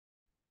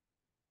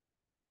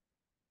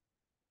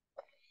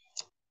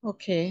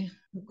Okay,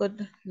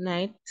 good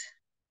night,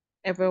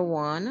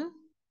 everyone.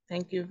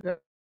 Thank you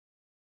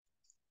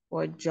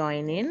for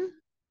joining.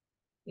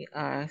 We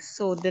are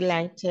so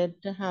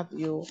delighted to have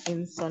you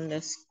in Sunday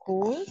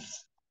School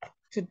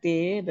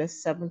today, the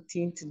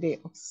 17th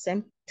day of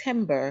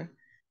September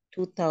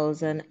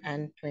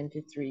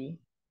 2023.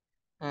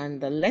 And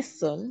the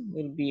lesson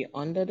will be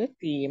under the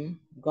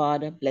theme,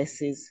 God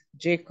blesses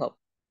Jacob,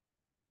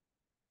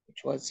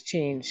 which was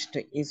changed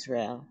to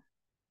Israel.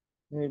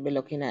 We'll be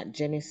looking at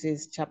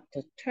Genesis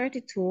chapter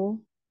 32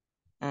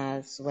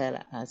 as well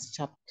as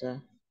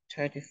chapter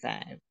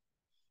 35.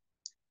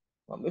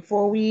 But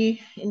before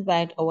we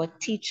invite our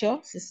teacher,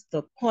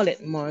 Sister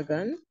Paulette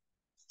Morgan,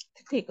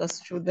 to take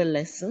us through the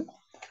lesson,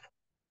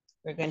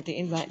 we're going to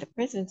invite the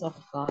presence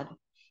of God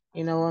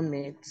in our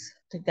midst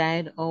to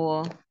guide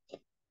our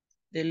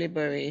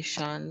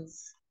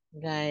deliberations,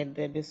 guide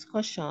the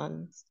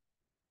discussions,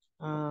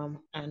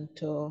 and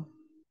to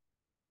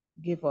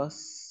give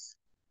us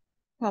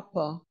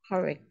proper,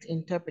 correct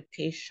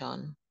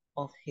interpretation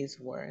of His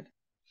Word.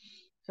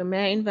 So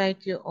may I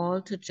invite you all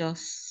to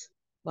just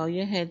bow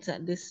your heads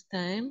at this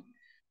time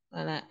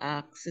while I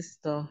ask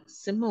Sister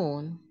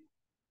Simone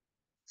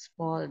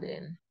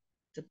Spalding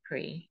to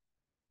pray.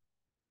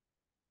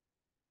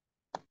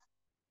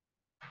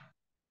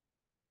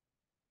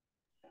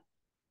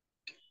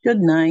 Good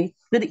night.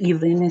 Good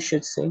evening, I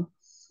should say.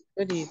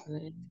 Good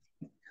evening.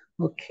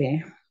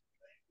 Okay.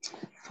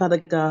 Father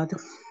God,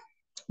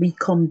 we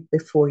come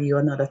before you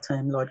another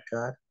time, Lord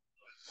God.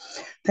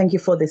 Thank you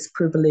for this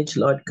privilege,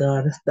 Lord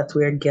God, that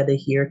we are gathered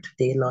here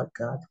today, Lord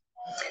God.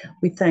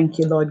 We thank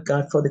you, Lord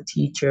God, for the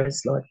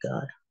teachers, Lord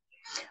God.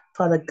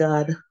 Father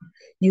God,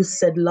 you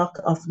said, lack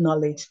of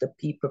knowledge, the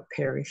people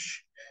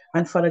perish.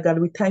 And Father God,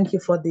 we thank you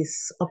for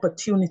this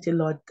opportunity,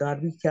 Lord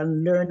God. We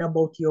can learn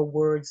about your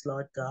words,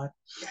 Lord God.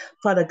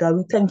 Father God,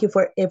 we thank you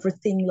for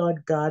everything,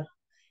 Lord God,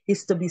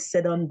 is to be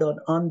said and done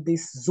on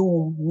this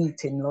Zoom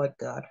meeting, Lord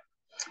God.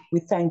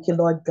 We thank you,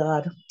 Lord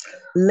God.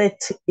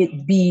 Let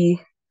it be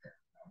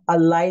a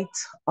light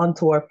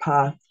unto our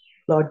path,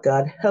 Lord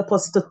God. Help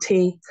us to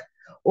take,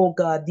 oh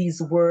God,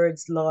 these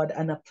words, Lord,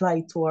 and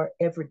apply to our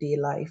everyday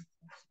life.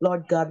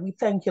 Lord God, we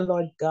thank you,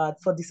 Lord God,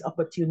 for this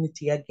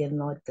opportunity again,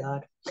 Lord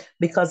God,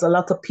 because a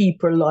lot of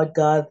people, Lord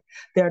God,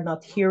 they're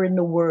not hearing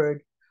the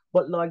word.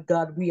 But Lord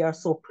God, we are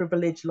so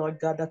privileged, Lord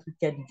God, that we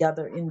can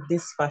gather in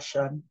this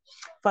fashion.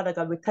 Father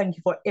God, we thank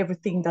you for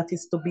everything that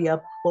is to be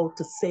about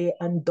to say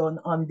and done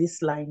on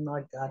this line,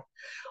 Lord God.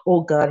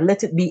 Oh God,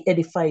 let it be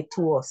edified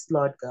to us,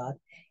 Lord God.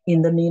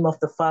 In the name of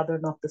the Father,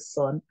 and of the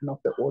Son, and of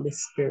the Holy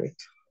Spirit.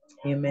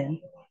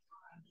 Amen.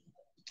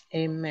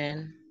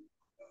 Amen.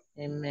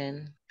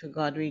 Amen. To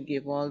God we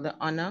give all the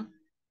honor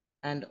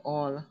and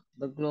all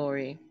the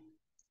glory.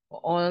 For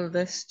all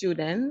the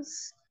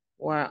students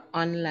who are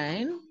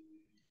online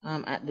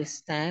at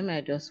this time,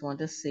 I just want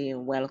to say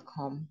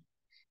welcome.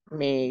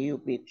 May you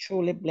be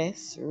truly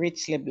blessed,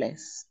 richly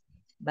blessed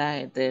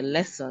by the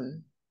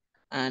lesson.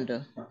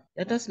 And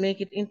let us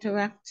make it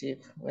interactive.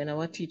 When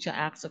our teacher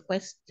asks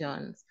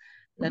questions,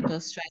 let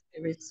us try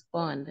to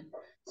respond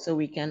so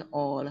we can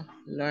all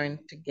learn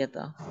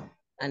together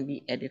and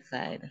be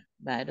edified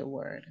by the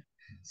word.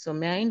 So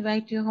may I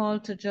invite you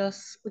all to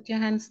just put your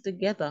hands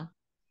together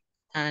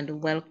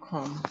and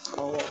welcome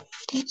our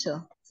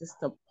teacher,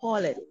 Sister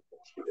Paulette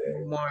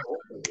Marva.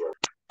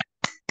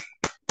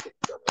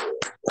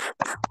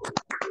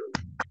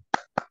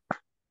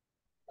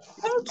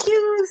 Thank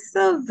you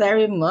so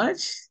very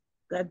much.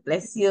 God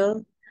bless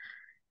you.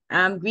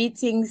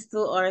 Greetings to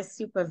our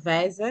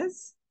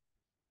supervisors.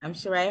 I'm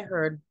sure I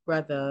heard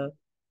Brother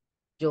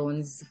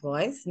Jones'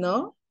 voice.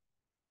 No?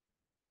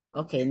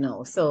 Okay,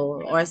 no.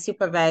 So our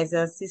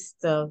supervisor,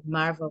 Sister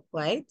Marva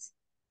White,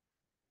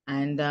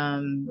 and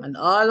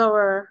all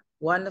our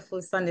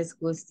wonderful Sunday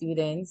school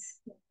students.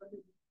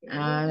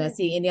 I'm not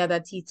seeing any other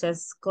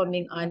teachers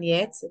coming on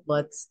yet,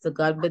 but to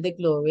God be the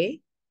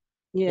glory.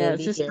 They'll Yeah,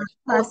 be Sister here.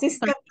 Oh, Pat,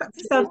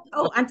 sister,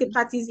 oh, Auntie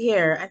Patty's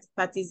here. Auntie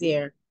Patty's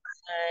here.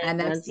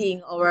 And I'm and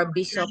seeing our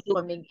bishop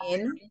coming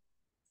in.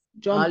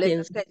 jump Always in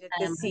a pleasure to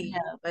sometime and see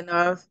help. when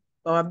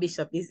our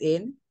bishop is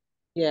in.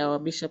 Yeah, our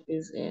bishop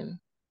is in.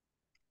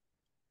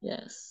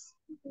 Yes.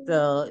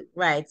 So,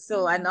 right.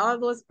 So, and all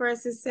those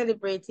persons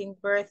celebrating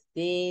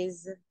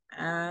birthdays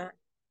and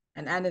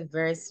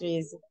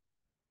anniversaries,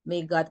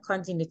 may God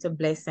continue to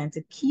bless and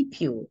to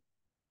keep you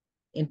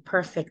in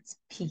perfect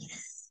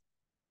peace.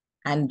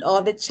 And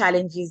all the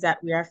challenges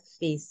that we are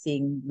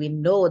facing, we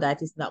know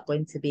that it's not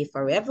going to be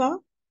forever.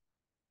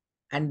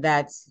 And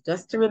that's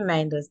just to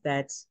remind us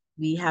that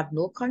we have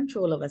no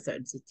control over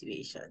certain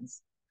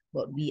situations,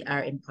 but we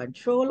are in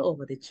control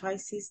over the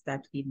choices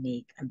that we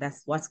make. And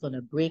that's what's going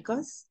to break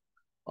us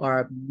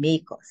or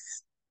make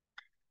us.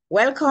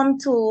 Welcome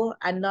to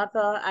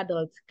another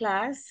adult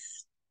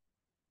class,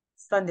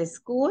 Sunday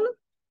school.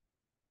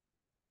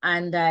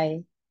 And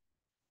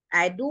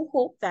I do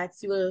hope that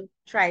you will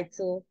try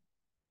to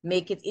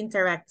make it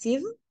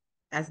interactive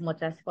as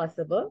much as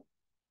possible.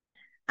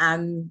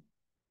 And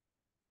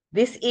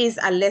this is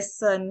a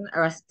lesson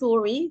or a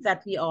story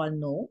that we all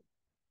know.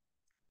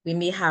 We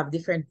may have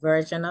different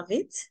version of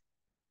it,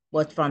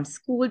 but from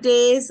school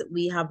days,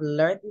 we have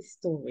learned this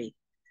story.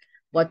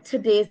 But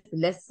today's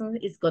lesson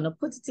is going to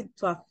put it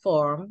into a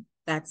form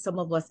that some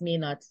of us may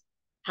not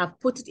have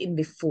put it in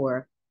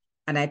before.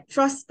 And I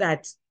trust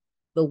that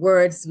the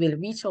words will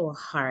reach our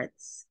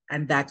hearts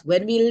and that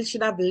when we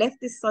should have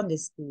left this Sunday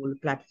school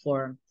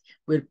platform,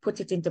 we'll put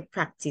it into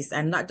practice,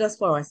 and not just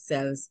for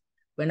ourselves.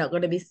 We're not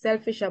going to be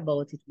selfish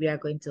about it. We are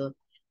going to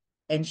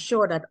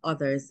ensure that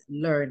others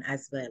learn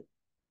as well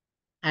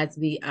as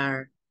we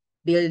are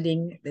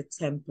building the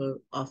temple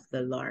of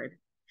the Lord.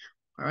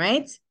 All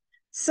right.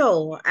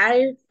 So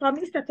I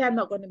promise that I'm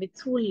not going to be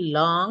too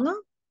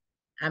long.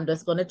 I'm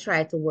just going to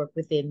try to work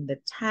within the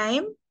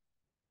time.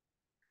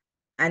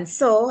 And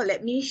so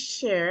let me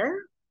share.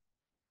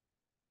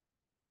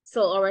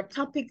 So our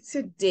topic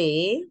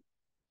today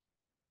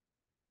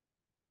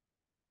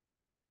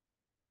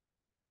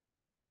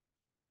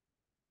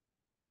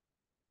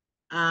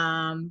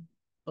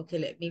okay,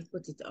 let me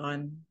put it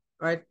on.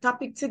 Our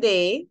topic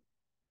today,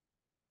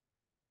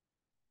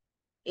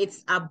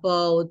 it's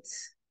about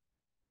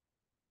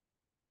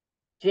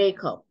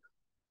Jacob.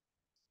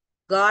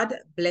 God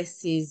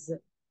blesses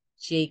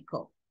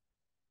Jacob.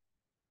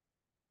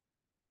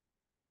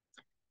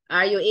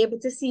 Are you able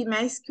to see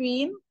my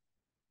screen?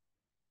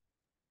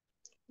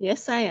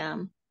 Yes, I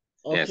am.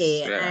 Okay,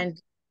 Yes, yeah.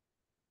 and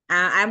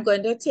I'm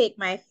going to take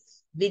my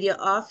video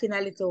off in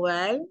a little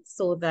while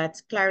so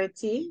that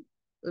clarity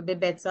will be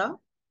better.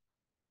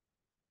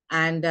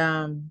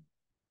 And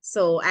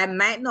so I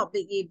might not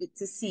be able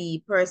to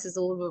see persons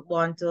who would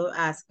want to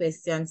ask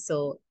questions.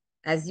 So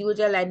as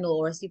usual, I know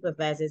our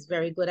supervisor is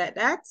very good at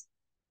that.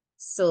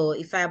 So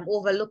if I'm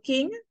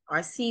overlooking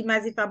or seem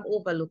as if I'm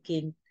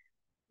overlooking,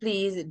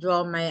 please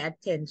draw my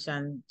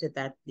attention to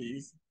that,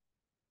 please.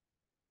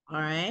 All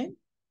right.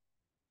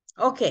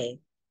 Okay.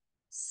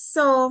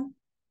 So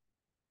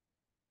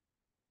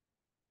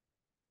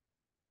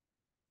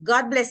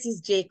God blesses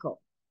Jacob.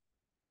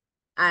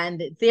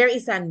 And there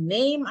is a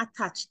name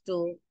attached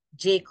to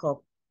Jacob.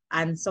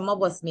 And some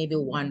of us may be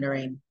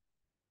wondering,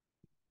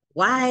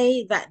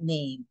 why that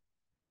name?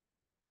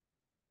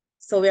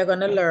 So we're going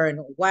to learn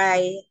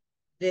why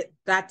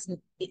that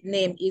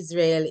name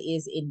Israel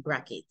is in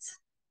brackets.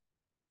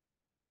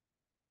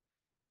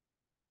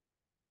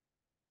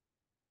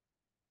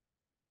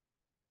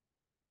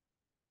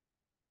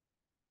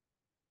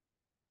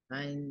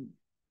 And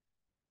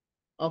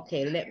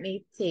okay, let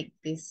me take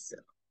this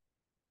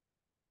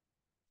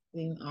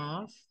thing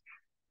off.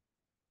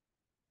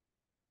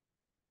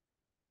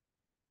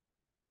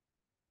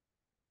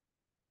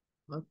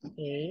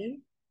 Okay.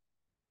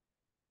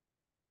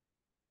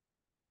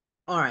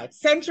 All right,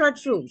 central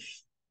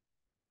truth.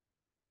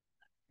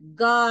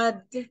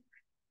 God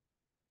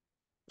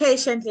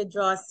patiently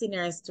draws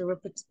sinners to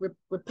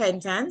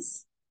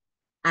repentance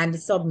and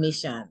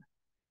submission.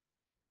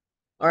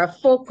 Our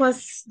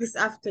focus this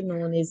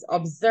afternoon is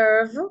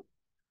observe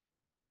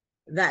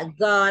that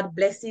God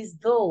blesses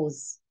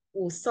those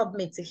who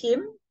submit to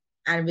him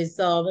and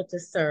resolve to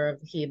serve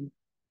him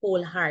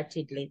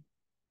wholeheartedly.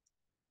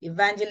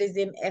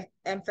 Evangelism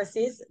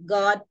emphasis,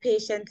 God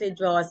patiently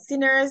draws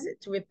sinners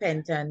to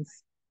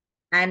repentance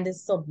and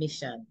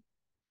submission.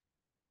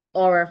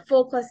 Our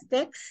focus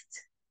text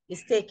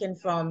is taken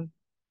from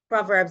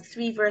Proverbs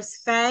 3, verse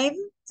 5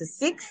 to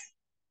 6,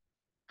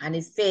 and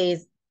it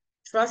says,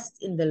 trust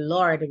in the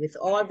Lord with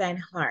all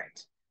thine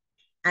heart,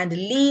 and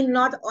lean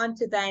not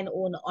unto thine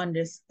own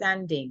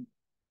understanding.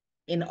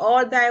 In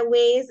all thy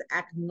ways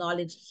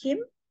acknowledge him,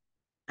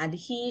 and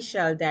he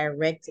shall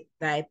direct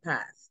thy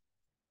path.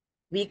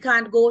 We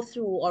can't go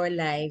through our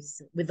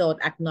lives without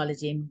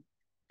acknowledging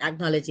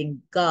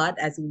God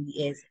as who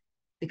he is,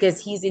 because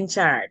he's in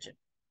charge.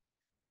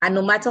 And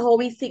no matter how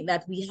we think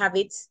that we have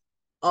it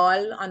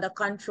all under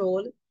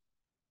control,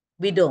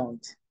 we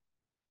don't.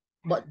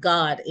 But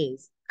God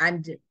is.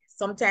 And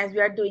sometimes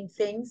we are doing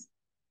things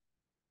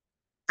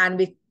and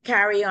we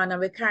carry on and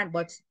we can't,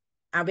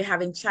 and we're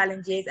having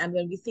challenges. And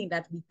when we think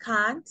that we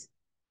can't,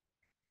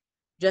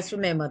 just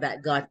remember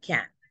that God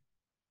can.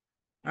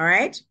 All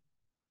right?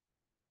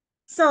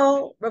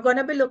 So we're going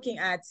to be looking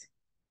at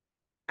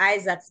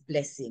Isaac's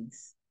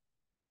blessings.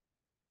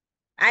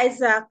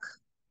 Isaac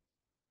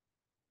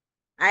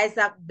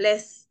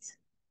blessed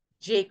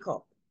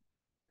Jacob.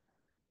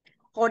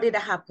 How did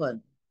it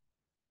happen?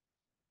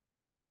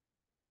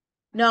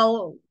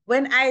 Now,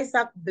 when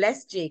Isaac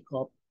blessed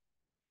Jacob,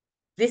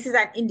 this is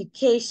an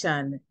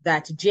indication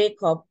that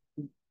Jacob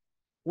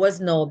was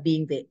now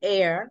being the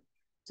heir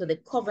to the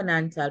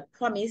covenantal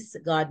promise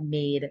God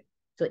made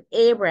to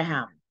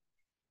Abraham.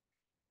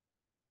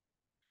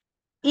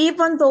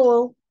 Even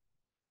though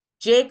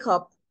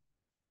Jacob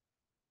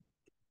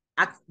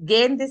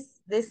gained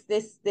this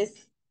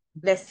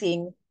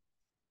blessing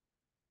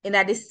in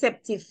a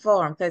deceptive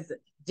form, because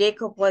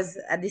Jacob was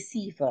a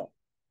deceiver.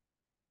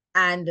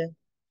 And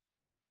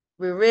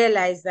we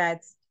realize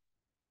that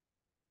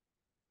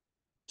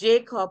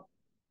Jacob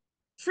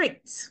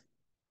tricked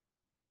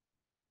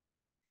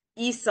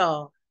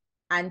Esau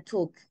and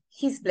took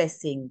his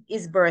blessing,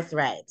 his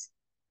birthright.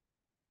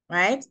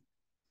 right?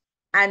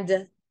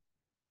 And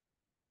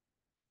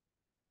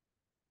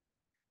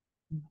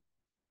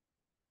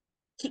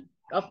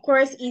of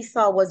course,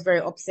 Esau was very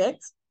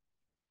upset.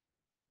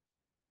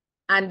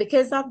 And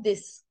because of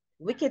this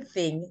wicked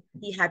thing,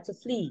 he had to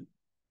flee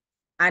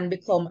and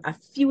become a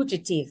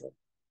fugitive,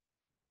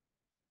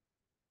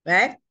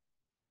 right?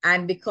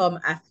 And become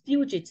a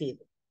fugitive.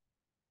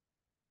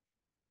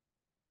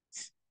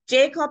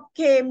 Jacob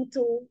came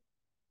to,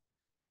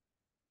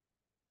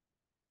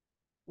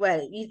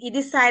 well, he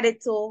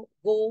decided to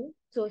go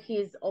to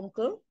his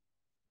uncle.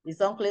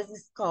 His uncle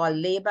is called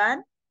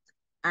Laban,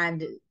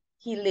 and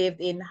he lived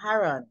in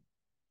Haran.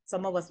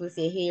 Some of us will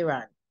say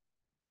Haran,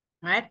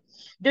 right?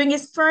 During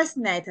his first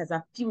night as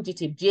a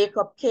fugitive,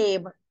 Jacob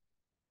came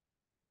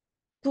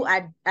to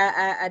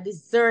a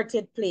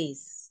deserted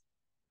place,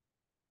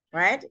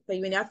 right? So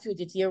when you're a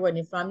fugitive, you're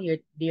running from here,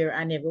 there,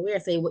 and everywhere.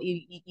 So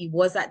he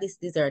was at this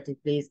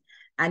deserted place,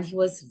 and he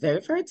was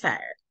very, very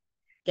tired.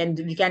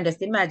 You can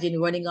just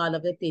imagine running all over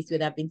the place. He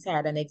would have been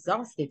tired and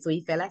exhausted, so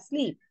he fell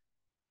asleep.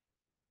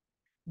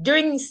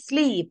 During his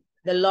sleep,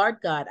 the Lord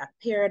God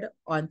appeared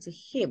unto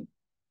him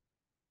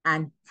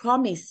and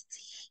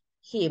promised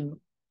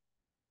him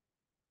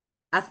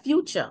a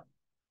future,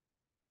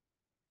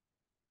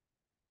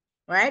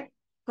 right?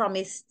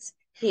 Promised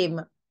him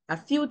a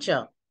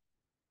future.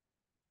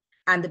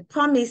 And the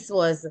promise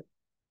was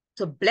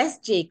to bless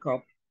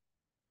Jacob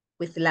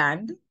with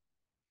land,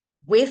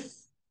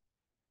 with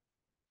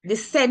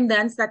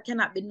descendants that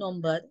cannot be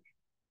numbered,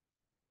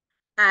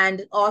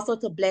 and also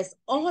to bless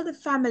all the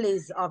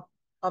families of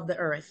the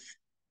earth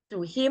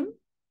through him.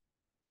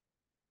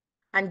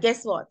 And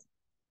guess what?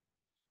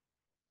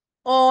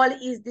 All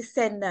his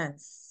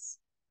descendants.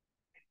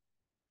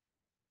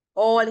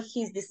 All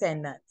his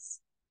descendants.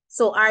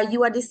 So are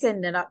you a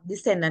descendant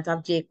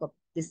of Jacob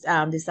this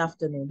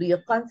afternoon? Do you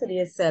consider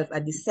yourself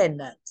a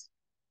descendant?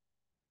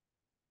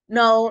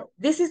 Now,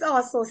 this is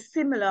also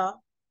similar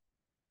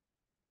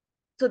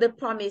to the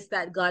promise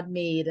that God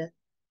made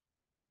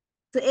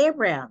to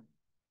Abraham.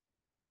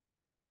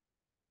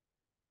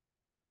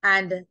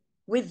 And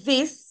with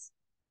this,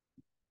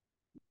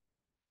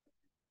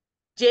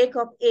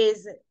 Jacob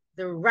is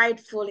the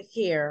rightful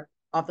heir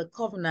of the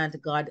covenant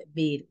God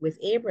made with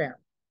Abraham.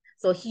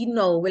 So he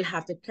now will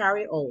have to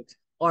carry out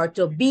or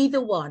to be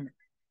the one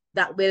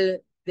that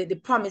the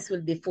promise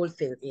will be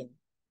fulfilled in.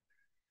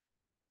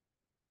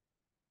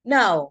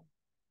 Now,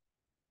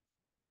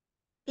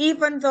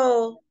 even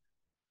though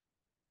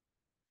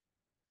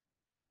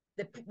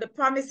the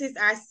promises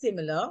are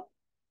similar,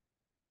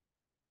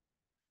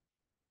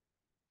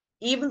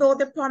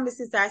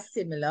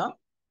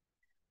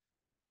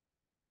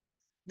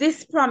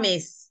 this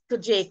promise to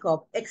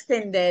Jacob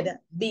extended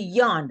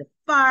beyond,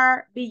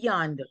 far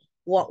beyond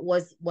what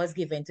was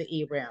given to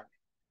Abraham.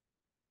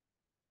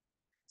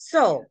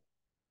 So,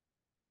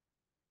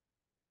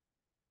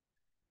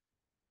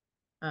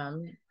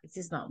 it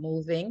is not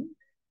moving.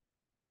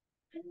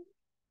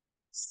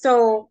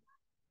 So,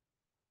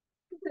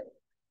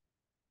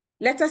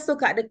 let us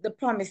look at the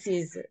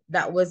promises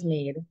that was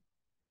made.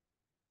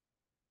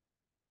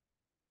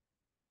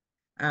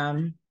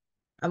 I'm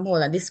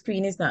hold on, the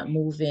screen is not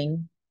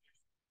moving.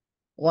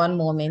 One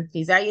moment,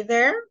 please. Are you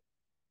there?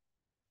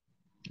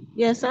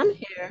 Yes, I'm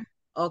here.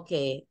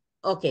 Okay,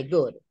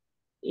 good.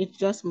 It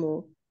just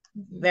moved.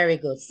 Very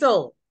good.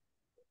 So,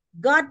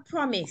 God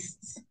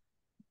promised,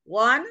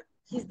 one,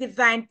 his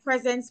divine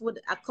presence would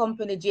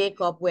accompany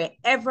Jacob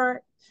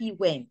wherever he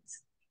went.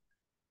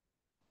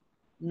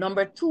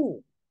 Number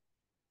two,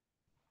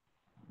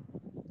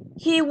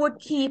 he would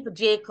keep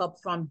Jacob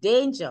from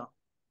danger.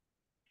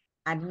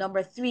 And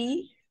number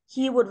three,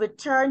 he would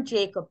return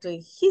Jacob to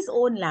his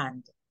own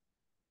land.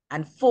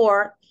 And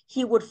four,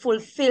 he would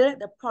fulfill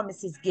the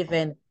promises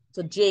given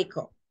to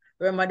Jacob.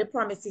 Remember the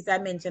promises I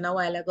mentioned a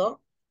while ago?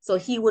 So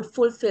he would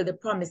fulfill the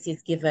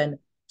promises given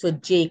to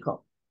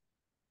Jacob.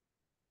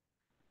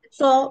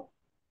 So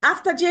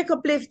after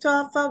Jacob lived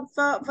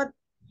for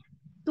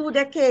 2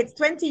 decades,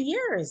 20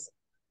 years.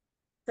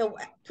 So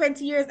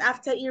 20 years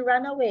after he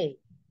ran away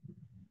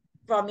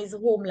from his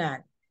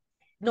homeland,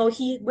 now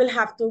he will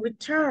have to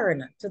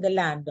return to the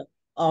land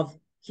of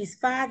his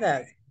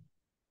fathers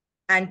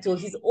and to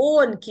his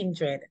own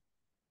kindred.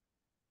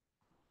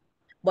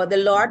 But the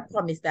Lord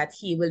promised that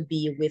he will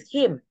be with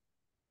him.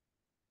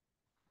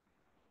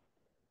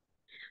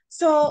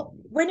 So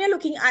when you're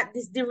looking at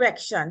this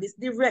direction, this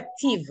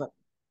directive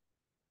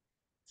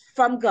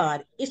from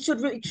God, it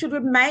should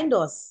remind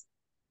us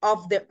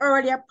of the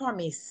earlier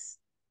promise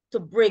to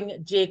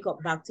bring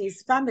Jacob back to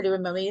his family.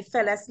 Remember, he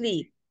fell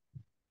asleep,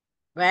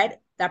 right?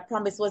 That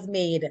promise was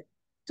made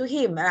to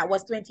him, and that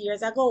was 20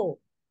 years ago.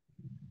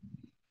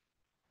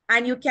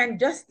 And you can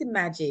just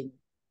imagine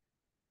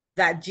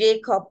that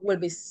Jacob will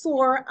be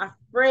sore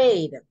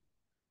afraid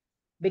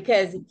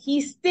because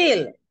he's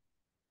still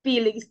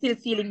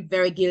feeling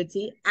very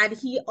guilty. And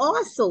he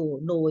also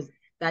knows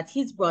that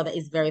his brother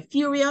is very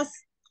furious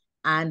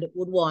and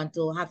would want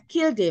to have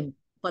killed him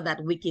for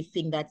that wicked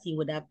thing that he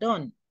would have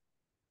done.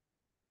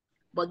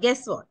 But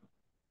guess what?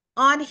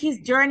 On his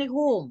journey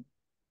home,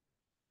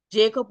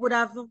 Jacob would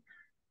have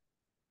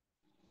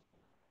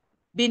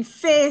been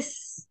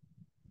face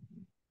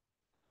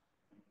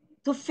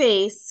to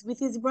face with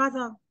his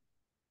brother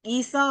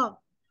Esau.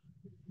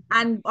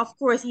 And of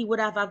course, he would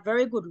have a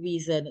very good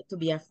reason to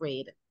be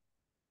afraid.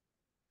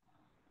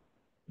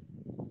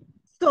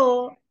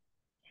 So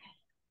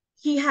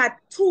he had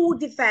two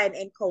divine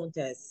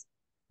encounters.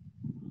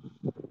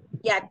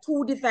 He had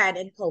two divine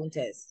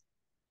encounters.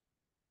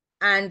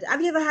 And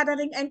have you ever had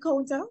an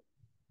encounter,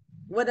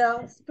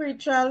 whether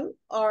spiritual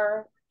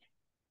or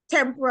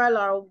temporal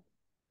or,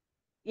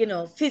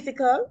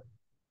 physical?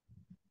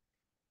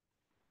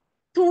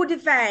 Two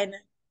divine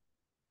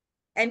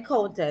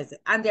encounters,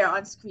 and they're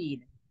on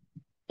screen.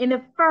 In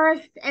the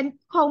first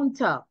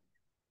encounter,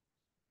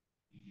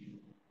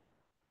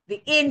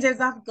 the angels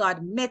of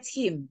God met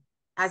him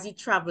as he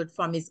traveled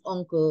from his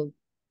uncle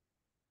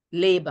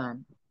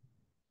Laban.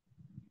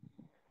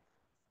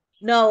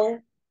 Now,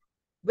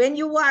 when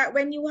you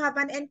have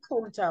an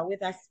encounter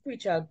with a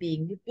spiritual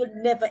being, you will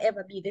never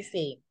ever be the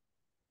same.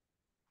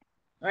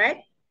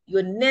 Right?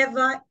 You'll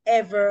never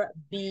ever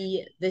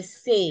be the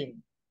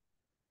same.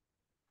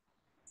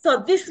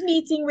 So this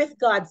meeting with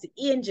God's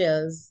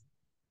angels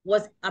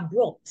was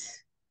abrupt,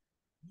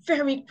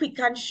 very quick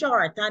and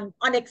short and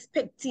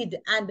unexpected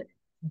and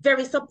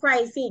very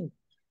surprising.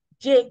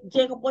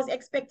 Jacob was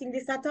expecting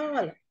this at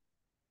all.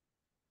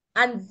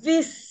 And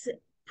this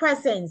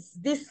presence,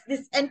 this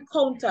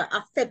encounter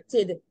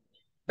affected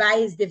by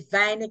his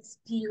divine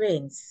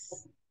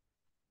experience.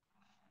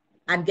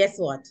 And guess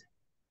what?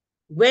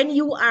 When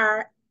you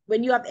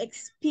have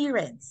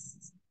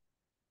experienced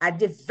a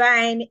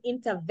divine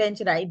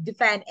intervention, a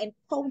divine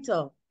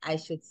encounter, I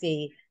should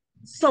say,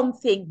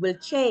 something will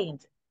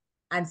change.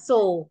 And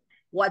so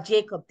what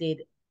Jacob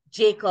did,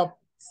 Jacob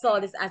saw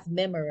this as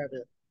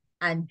memorable.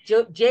 And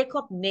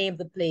Jacob named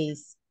the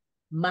place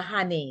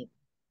Mahanaim.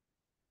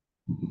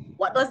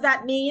 What does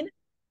that mean?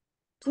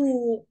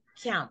 Two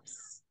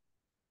camps.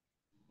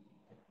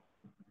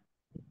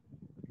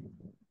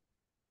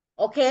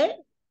 Okay,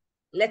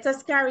 let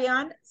us carry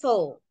on.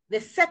 So the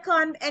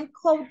second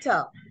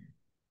encounter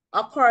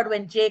occurred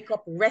when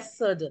Jacob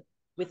wrestled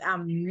with a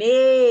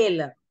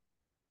male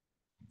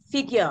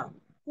figure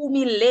whom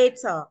he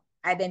later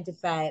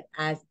identified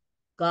as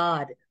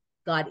God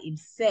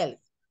himself.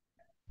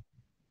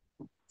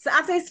 So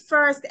after his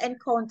first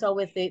encounter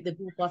with the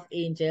group of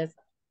angels,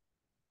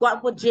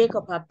 what would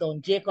Jacob have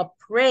done? Jacob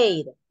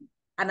prayed.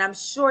 And I'm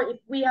sure if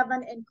we have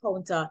an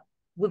encounter,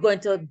 we're going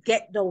to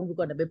get down, we're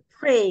going to be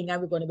praying,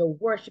 and we're going to be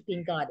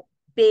worshiping God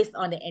based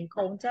on the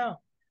encounter.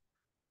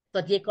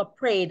 So Jacob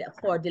prayed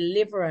for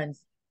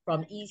deliverance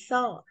from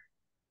Esau.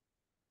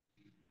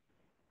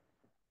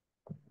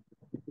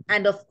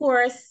 And of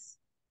course,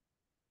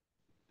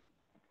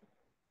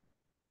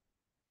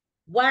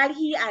 while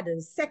he had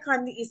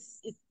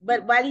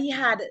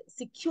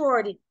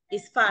secured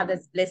his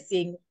father's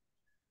blessing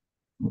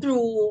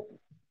through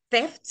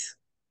theft,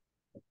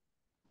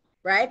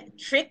 right,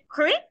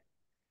 trickery,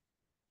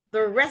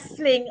 the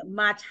wrestling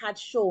match had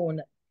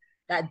shown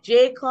that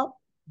Jacob,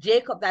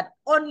 that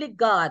only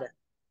God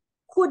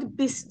could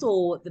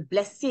bestow the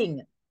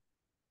blessing.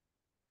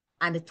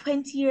 And the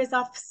 20 years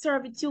of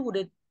servitude,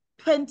 the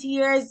 20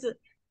 years,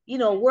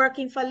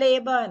 working for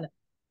Laban,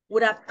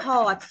 would have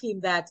taught him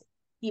that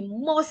he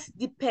must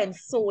depend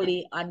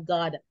solely on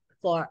God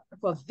for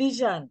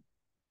provision.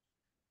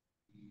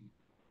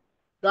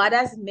 God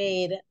has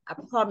made a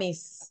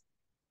promise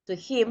to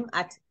him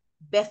at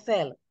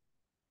Bethel.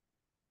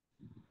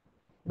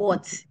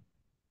 But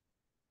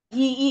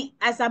he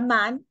as a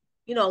man,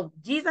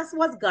 Jesus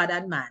was God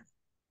and man.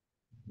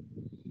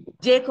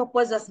 Jacob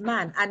was just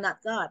man and not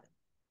God.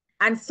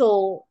 And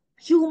so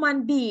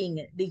human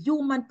being, the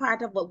human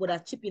part of it would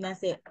have chipped in and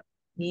said,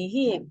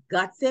 hey,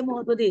 God sent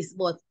me to this,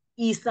 but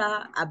Esau,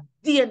 a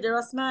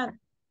dangerous man.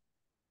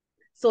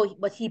 So,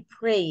 but he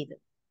prayed.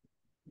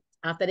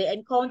 After the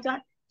encounter,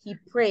 he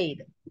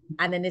prayed.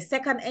 And in the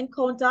second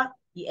encounter,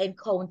 he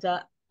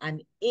encountered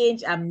an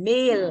angel, a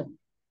male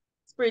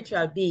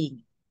spiritual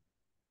being.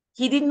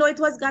 He didn't know it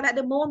was God at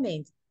the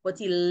moment, but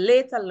he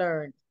later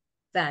learned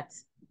that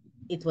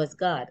it was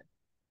God.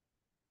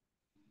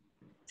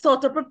 So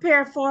to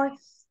prepare for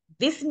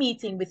this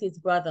meeting with his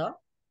brother,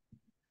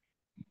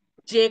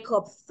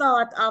 Jacob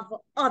thought of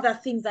other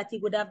things that he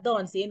would have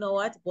done. So you know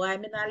what? Boy, I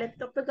mean, I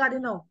left up to God,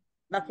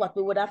 That's what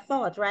we would have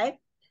thought, right?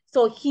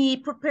 So he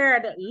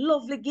prepared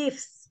lovely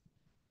gifts,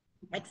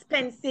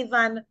 expensive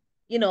and,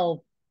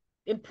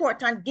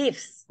 important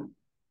gifts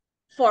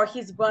for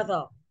his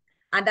brother.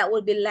 And that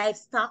would be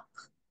livestock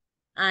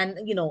and,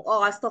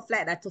 all stuff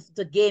like that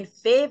to gain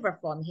favor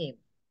from him.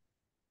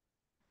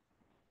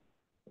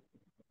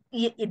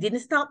 He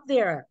didn't stop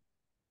there.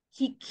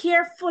 He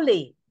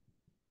carefully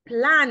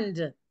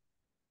planned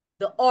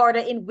the order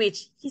in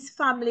which his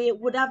family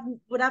would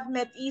have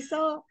met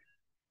Esau.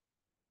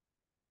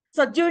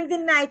 So during the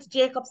night,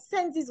 Jacob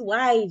sent his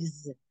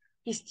wives,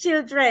 his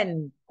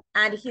children,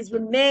 and his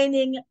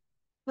remaining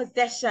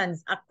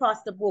possessions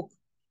across the brook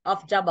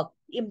of Jabbok.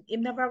 He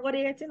never got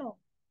it,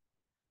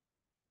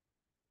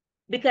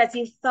 because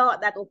he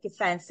thought that, okay,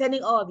 fine,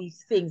 sending all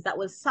these things that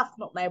will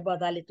soften up my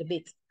brother a little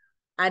bit,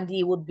 and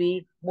he would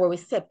be more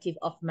receptive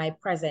of my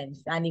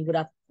presence, and he would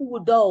have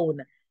cooled down,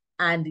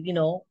 and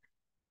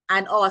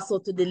and also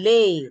to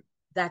delay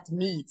that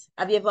meet.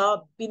 Have you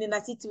ever been in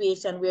a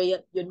situation where you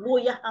know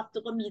you have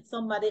to go meet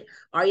somebody,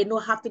 or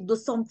have to do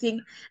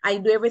something, and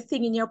you do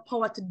everything in your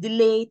power to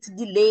delay,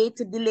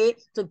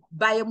 to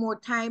buy you more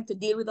time to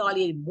deal with all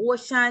your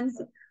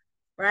emotions,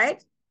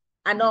 right?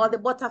 And all the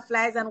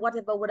butterflies and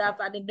whatever would have,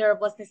 and the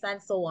nervousness and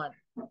so on.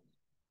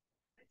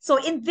 So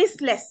in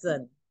this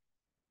lesson,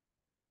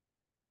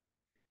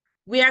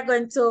 we are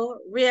going to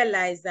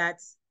realize that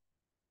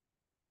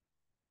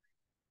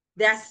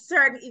there are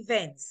certain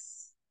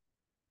events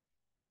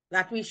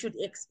that we should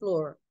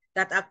explore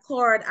that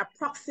occurred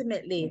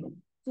approximately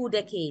 2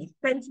 decades,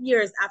 20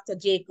 years after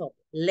Jacob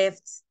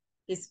left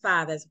his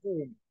father's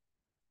home.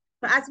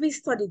 But as we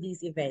study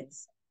these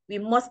events, we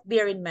must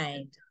bear in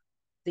mind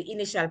the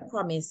initial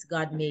promise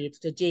God made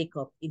to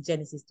Jacob in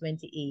Genesis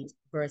 28,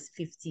 verse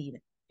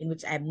 15, in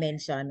which I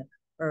mentioned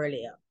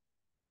earlier.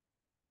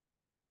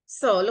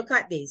 So look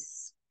at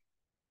this.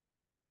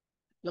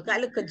 Look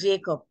at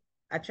Jacob.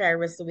 I try to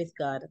wrestle with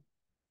God.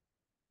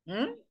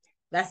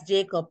 That's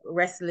Jacob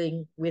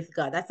wrestling with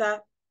God. That's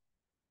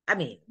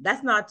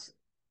not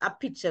a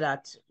picture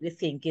that we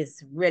think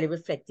is really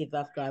reflective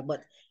of God,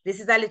 but this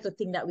is a little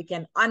thing that we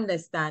can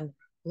understand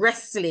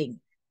wrestling.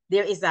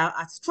 There is a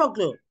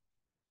struggle.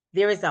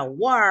 There is a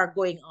war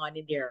going on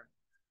in there.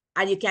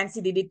 And you can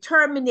see the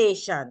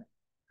determination.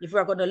 If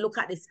we're going to look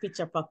at this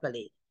picture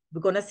properly,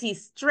 we're going to see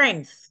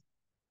strength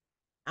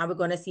and we're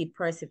going to see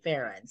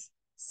perseverance.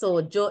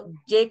 So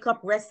Jacob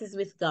wrestles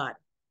with God,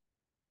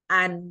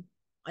 and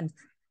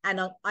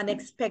an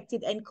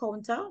unexpected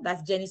encounter.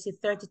 That's Genesis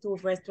 32,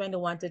 verse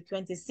 21 to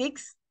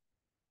 26.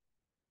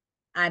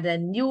 And a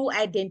new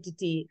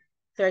identity,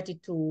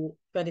 32,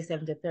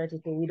 27 to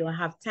 32. We don't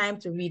have time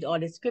to read all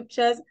the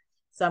scriptures.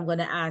 So I'm going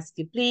to ask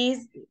you,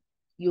 please,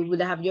 you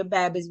will have your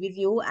Bibles with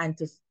you and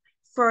to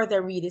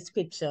further read the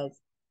scriptures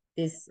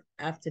this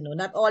afternoon.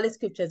 Not all the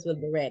scriptures will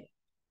be read.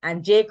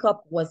 And Jacob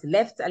was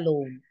left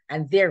alone,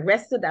 and there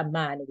rested a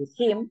man with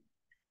him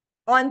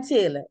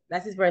until,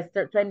 that is verse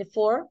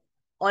 24,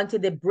 until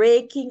the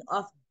breaking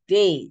of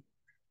day.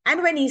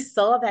 And when he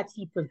saw that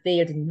he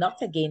prevailed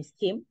not against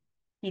him,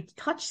 he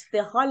touched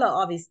the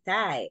hollow of his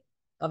thigh,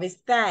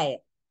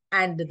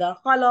 and the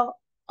hollow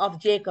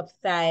of Jacob's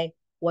thigh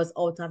was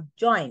out of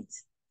joint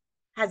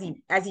as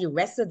he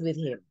wrestled with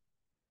him.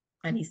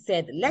 And he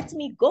said, let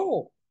me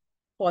go,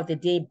 for the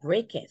day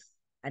breaketh.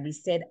 And he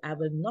said, I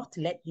will not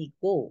let thee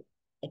go,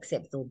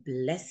 except thou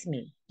bless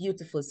me.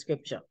 Beautiful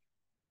scripture.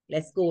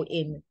 Let's go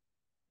in.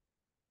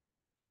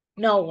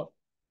 Now,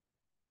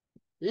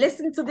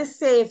 listen to the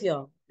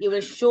Savior. He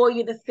will show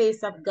you the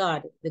face of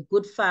God, the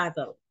good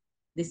Father.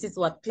 This is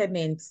what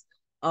Clement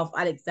of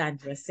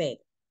Alexandria said.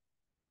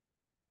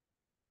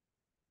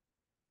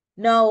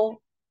 Now,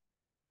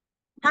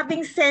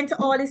 having sent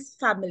all his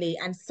family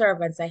and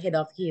servants ahead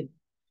of him,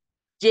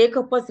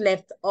 Jacob was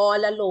left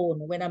all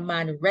alone when a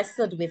man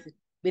wrestled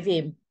with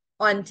him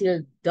until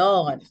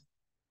dawn.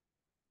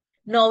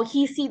 Now,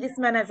 he see this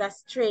man as a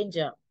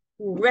stranger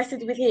who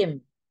wrestled with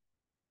him.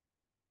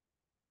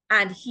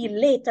 And he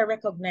later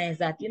recognized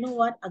that, you know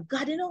what, a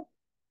God,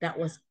 that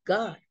was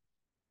God.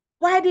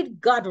 Why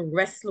did God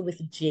wrestle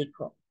with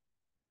Jacob?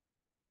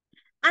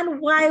 And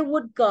why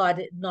would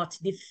God not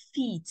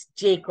defeat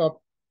Jacob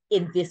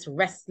in this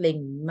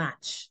wrestling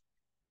match?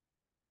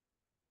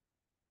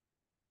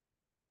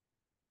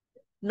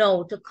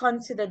 Now, to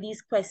consider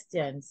these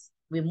questions,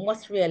 we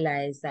must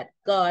realize that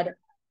God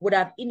would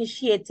have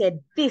initiated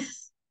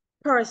this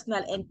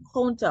personal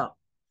encounter.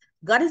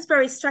 God is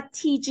very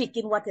strategic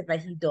in whatever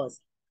he does,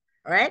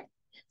 all right?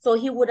 So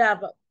he would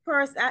have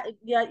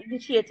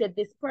initiated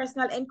this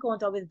personal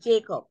encounter with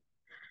Jacob.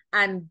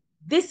 And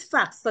this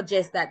fact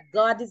suggests that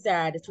God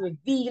desired to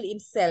reveal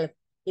himself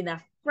in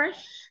a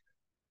fresh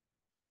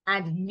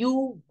and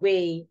new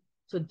way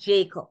to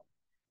Jacob.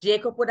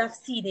 Jacob would have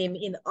seen him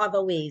in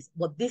other ways,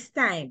 but this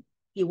time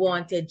he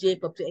wanted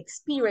Jacob to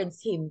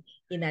experience him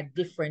in a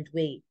different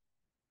way.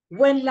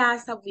 When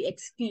last have we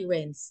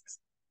experienced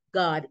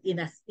God in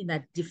a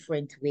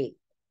different way?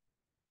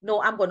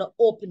 No, I'm going to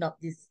open up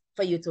this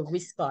for you to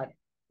respond.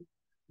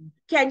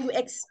 Can you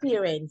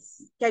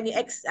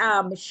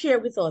share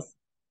with us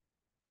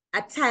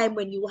a time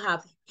when you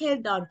have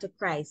held on to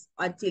Christ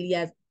until you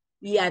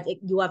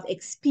have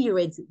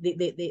experienced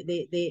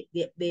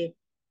the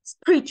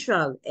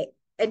spiritual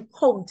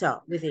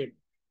encounter with him?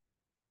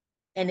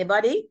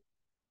 Anybody?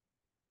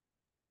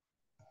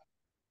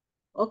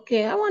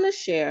 Okay, I want to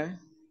share.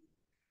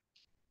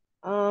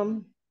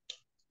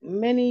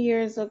 Many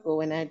years ago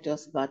when I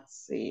just got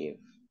saved,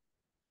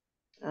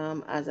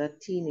 as a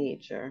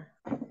teenager,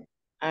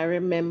 I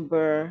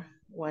remember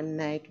one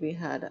night we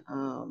had,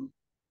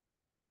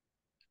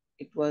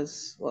 it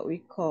was what we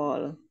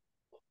call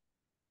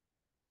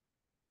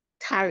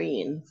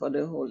tarrying for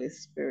the Holy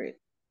Spirit,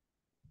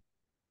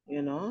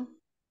 and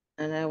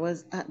I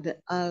was at the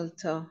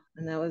altar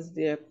and I was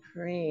there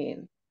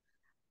praying.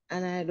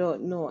 And I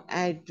don't know,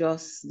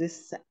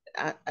 this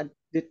a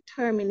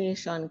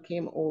determination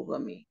came over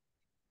me.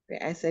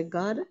 Where I said,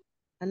 God,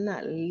 I'm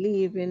not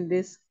leaving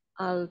this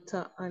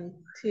altar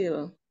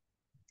until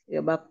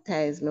you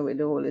baptize me with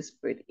the Holy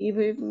Spirit.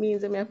 Even if it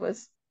means I have to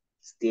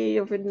stay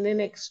here for the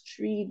next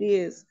 3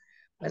 days,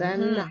 but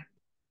I'm not going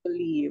to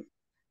leave.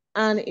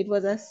 And it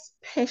was a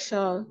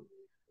special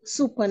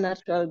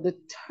supernatural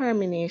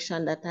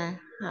determination that I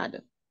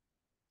had,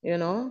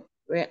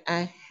 where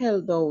I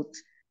held out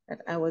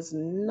that I was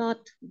not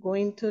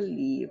going to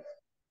leave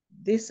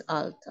this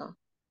altar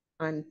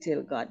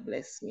until God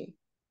blessed me.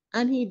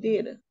 And He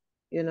did.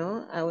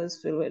 I was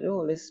filled with the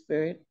Holy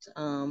Spirit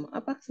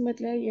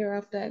approximately a year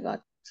after I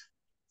got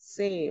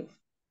saved.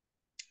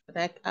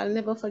 But I'll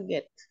never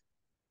forget,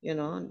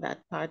 that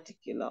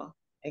particular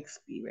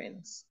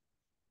experience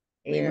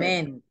where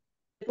Amen.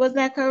 it was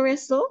like a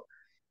wrestle,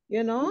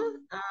 you know,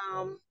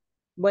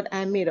 but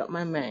I made up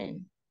my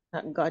mind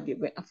that God, you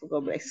better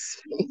forgo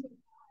bless me.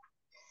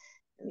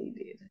 And He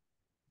did.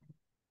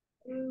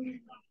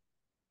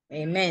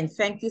 Amen.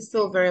 Thank you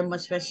so very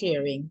much for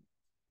sharing.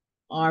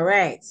 All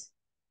right.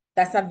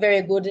 That's a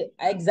very good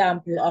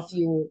example of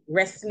you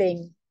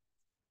wrestling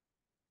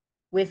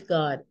with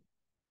God.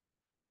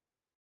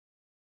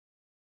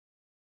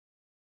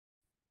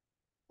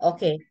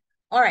 Okay.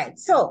 All right.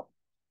 So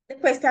the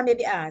question may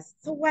be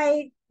asked, so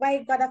why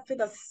God have to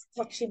just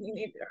touch him,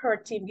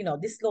 hurt him,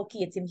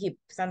 dislocate him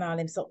hips and all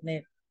him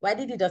something? Why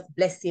did he just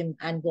bless him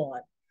and go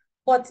on?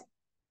 But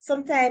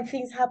sometimes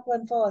things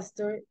happen for us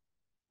to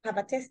have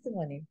a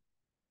testimony.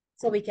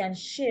 So we can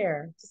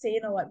share to say,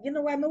 you know what,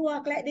 why I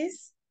walk like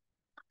this?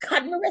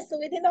 God me wrestle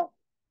with,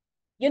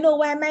 You know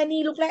why my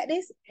knee look like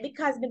this?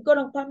 Because me go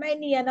down on my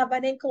knee and have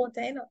an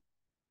encounter.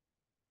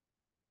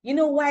 You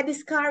know why this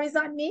scar is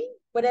on me?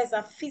 Whether it's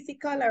a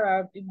physical or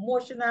a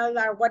emotional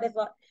or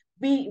whatever,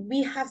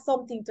 we have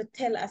something to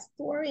tell a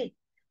story.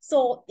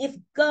 So if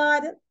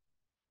God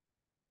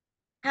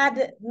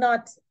had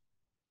not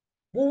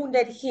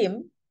wounded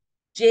him,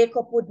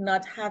 Jacob would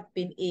not have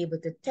been able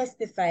to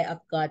testify of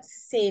God's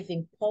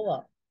saving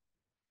power.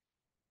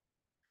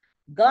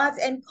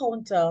 God's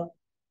encounter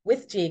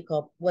with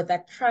Jacob was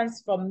a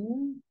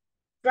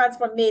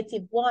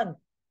transformative one.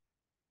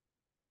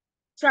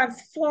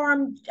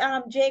 Transformed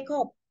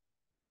Jacob.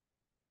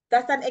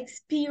 That's an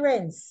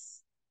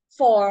experience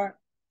for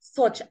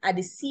such a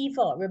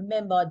deceiver.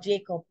 Remember,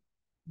 Jacob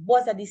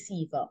was a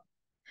deceiver.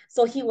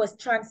 So he was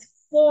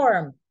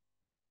transformed.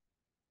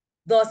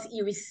 Thus,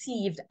 he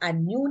received a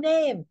new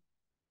name.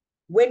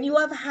 When you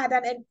have had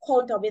an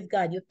encounter with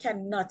God, you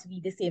cannot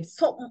be the same.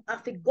 Something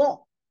have to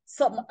go.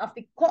 Something have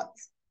to cut.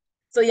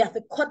 So you have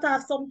to cut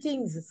off some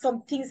things.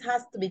 Some things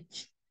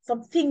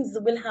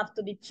will have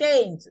to be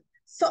changed.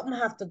 Something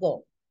have to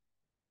go.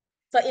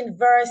 So in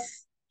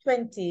verse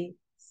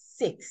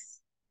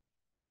 26,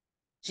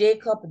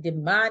 Jacob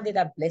demanded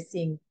a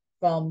blessing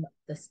from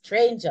the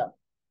stranger.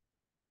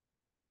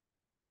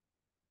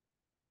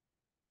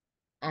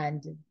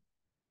 And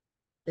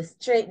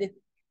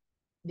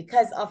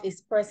because of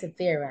his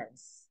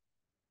perseverance,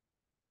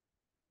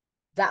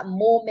 that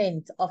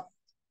moment of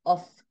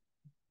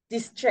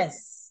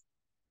distress,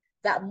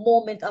 that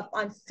moment of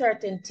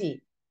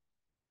uncertainty,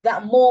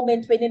 that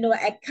moment when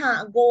I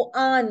can't go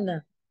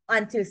on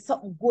until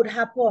something good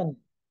happens,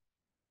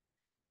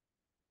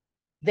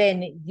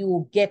 then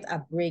you get a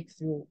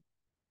breakthrough.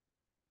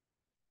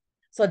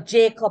 So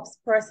Jacob's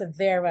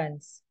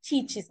perseverance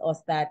teaches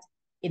us that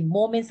in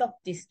moments of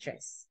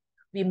distress,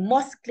 we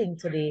must cling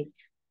to the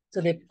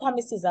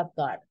promises of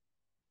God.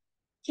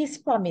 His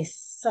promise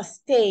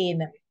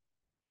sustain,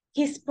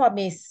 his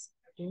promise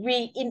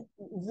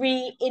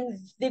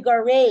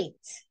reinvigorate,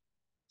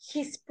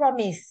 his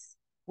promise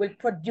will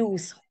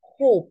produce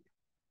hope.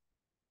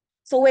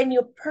 So when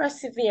you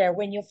persevere,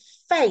 when you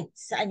fight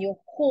and you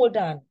hold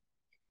on,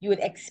 you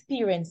will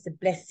experience the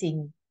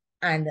blessing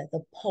and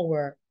the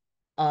power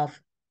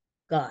of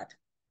God.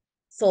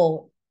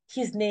 So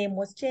his name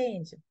was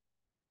changed.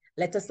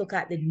 Let us look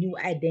at the new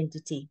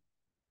identity.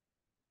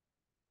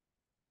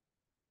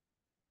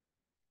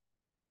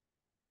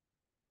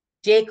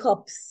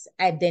 Jacob's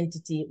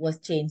identity was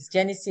changed.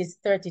 Genesis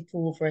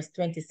 32, verse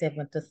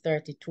 27 to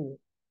 32.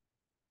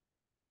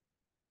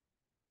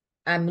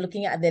 I'm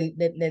looking at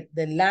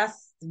the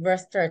last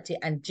verse 30,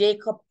 and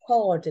Jacob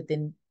called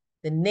the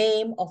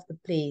name of the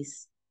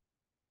place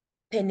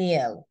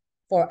Peniel,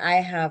 for I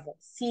have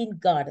seen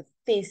God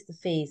face to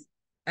face,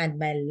 and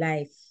my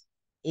life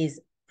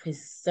is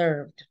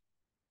preserved.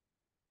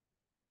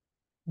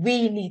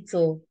 We need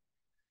to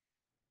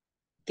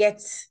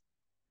get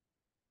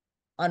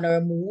on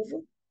our move.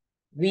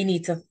 We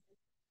need to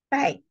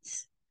fight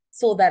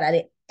so that at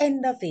the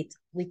end of it,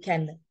 we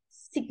can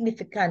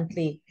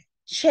significantly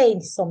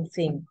change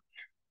something.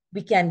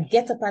 We can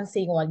get up and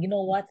say, well, you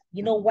know what?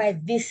 You know why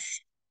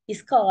this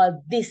is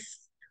called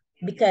this?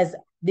 Because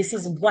this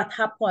is what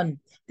happened.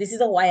 This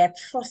is why I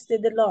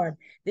trusted the Lord.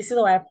 This is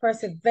why I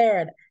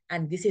persevered.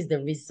 And this is the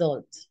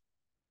result.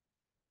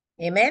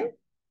 Amen?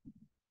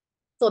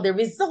 So the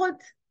result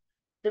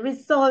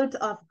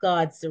of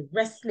God's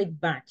wrestling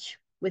match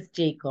with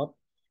Jacob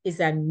is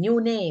a new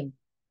name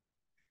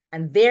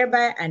and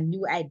thereby a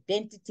new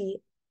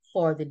identity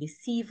for the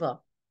deceiver.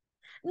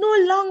 No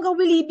longer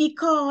will he be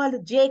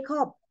called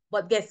Jacob,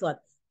 but guess what?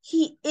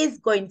 He is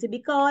going to be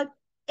called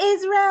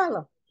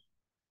Israel.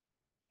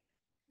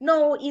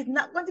 No, he's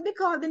not going to be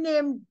called the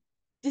name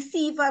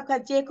deceiver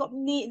because Jacob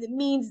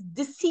means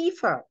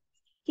deceiver.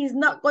 He's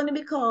not going to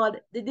be called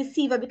the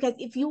deceiver because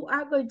if you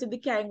are going to be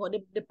carrying out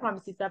the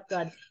promises of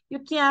God, you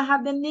can't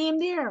have the name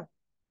there.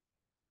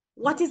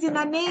 What is in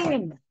a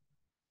name?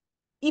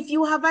 If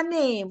you have a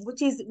name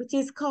which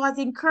is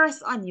causing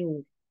curse on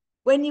you,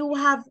 when you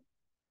have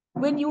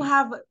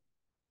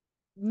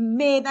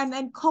made an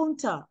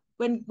encounter,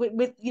 when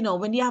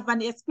you have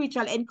a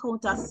spiritual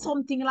encounter,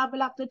 something will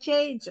have to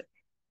change.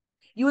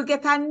 You will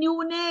get a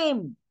new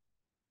name,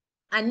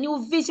 a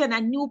new vision, a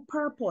new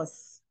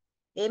purpose.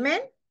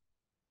 Amen.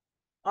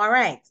 All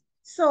right.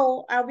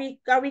 So are we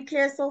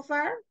clear so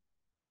far?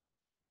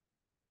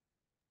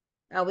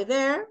 Are we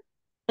there?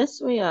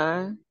 Yes, we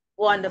are.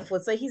 Wonderful.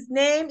 So his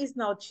name is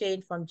now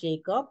changed from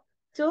Jacob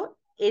to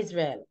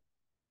Israel.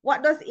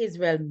 What does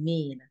Israel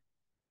mean?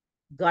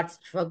 God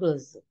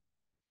struggles.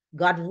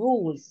 God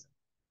rules.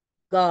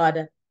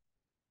 God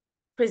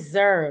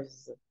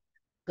preserves.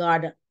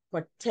 God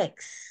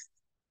protects.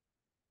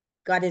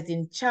 God is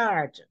in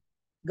charge.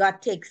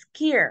 God takes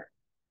care.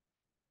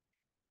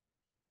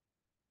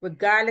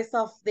 Regardless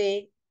of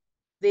the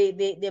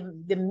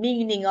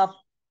meaning of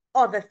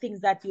other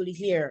things that you'll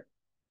hear.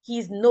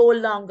 He's no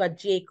longer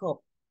Jacob.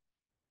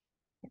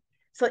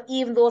 So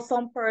even though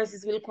some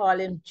persons will call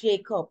him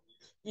Jacob,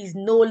 he's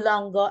no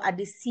longer a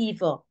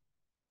deceiver.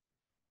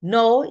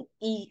 No,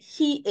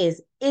 he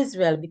is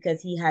Israel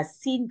because he has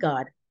seen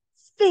God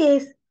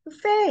face to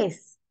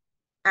face.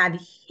 And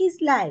his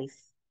life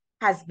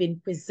has been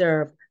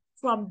preserved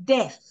from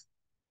death.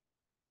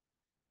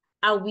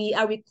 Are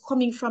we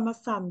coming from a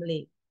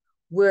family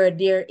where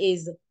there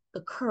is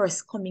a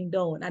curse coming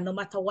down, and no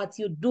matter what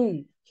you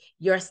do,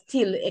 you're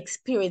still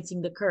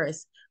experiencing the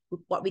curse?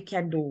 What we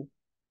can do,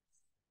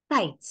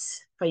 fight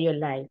for your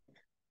life.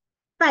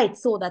 Fight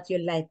so that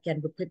your life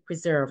can be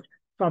preserved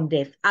from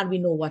death. And we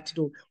know what to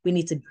do. We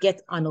need to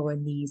get on our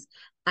knees.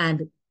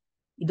 And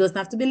it doesn't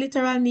have to be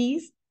literal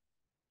knees.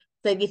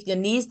 So if your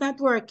knee is not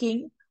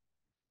working,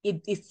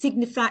 it's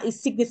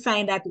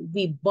signifying that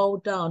we bow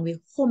down,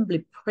 we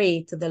humbly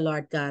pray to the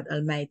Lord God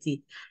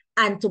Almighty,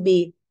 and to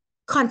be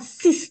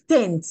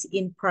consistent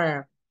in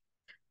prayer,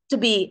 to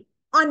be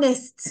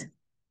honest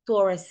to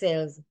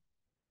ourselves,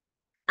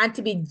 and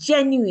to be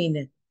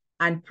genuine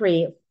and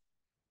pray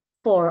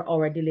for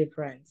our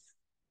deliverance.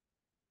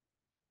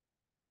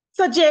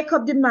 So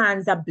Jacob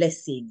demands a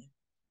blessing,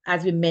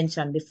 as we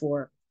mentioned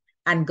before,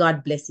 and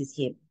God blesses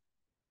him.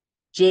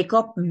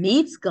 Jacob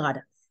meets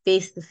God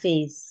face to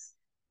face,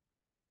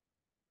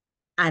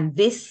 and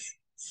this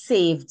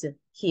saved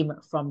him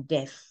from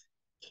death.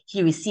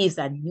 He receives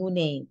a new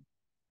name,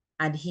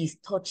 and he's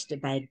touched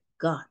by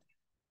God.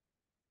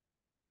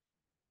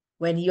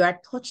 When you are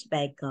touched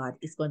by God,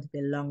 it's going to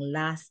be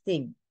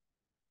long-lasting.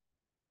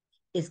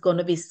 It's going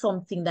to be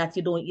something that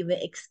you don't even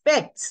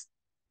expect.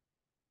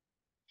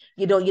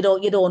 You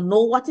don't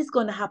know what is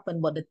going to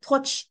happen, but the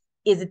touch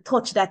is a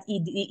touch that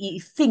he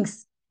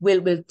thinks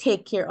will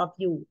take care of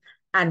you.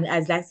 And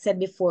as I said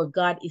before,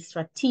 God is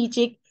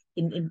strategic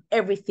in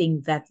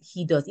everything that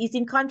he does. He's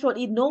in control.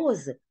 He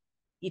knows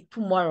it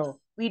tomorrow.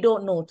 We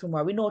don't know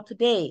tomorrow. We know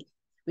today.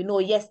 We know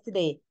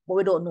yesterday, but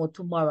we don't know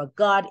tomorrow.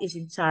 God is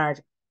in charge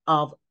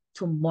of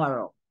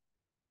tomorrow.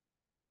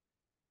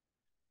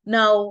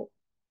 Now,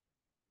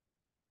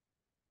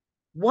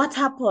 what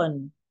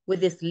happened with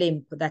this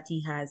limp that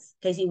he has?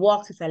 Because he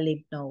walks with a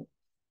limp now.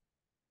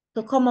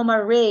 To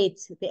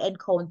commemorate the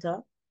encounter,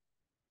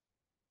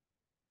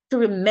 to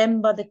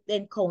remember the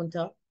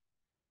encounter,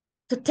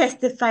 to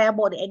testify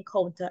about the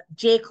encounter,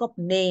 Jacob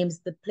names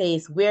the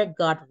place where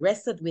God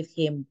rested with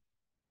him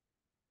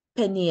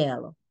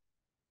Peniel,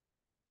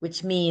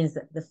 which means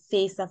the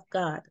face of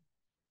God.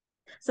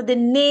 So the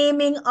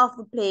naming of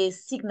the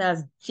place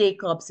signals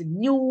Jacob's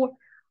new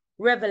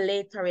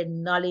revelatory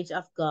knowledge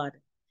of God.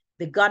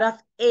 The God of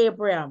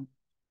Abraham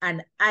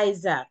and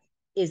Isaac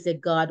is the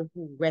God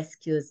who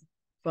rescues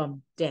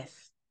from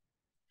death.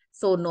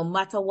 So no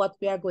matter what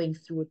we are going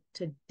through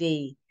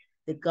today,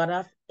 the God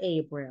of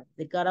Abraham,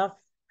 the God of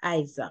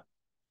Isaac,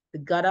 the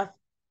God of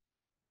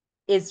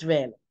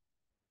Israel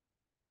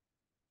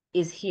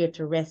is here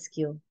to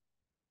rescue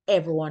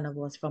every one of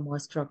us from our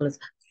struggles,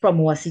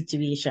 from our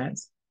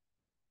situations.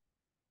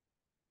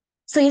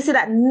 So you see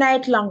that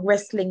night-long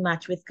wrestling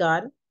match with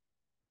God,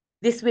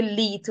 this will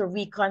lead to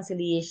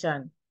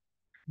reconciliation.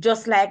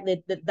 Just like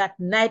that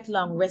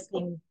night-long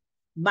wrestling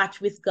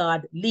match with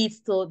God leads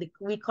to the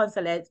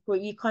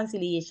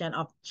reconciliation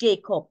of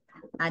Jacob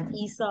and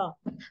Esau.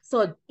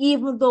 So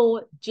even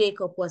though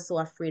Jacob was so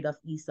afraid of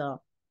Esau,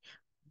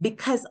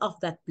 because of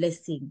that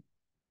blessing,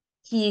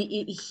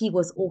 he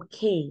was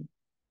okay,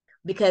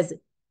 because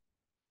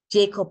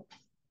Jacob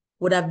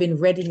would have been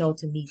ready now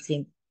to meet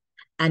him,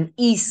 and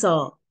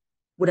Esau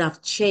would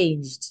have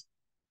changed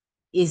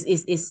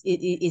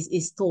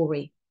his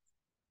story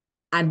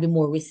and be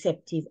more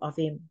receptive of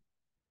him.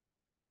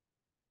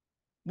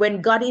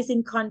 When God is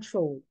in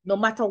control, no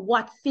matter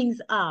what things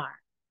are,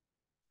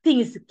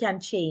 things can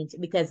change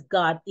because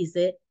God is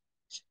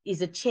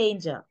a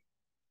changer.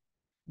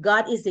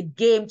 God is a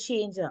game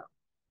changer.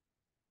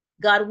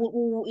 God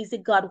who is a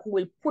God who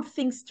will put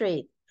things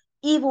straight.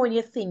 Even when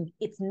you think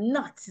it's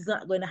not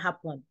going to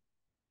happen.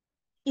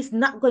 It's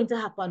not going to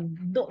happen.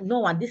 No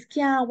one. This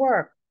can't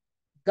work.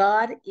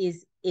 God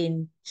is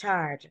in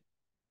charge.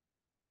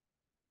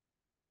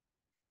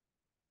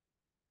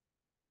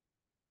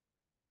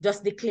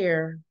 Just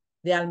declare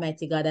the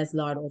Almighty God as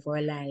Lord over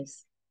our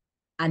lives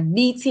and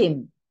meet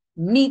him.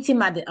 Meet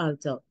him at the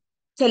altar.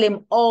 Tell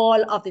him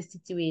all of the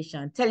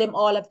situation. Tell him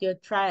all of your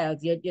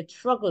trials, your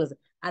struggles,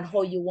 and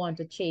how you want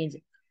to change.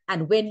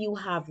 And when you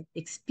have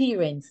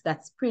experienced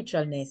that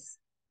spiritualness,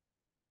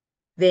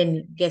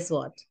 then guess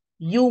what?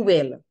 You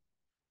will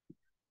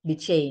be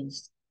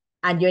changed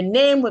and your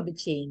name will be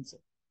changed.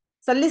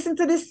 So listen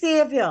to the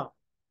Savior.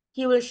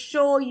 He will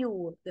show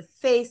you the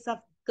face of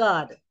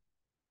God,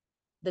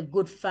 the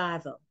good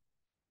Father.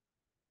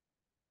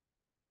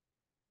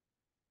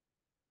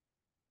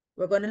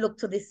 We're going to look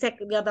to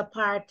the other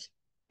part.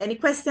 Any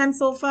questions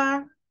so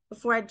far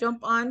before I jump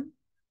on?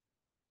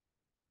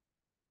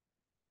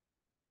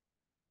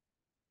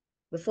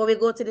 Before we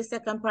go to the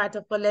second part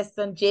of the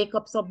lesson,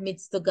 Jacob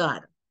submits to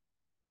God.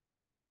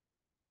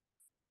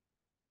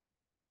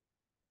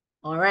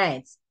 All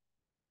right.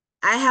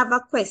 I have a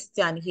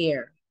question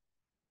here.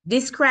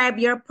 Describe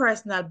your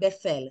personal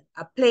Bethel,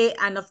 a place,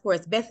 and of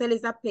course, Bethel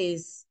is a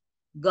place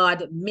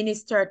God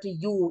ministered to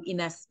you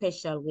in a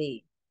special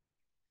way.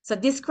 So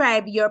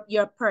describe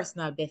your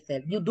personal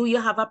Bethel. Do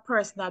you have a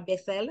personal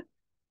Bethel?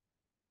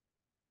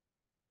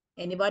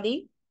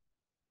 Anybody?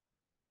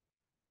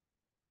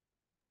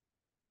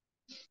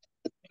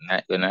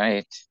 Good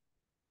night.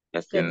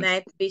 Good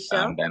night,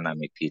 Bishop.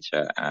 Dynamic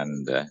teacher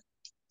and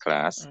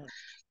class.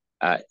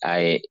 I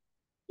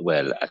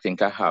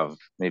think I have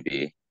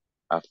maybe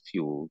a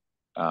few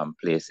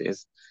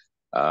places,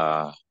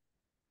 but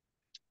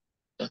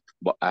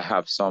I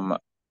have some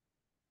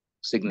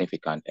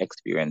significant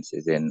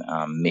experiences in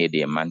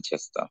Mayday,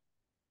 Manchester.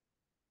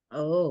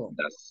 Oh.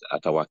 That's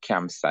at our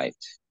campsite,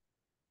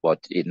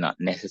 but it not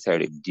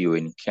necessarily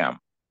during camp.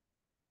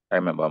 I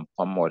remember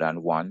for more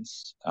than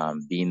once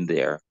being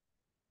there,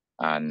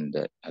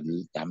 and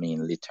I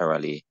mean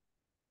literally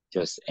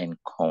just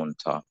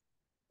encounter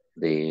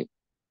the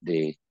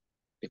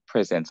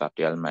presence of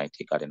the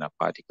Almighty God in a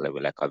particular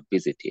way, like a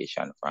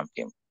visitation from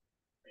Him.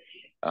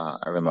 I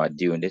remember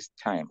during this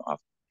time of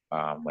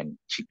when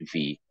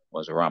Chick-fil-A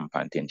was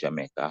rampant in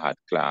Jamaica, I had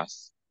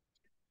class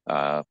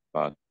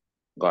for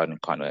Gordon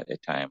Conway at the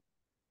time,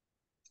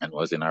 and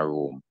was in a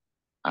room,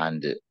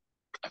 and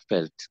I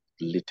felt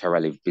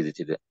literally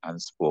visited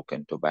and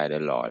spoken to by the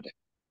Lord.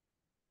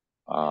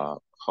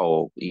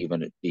 How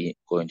even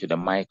going to the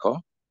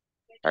Michael,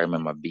 I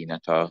remember being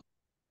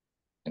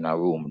in a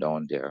room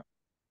down there,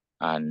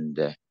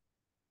 and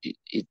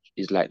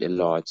it's like the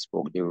Lord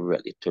spoke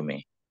directly to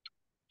me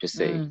to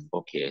say,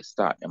 okay,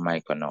 start the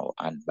Michael now,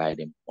 and by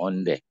the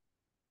Monday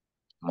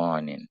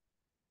morning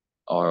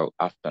or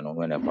afternoon,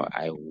 whenever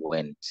I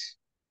went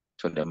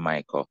to the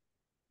Michael,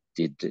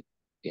 did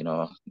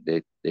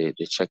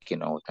the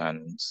checking out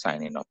and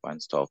signing up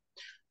and stuff.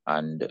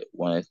 And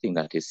one of the things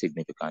that is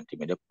significant to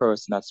me, the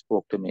person that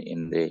spoke to me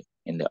in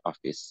the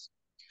office,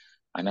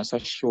 and I'm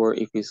not sure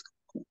if it's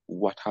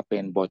what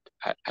happened, but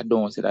I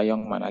don't see that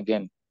young man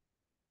again.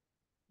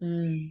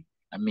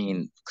 I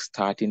mean,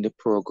 starting the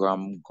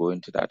program,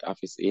 going to that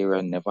office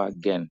area, never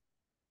again.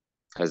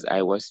 Because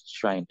I was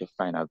trying to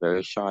find a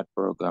very short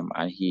program,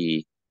 and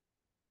he,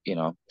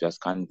 just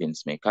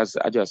convinced me. Because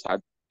I just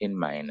had in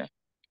mind,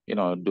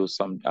 do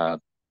some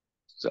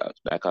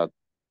like a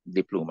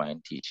diploma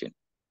in teaching.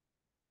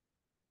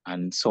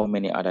 And so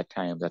many other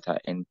times that I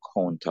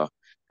encounter,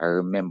 I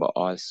remember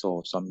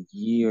also some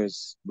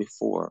years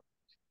before,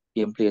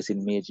 came place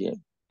in Major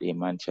in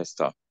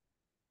Manchester.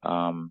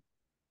 I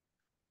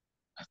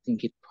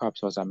think it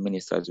perhaps was a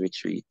minister's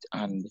retreat,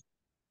 and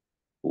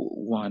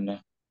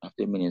one of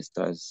the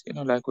ministers,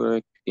 like we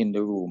were in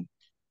the room,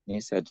 and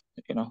he said,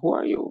 who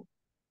are you?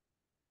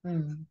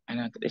 And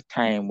at the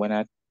time when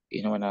I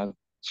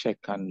check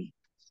and,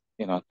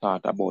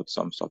 thought about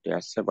some stuff, there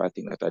are several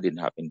things that I didn't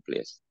have in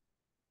place.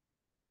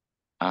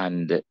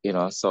 And,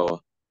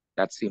 so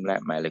that seemed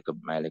like my little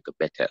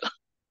Bethel.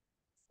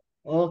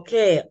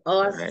 Okay,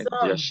 awesome.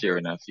 Right? Just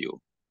sharing a few.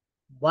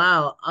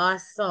 Wow,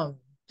 awesome.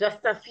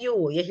 Just a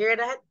few. You hear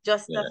that?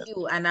 Just a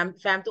few. And I'm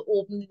trying to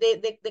open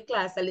the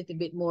class a little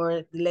bit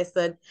more, the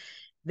lesson.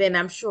 Then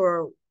I'm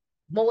sure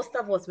most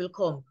of us will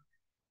come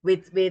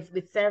with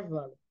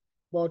several.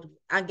 But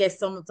I guess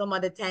some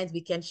other times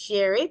we can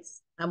share it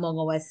among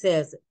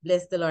ourselves.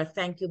 Bless the Lord.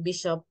 Thank you,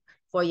 Bishop,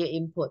 for your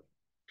input.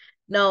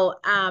 Now,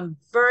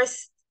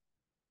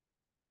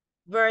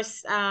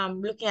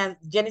 looking at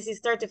Genesis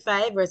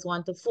 35, verse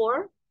 1 to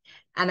 4.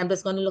 And I'm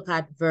just going to look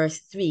at verse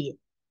 3.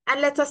 And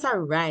let us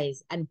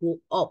arise and go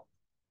up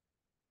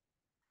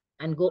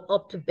and go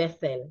up to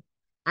Bethel,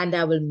 and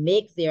I will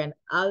make there an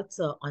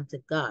altar unto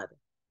God,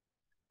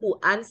 who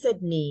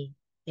answered me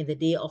in the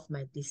day of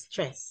my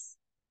distress,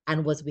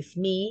 and was with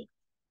me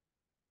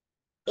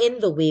in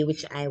the way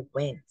which I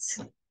went.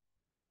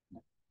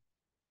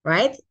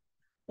 Right?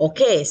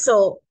 Okay,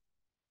 so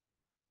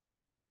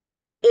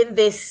in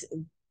this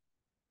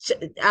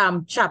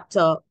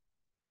chapter,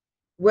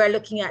 we're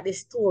looking at the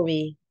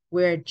story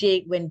where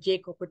when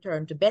Jacob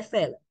returned to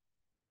Bethel,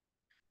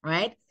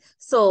 right?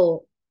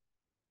 So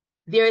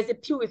there is a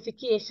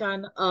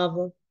purification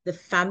of the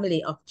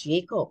family of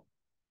Jacob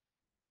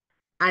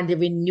and the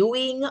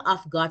renewing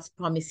of God's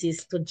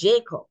promises to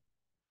Jacob.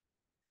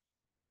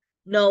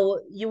 Now,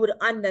 you would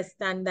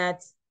understand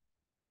that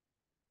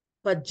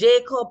for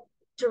Jacob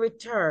to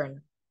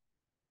return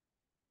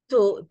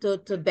to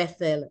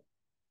Bethel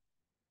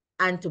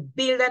and to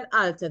build an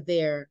altar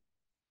there,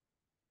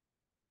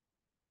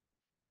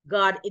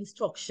 God's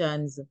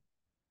instructions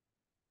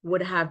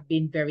would have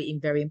been very,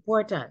 very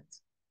important,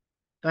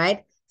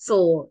 right?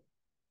 So,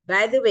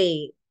 by the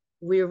way,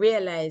 we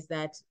realize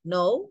that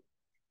no,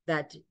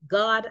 that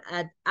God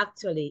had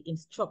actually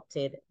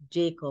instructed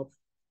Jacob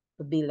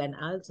to build an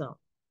altar,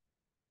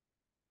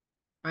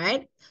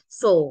 right?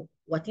 So,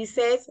 what he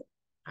says,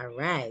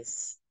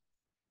 arise.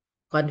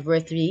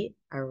 Convert 3,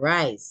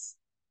 arise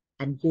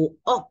and go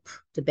up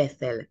to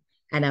Bethel,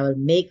 and I will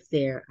make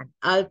there an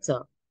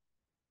altar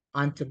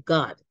unto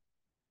God.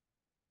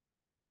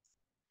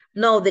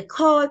 Now, the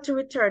call to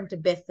return to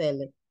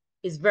Bethel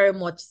is very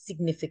much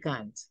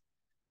significant.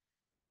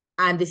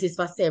 And this is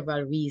for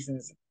several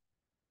reasons.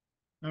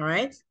 All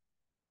right.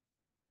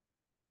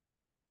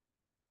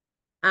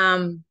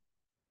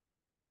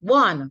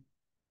 One,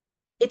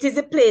 it is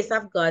the place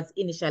of God's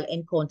initial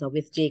encounter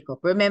with Jacob.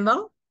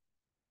 Remember?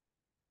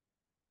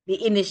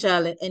 The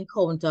initial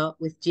encounter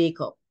with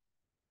Jacob.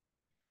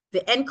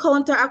 The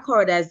encounter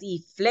occurred as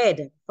he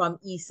fled from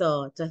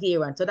Esau to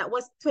Haran. So that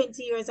was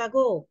 20 years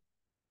ago.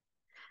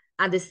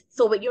 And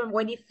so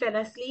when he fell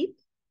asleep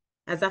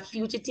as a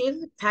fugitive,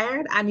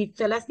 tired, and he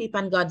fell asleep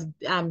and God,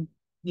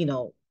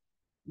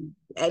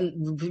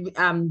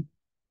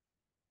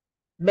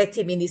 met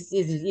him in his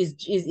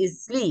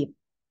sleep,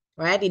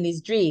 right, in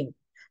his dream.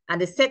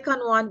 And the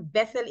second one,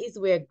 Bethel, is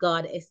where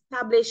God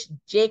established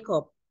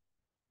Jacob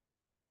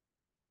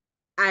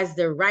as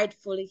the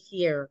rightful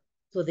heir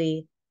to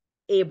the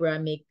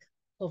Abrahamic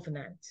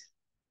covenant.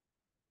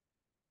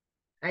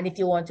 And if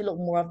you want to look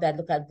more of that,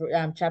 look at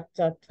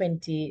chapter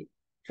 28.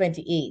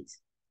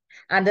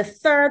 And the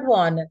third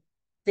one,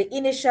 the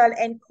initial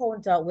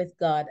encounter with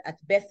God at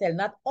Bethel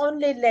not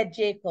only led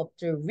Jacob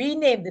to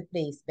rename the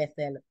place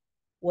Bethel,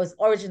 was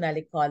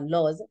originally called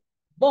Luz,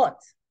 but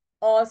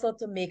also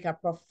to make a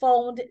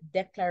profound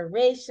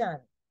declaration.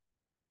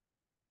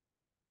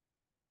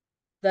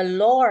 The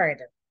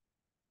Lord,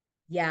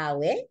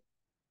 Yahweh,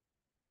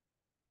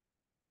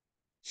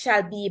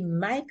 shall be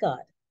my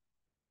God.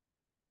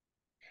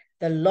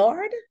 The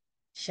Lord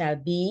shall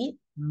be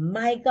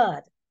my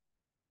God.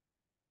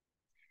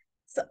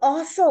 So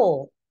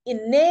also,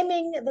 in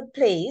naming the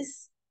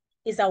place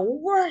is a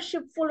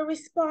worshipful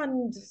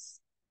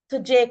response to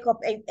Jacob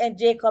and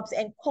Jacob's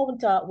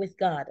encounter with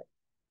God.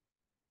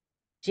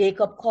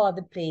 Jacob called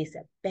the place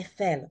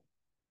Bethel,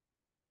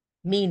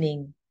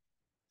 meaning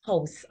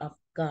house of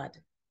God.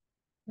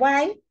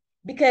 Why?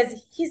 Because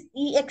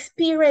he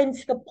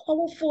experienced the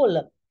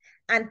powerful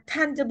and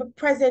tangible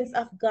presence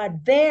of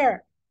God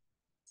there.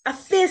 A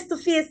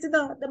face-to-face,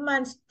 the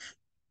man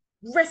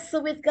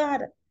wrestled with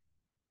God.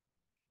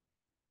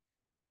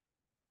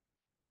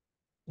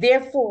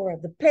 Therefore,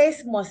 the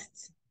place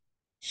must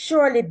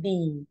surely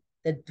be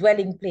the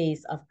dwelling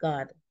place of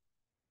God.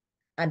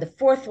 And the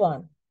fourth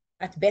one,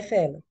 at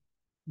Bethel,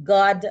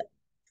 God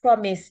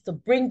promised to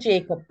bring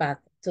Jacob back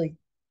to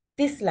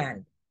this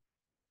land.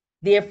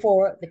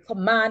 Therefore, the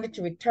command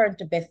to return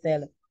to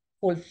Bethel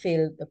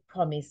fulfilled the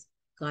promise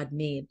God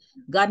made.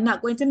 God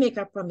not going to make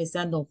a promise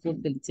and don't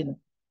fulfill it.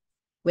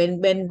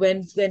 When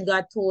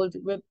God told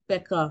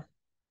Rebecca,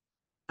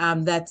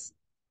 that's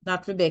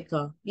not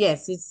Rebecca.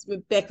 Yes, it's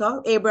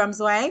Rebecca, Abraham's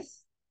wife.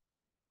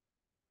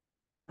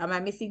 Am I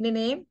missing the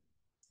name?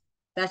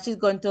 That she's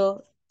going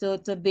to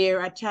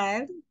bear a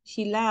child.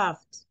 She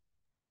laughed.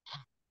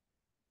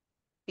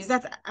 Is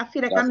that, I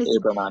feel like I'm missing.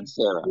 Abraham and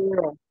Sarah.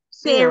 Yeah.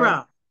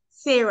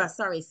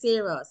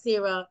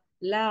 Sarah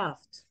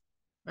laughed,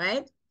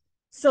 right?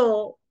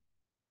 So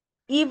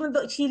even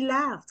though she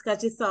laughed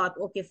because she thought,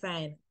 okay,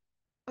 fine.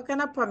 How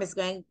can I promise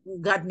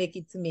God make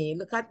it to me?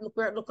 Look at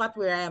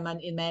where I am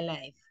in my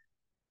life.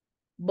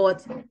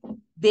 But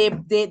they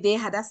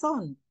had a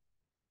son,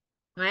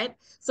 right?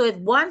 So if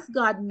once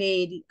God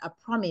made a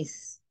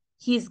promise,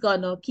 he's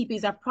gonna keep.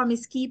 He's a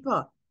promise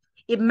keeper.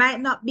 It might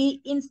not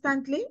be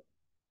instantly.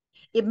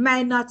 It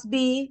might not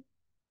be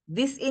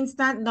this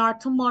instant, nor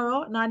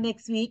tomorrow, nor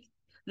next week.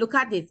 Look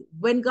at this.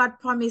 When God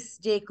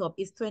promised Jacob,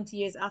 it's 20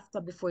 years after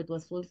before it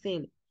was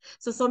fulfilled.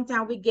 So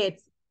sometimes we get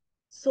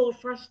so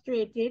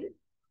frustrated.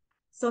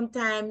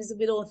 Sometimes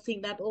we don't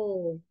think that,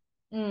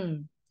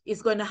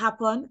 it's going to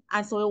happen.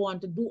 And so we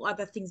want to do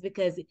other things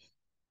because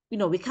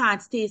we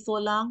can't stay so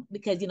long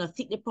because,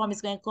 think the promise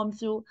is going to come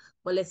through,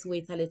 but let's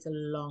wait a little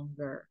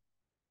longer.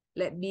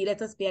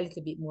 Let us be a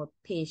little bit more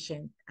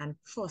patient and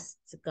trust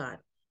God,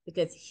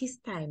 because his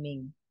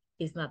timing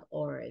is not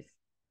ours.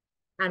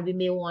 And we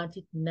may want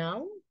it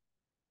now,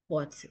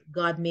 but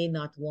God may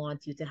not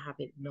want you to have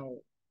it now.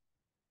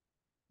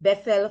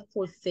 Bethel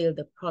fulfilled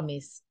the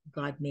promise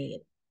God made.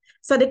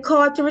 So the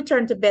call to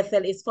return to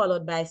Bethel is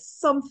followed by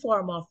some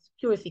form of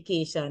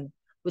purification,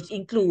 which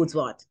includes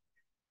what?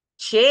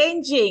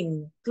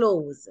 Changing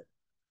clothes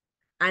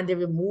and the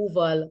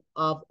removal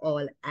of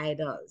all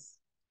idols.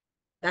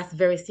 That's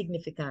very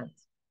significant.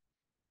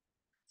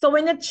 So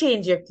when you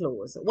change your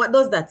clothes, what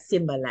does that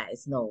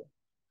symbolize now?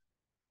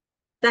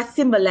 That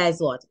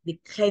symbolizes what? The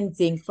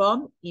cleansing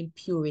from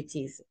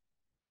impurities.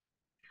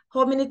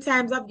 How many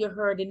times have you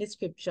heard in the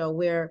scripture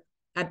where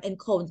an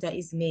encounter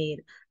is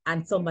made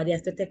and somebody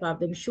has to take off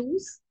them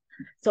shoes?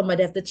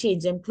 Somebody has to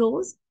change them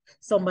clothes?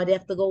 Somebody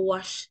has to go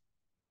wash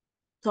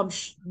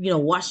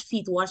wash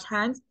feet, wash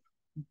hands?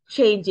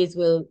 Changes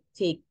will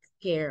take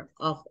care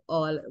of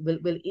all,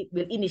 will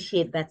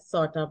initiate that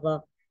sort of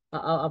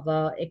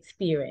a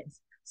experience.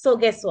 So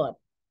guess what?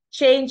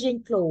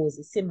 Changing clothes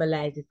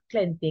symbolizes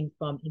cleansing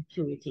from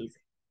impurities.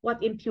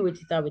 What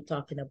impurities are we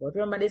talking about?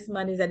 Remember, this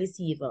man is a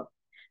deceiver,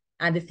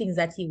 and the things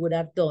that he would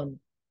have done.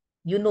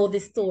 You know the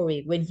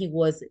story when he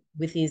was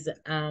with his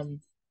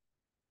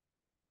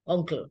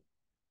uncle.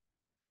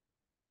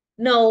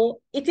 Now,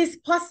 it is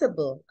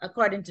possible,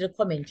 according to the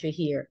commentary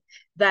here,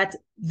 that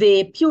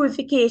the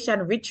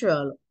purification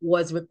ritual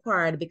was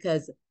required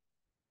because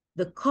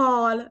the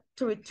call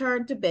to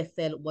return to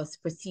Bethel was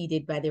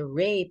preceded by the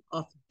rape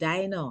of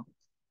Dinah.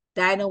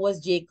 Dinah was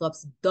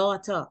Jacob's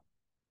daughter.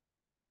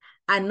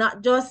 And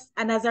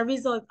as a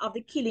result of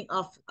the killing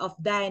of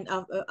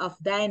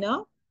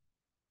Dinah,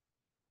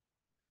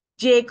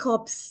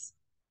 Jacob's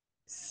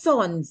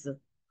sons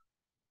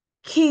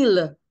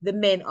kill the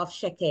men of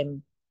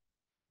Shechem.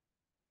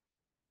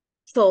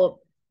 So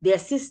their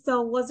sister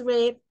was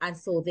raped, and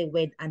so they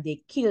went and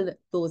they killed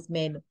those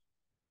men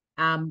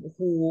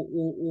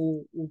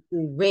who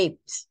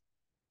raped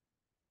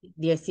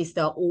their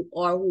sister,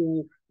 or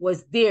who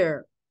was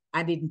there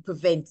and didn't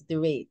prevent the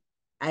rape,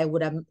 I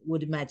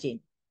would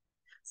imagine.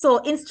 So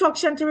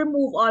instruction to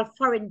remove all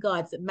foreign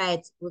gods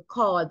might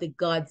recall the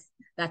gods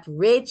that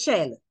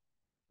Rachel,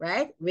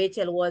 right?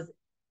 Rachel was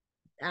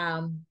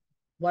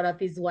one of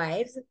his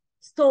wives,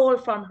 stole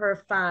from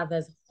her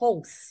father's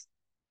house.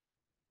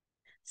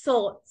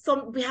 So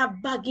we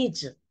have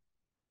baggage,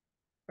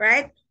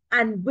 right?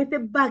 And with the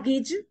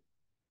baggage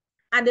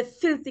and the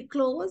filthy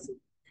clothes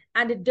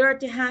and the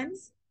dirty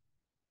hands,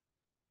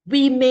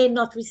 we may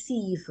not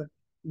receive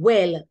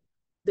well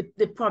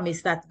the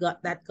promise that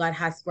God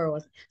has for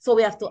us. So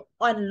we have to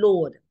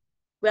unload.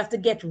 We have to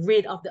get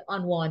rid of the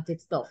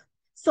unwanted stuff.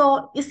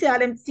 So you see all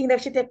them things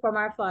that she take from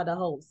our father's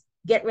house,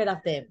 get rid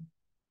of them.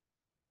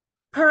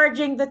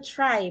 Purging the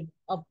tribe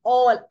of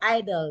all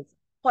idols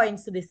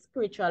points to the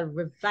spiritual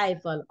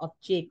revival of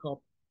Jacob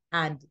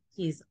and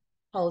his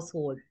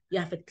household. You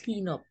have to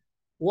clean up.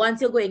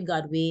 Once you're going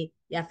God's way,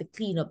 you have to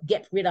clean up,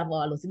 get rid of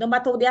all those. No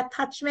matter the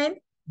attachment,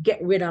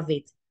 get rid of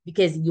it,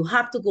 because you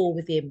have to go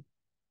with him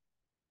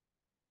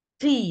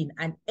clean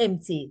and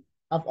empty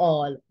of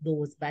all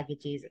those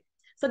baggages.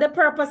 So the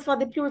purpose for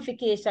the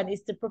purification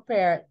is to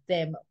prepare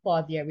them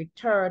for their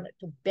return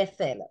to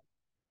Bethel.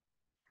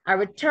 A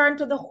return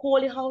to the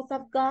holy house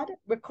of God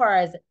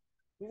requires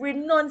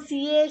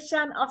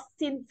renunciation of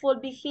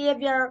sinful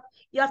behavior.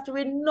 You have to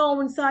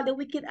renounce all the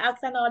wicked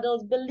acts and all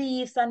those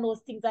beliefs and those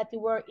things that you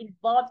were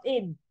involved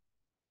in.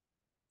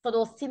 So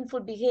those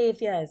sinful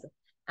behaviors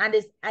and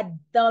this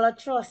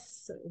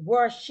idolatrous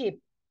worship,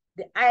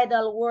 the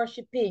idol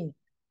worshiping,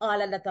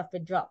 all of that have to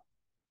drop.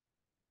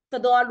 So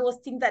all those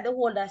things that they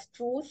hold as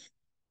truth,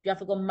 you have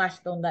to go mash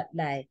down that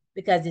lie,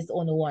 because it's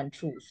only one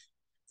truth.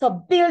 So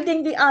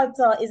building the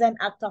altar is an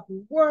act of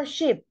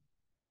worship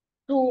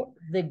to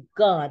the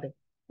God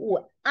who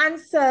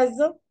answers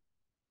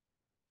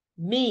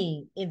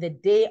me in the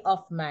day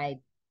of my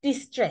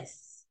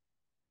distress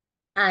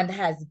and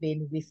has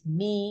been with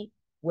me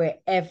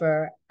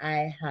wherever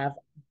I have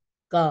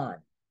gone.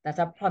 That's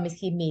a promise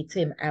he made to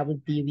him. I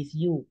will be with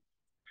you.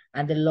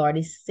 And the Lord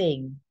is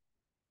saying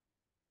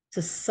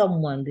to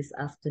someone this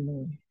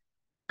afternoon,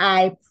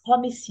 I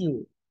promise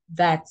you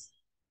that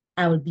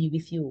I will be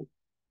with you.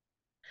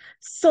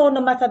 So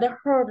no matter the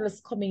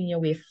hurdles coming your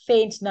way,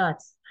 faint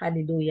not.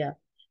 Hallelujah.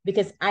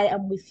 Because I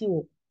am with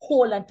you.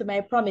 Hold on to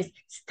my promise.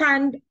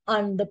 Stand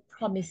on the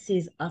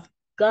promises of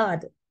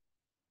God.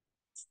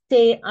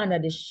 Stay under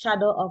the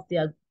shadow of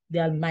the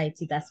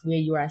Almighty. That's where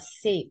you are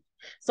safe.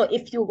 So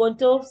if you're going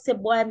to say,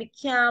 boy, I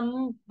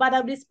can't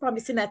bother this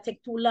promise and not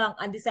take too long,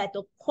 and decide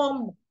to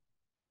come,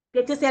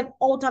 get yourself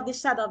out of the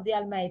shadow of the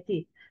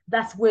Almighty,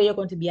 that's where you're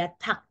going to be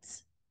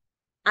attacked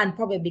and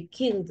probably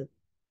killed,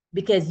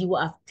 because you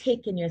have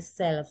taken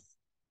yourself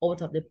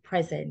out of the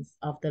presence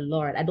of the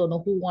Lord. I don't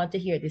know who want to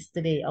hear this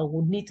today or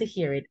who need to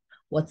hear it,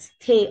 but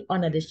stay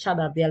under the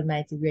shadow of the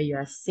Almighty where you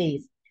are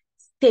safe.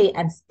 Stay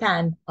and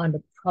stand on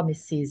the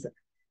promises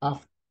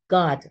of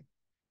God.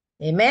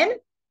 Amen?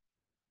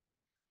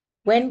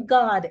 When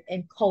God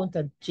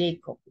encountered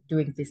Jacob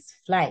during this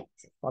flight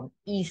from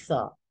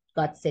Esau,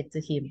 God said to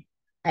him,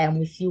 I am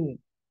with you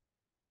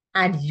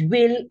and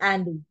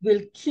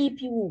will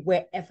keep you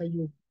wherever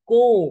you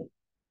go.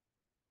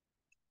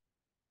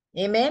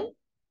 Amen?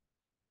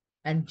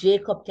 And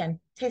Jacob can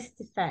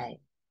testify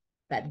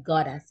that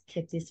God has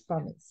kept his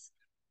promise.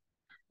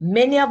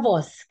 Many of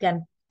us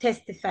can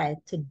testify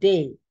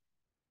today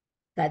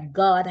that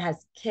God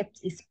has kept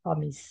his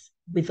promise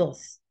with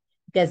us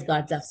because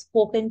God has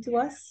spoken to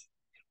us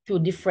through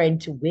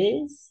different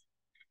ways,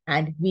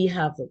 and we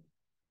have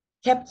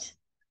kept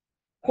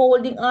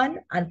holding on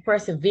and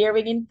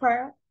persevering in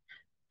prayer,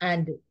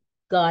 and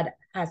God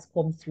has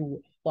come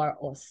through for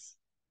us.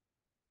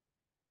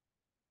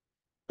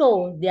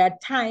 So there are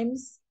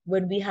times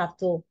when we have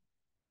to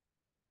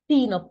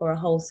clean up our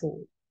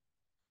household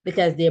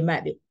because there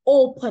might be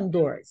open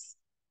doors.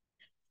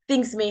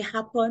 Things may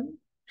happen,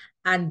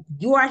 and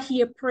you are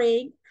here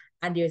praying,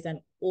 and there's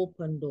an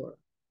open door.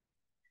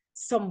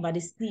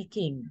 Somebody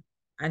sneaking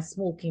and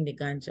smoking the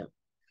ganja.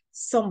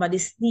 Somebody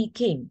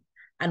sneaking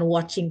and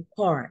watching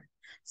porn.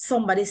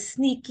 Somebody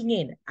sneaking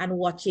in and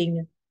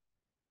watching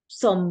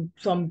some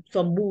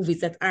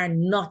movies that are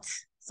not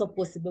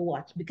supposed to be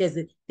watched because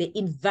they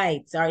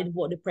invite or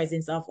invoke the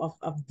presence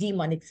of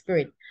demonic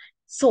spirit.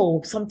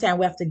 So sometimes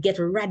we have to get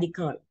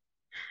radical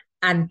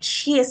and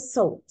chase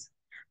out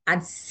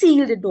and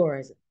seal the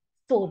doors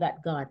so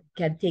that God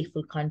can take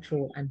full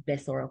control and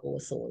bless our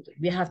household.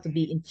 We have to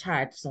be in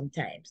charge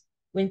sometimes.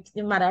 When,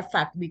 no matter of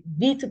fact, we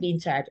need to be in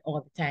charge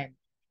all the time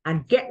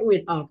and get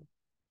rid of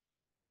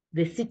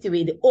the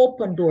situation, the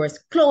open doors,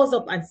 close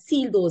up and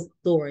seal those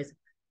doors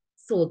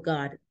so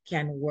God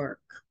can work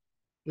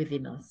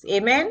within us.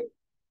 Amen?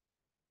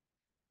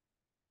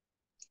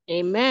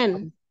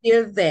 Amen.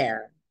 Still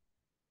there.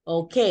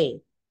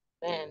 Okay.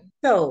 Amen.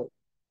 So,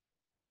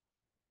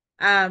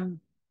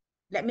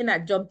 let me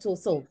not jump too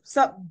so.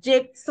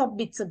 Jake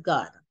submit to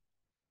God.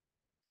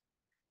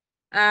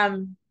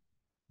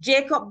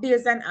 Jacob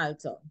builds an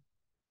altar.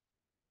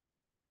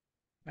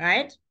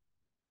 Right?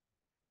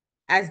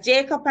 As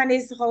Jacob and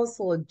his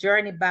household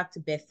journey back to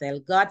Bethel,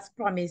 God's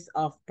promise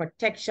of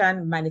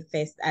protection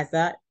manifests as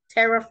a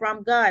terror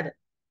from God.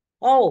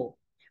 Oh,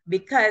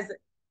 because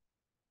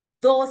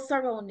those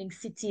surrounding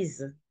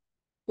cities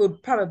would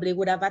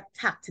have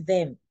attacked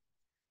them.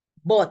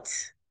 But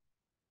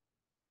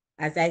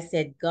as I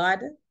said, God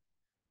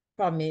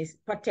promise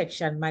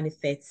protection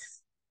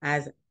manifests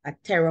as a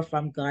terror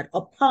from God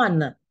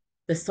upon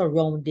the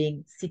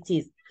surrounding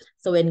cities.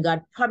 So when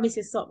God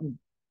promises something,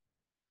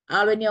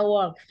 all when you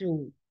walk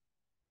through,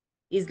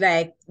 it's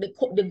like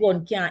the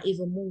gun can't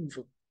even move.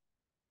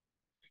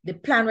 The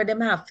plan where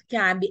them have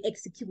can be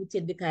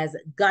executed because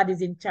God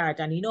is in charge.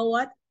 And you know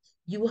what?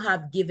 You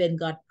have given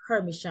God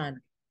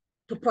permission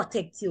to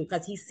protect you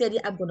because he said,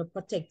 I'm going to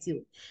protect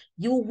you.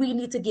 We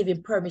need to give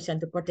him permission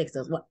to protect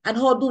us. And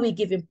how do we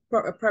give him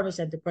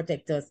permission to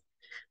protect us?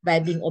 By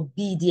being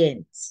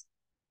obedient.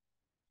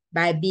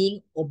 By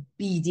being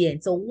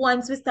obedient. So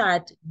once we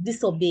start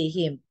disobey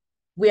him,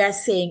 we are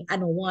saying, I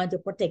don't want the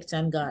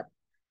protection, God.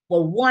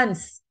 But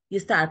once you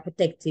start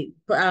protecting,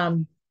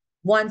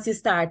 once you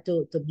start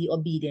to be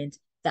obedient,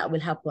 that will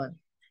happen.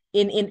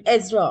 In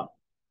Ezra,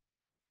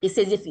 it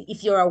says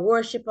if you're a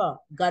worshiper,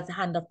 God's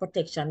hand of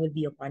protection will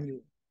be upon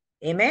you.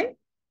 Amen?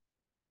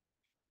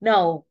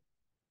 Now,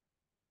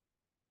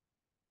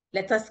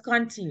 let us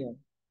continue.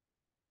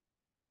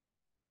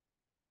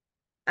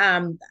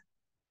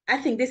 I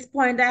think this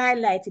point I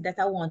highlighted that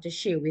I want to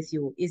share with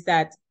you is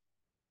that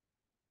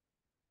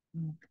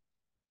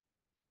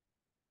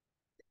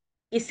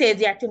it says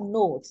you have to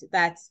note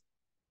that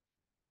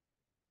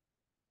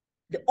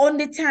the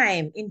only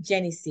time in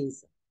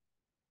Genesis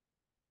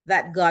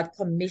that God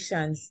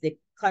commissions the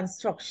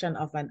construction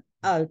of an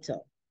altar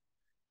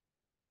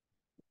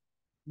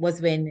was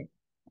when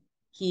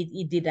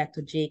he did that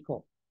to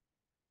Jacob,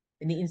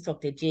 when he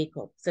instructed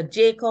Jacob. So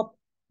Jacob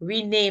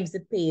renames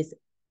the place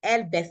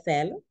El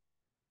Bethel,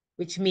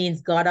 which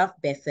means God of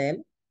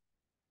Bethel,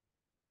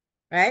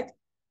 right?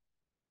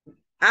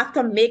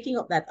 After making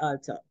up that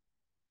altar,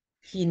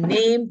 he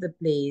named the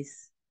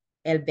place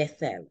El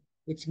Bethel,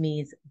 which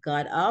means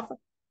God of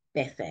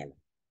Bethel.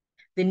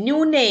 The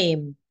new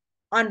name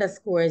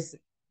underscores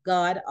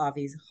God of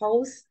his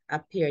house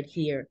appeared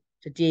here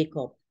to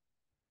Jacob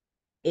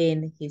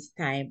in his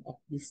time of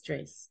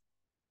distress.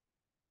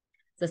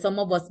 So some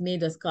of us may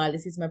just call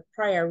this is my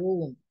prayer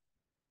room,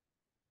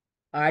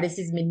 or this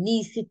is my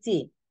knee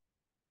city,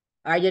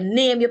 or you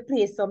name your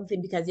place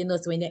something because you know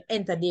so when you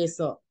enter there,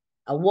 so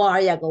a war,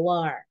 you go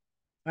war,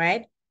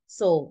 right?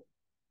 So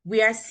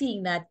we are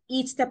seeing that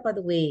each step of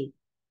the way,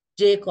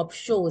 Jacob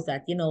shows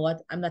that, you know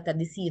what, I'm not a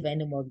deceiver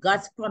anymore.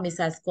 God's promise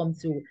has come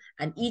through.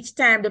 And each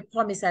time the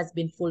promise has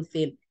been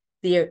fulfilled,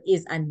 there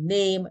is a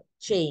name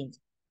change.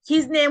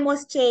 His name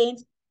was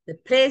changed. The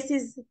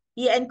places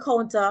he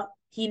encountered,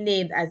 he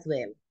named as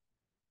well.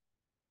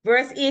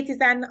 Verse 8 is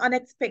an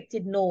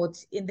unexpected note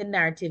in the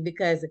narrative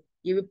because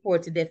he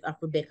reported the death of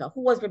Rebekah.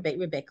 Who was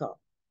Rebekah?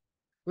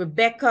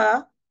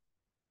 Rebecca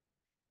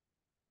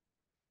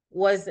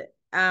was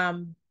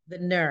the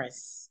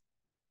nurse.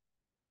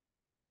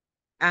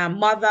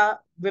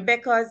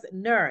 Rebecca's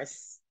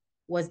nurse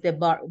was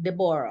Deborah.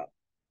 Rebecca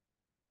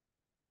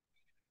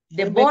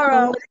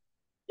Deborah, was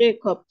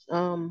Jacob's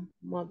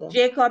mother.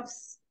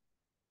 Jacob's,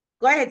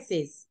 go ahead,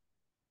 sis.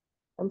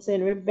 I'm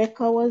saying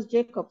Rebecca was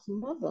Jacob's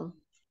mother.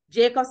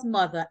 Jacob's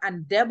mother,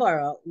 and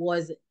Deborah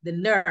was the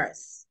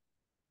nurse.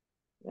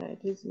 Right,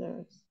 his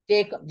nurse.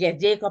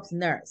 Jacob's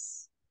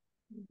nurse.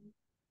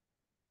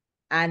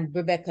 And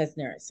Rebecca's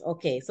nurse.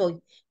 Okay,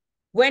 so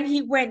when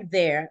he went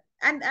there,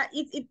 and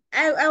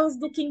I was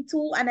looking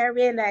too, and I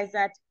realized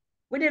that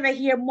we never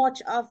hear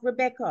much of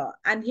Rebecca.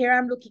 And here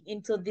I'm looking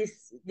into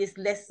this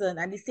lesson,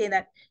 and he's saying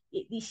that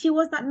she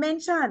was not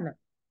mentioned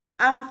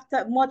after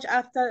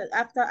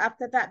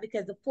that,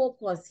 because the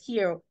focus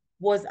here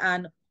was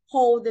on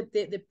how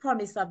the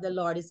promise of the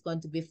Lord is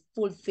going to be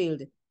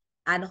fulfilled,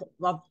 and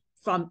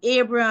from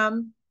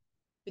Abraham,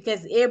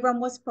 because Abraham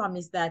was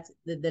promised that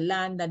the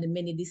land and the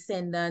many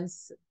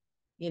descendants.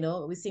 You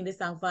know, we sing the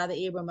song, Father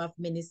Abraham of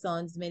many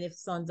sons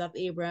of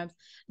Abraham.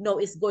 No,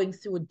 it's going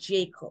through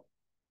Jacob,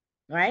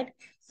 right?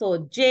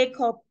 So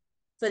Jacob,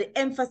 so the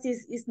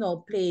emphasis is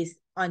now placed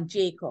on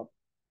Jacob,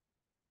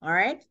 all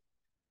right?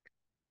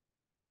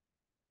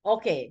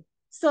 Okay,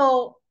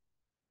 so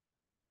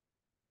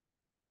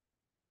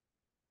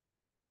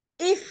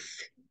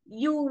if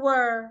you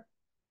were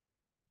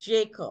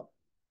Jacob,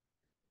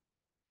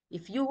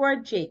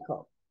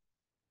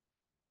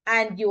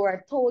 and you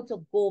were told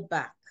to go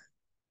back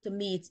to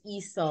meet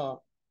Esau,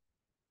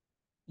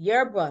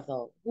 your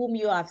brother, whom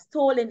you have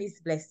stolen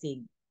his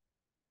blessing,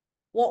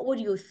 what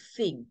would you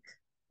think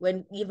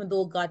when, even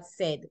though God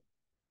said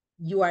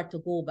you are to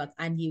go back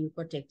and he will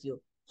protect you?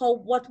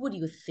 What would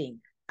you think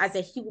as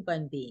a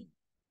human being?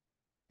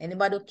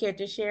 Anybody care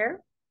to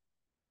share?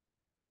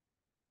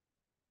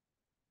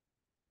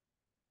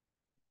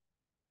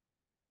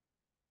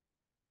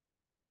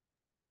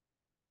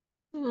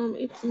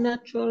 It's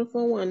natural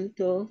for one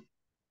to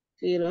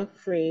feel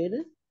afraid.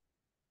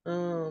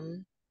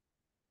 To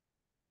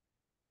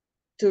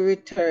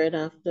return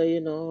after,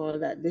 all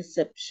that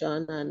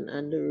deception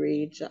and the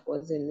rage that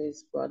was in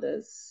his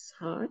brother's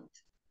heart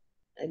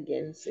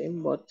against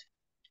him. But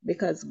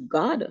because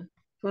God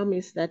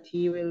promised that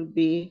he'll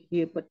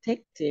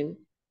protect him,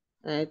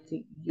 I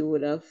think you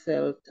would have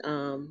felt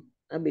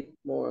a bit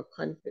more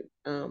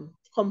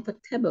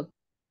comfortable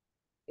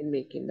in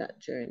making that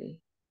journey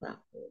back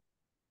home.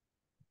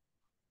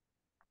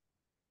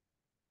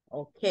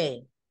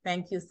 Okay,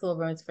 thank you so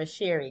much for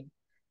sharing.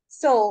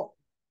 So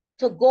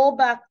to go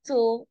back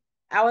to,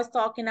 I was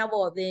talking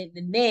about the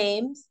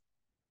names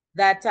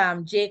that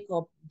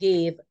Jacob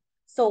gave.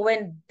 So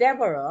when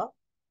Deborah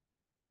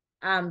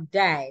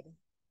died,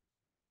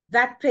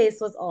 that place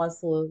was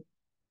also,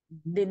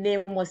 the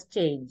name was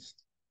changed.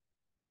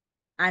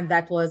 And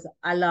that was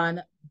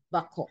Alon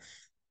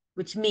Bakoth,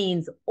 which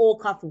means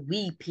oak of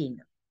weeping.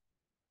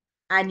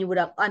 And you would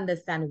have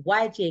understand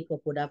why Jacob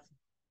would have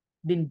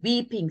been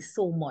weeping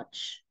so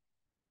much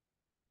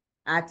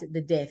at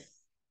the death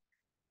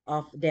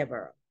of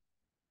Deborah.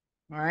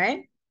 All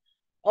right.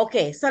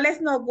 Okay, so let's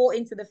now go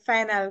into the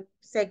final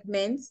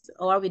segment,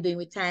 or are we doing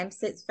with time?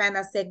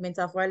 Final segment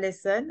of our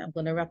lesson. I'm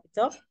going to wrap it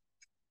up.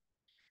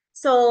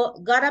 So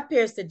God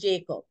appears to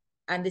Jacob,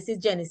 and this is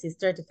Genesis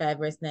 35,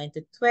 verse 9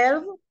 to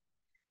 12.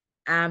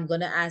 I'm going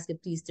to ask you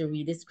please to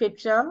read the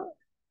scripture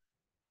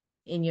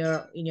in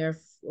your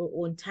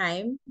own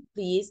time,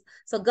 please.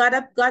 So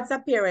God's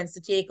appearance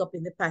to Jacob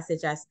in the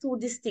passage has two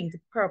distinct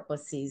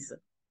purposes.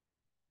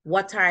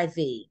 What are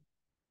they?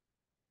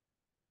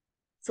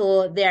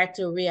 So they are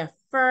to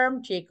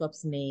reaffirm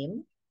Jacob's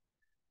name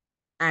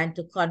and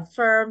to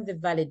confirm the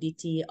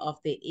validity of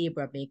the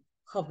Abrahamic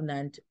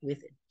covenant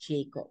with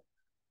Jacob.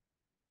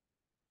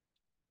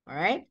 All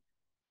right.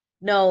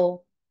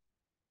 Now,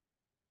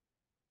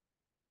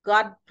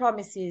 God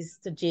promises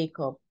to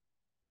Jacob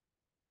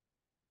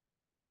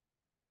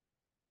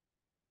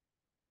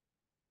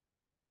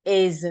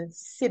is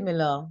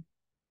similar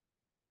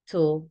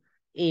to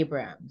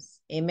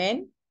Abraham's.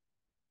 Amen.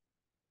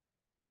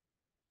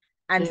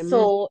 And Amen.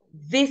 so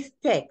this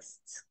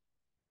text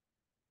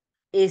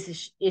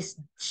is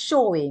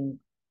showing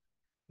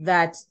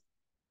that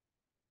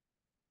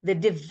the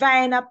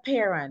divine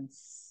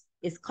appearance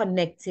is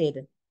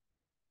connected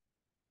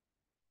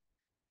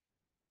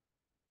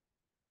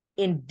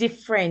in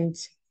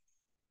different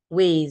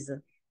ways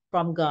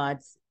from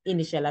God's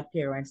initial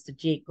appearance to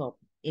Jacob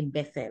in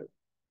Bethel.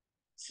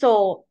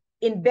 So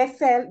in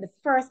Bethel, the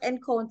first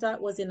encounter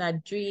was in a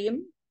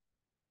dream.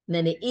 And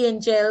then the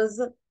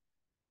angels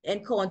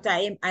encounter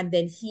him, and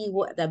then he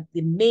was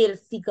the male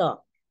figure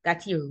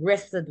that he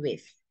wrestled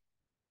with.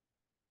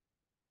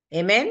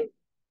 Amen.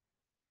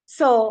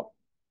 So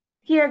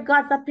here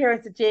God's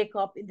appearance to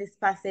Jacob in this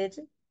passage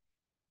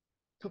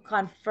to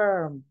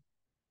confirm,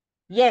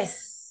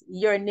 yes,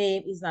 your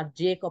name is not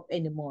Jacob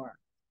anymore.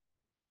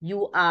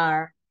 You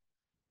are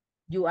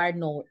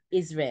now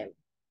Israel.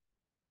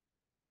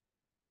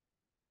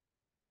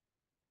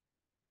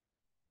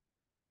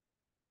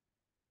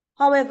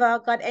 However,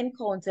 God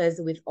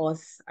encounters with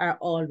us are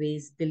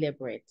always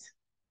deliberate.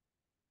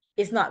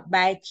 It's not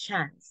by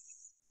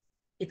chance.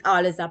 It's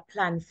always a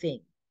planned thing.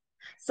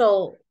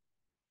 So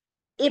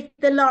if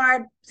the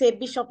Lord, say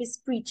Bishop is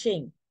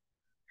preaching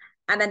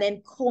and an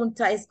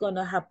encounter is going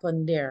to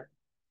happen there,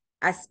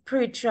 a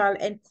spiritual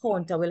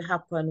encounter will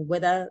happen,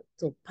 whether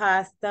to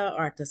pastor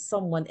or to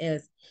someone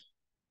else.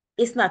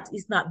 It's not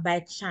by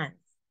chance.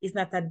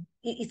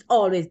 It's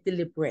always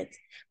deliberate,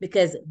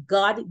 because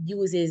God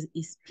uses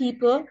his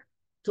people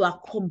to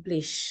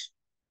accomplish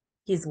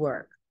his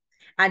work.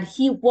 And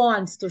he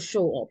wants to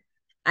show up.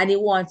 And he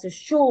wants to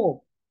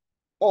show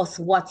us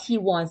what he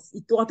wants.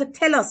 He wants to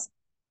tell us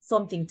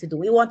something to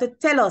do. He wants to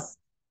tell us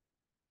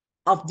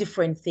of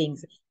different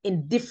things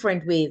in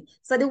different ways.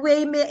 So the way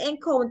you may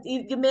encounter,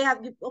 you may have,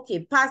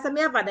 okay, pastor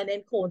may have had an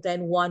encounter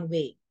in one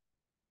way.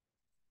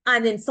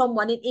 And then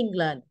someone in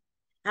England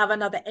have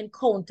another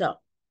encounter.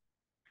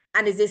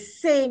 And it's the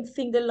same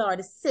thing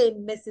the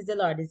same message the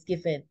Lord is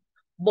giving.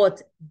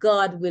 But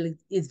God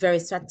is very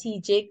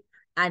strategic,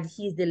 and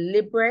he's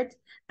deliberate,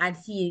 and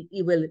he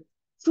will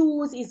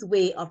choose his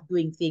way of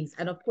doing things.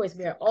 And of course,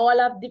 we all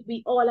have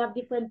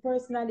different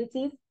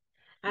personalities,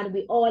 and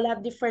we all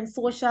have different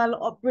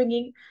social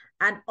upbringing,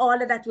 and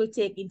all of that will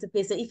take into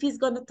place. So if he's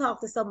going to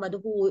talk to somebody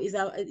who is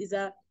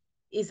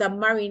a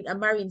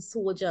marine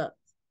soldier,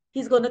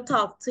 he's going to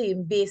talk to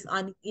him based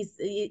on his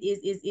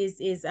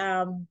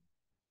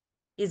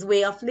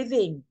way of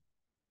living,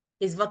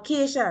 his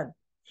vocation.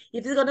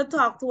 If he's going to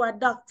talk to a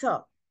doctor,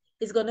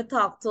 he's going to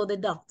talk to the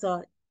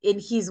doctor in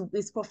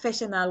his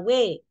professional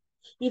way.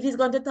 If he's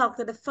going to talk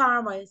to the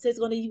farmer, so he's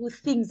going to use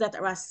things that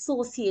are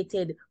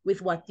associated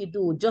with what you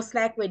do. Just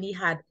like when he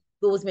had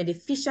those many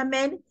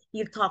fishermen,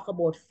 he'll talk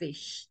about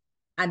fish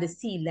and the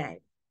sea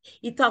life.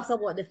 He talks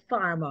about the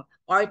farmer,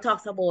 or he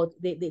talks about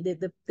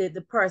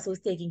the person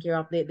who's taking care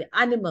of the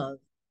animals.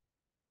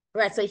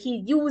 Right. So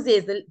he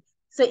uses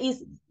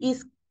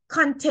his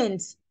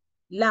content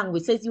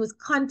language. So he uses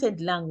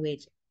content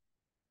language,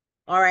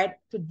 all right,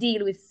 to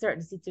deal with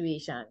certain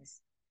situations.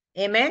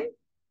 Amen.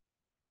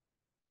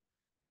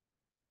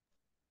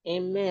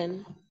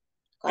 Amen.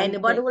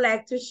 Anybody would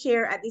like to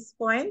share at this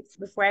point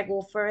before I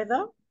go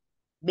further,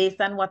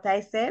 based on what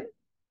I said?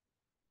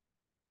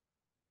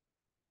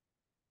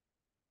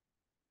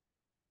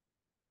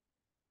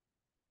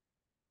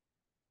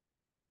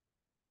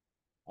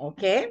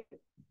 Okay.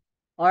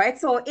 All right.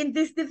 So in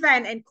this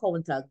divine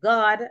encounter,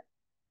 God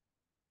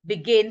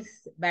begins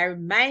by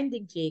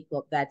reminding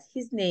Jacob that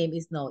his name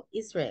is now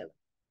Israel.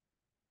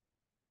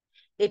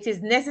 It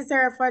is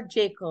necessary for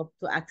Jacob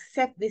to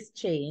accept this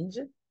change,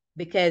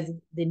 because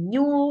the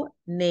new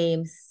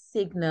name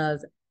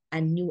signals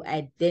a new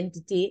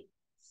identity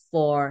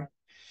for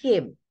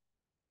him.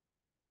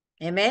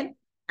 Amen.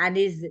 And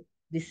his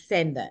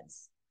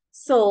descendants.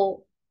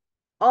 So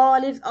all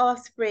his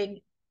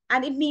offspring,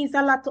 and it means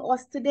a lot to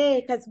us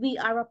today, because we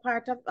are a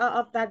part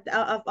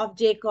of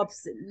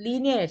Jacob's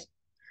lineage.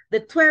 The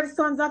 12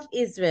 sons of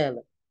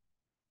Israel,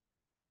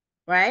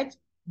 right,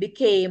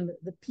 became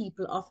the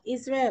people of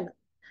Israel.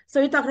 So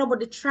you're talking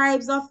about the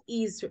tribes of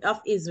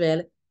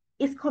Israel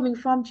is coming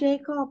from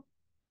Jacob,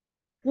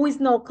 who is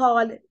now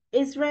called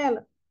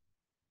Israel.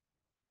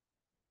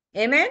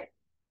 Amen.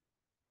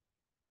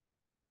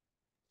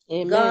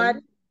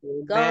 Amen.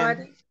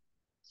 God,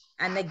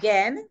 and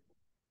again,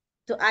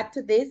 to add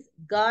to this,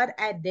 God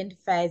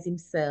identifies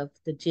himself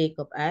to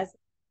Jacob as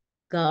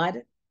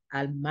God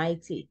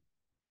Almighty.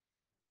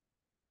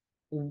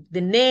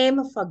 The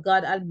name for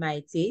God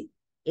Almighty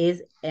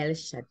is El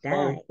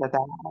Shaddai.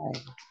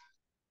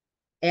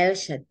 El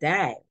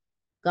Shaddai,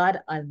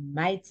 God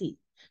Almighty.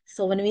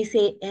 So when we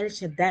say El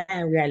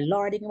Shaddai, we are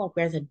lording him up.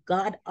 We are saying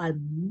God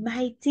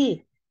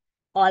Almighty,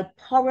 all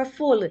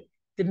powerful.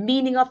 The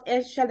meaning of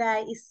El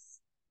Shaddai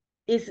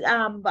is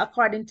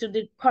according to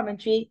the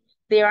commentary,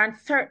 they are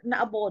uncertain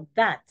about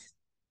that.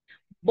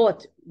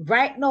 But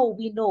right now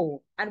we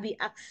know and we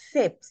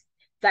accept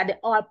that the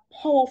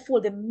all-powerful,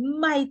 the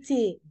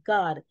mighty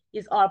God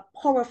is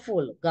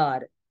all-powerful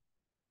God.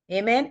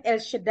 Amen. El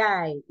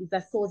Shaddai is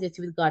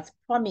associated with God's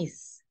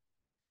promise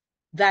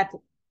that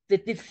the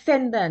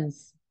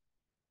descendants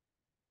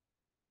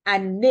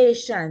and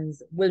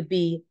nations will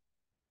be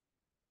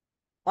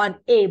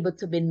unable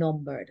to be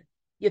numbered.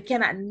 You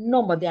cannot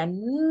number, they are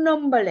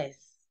numberless.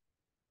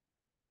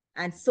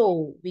 And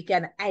so we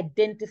can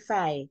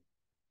identify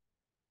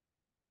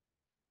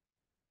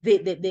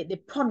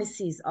the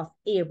promises of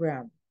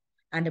Abraham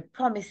and the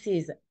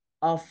promises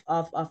of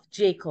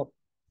Jacob,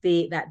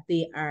 that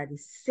they are the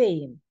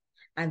same,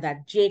 and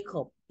that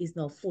Jacob is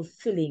now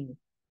fulfilling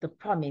the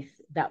promise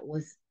that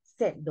was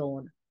set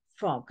down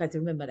from, because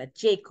remember that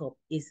Jacob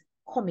is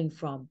coming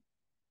from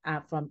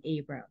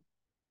Abraham.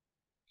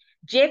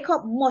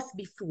 Jacob must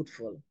be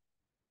fruitful.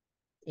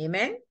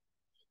 Amen.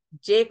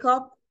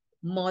 Jacob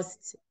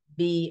must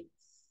be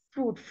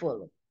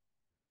fruitful.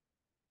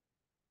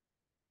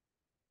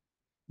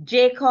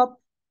 Jacob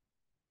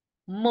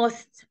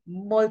must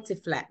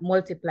multiply,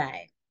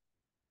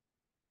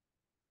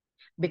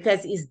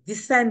 because his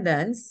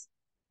descendants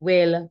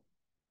will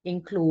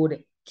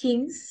include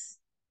kings.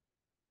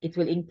 It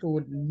will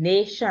include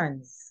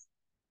nations.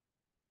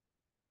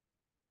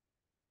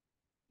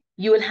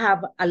 You will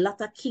have a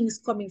lot of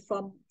kings coming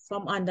from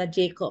under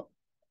Jacob.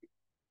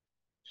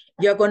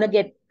 You're going to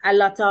get a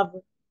lot of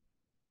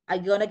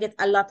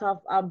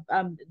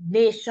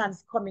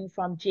nations coming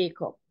from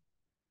Jacob.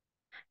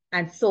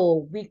 And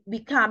so we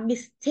can't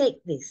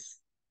mistake this.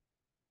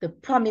 The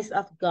promise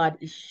of God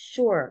is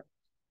sure.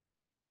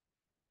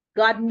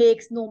 God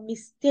makes no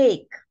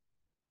mistake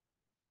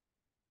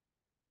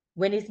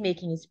when he's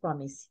making his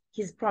promise.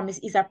 His promise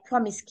is a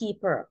promise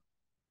keeper.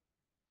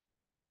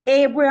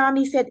 Abraham,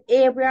 he said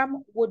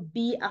Abraham would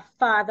be a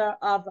father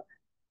of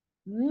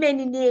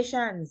many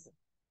nations.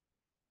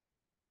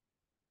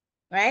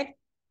 Right?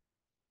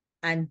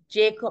 And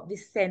Jacob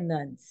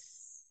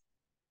descendants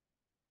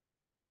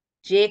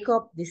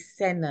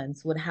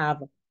would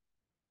have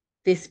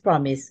this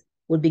promise,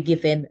 would be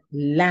given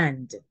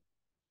land.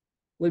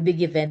 Will be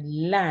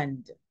given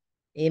land.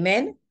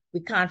 Amen?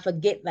 We can't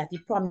forget that. He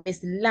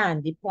promised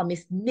land, he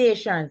promised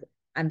nations,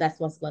 and that's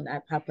what's going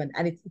to happen.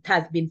 And it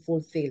has been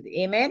fulfilled.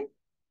 Amen?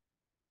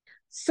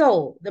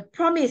 So the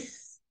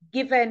promise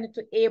given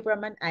to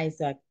Abraham and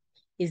Isaac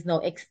is now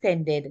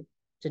extended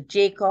to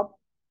Jacob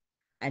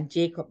and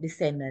Jacob's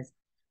descendants.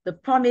 The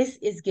promise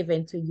is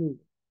given to you.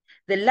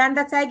 The land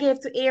that I gave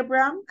to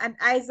Abraham and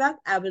Isaac,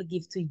 I will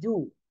give to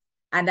you,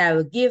 and I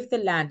will give the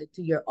land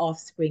to your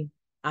offspring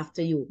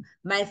after you.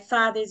 My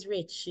father is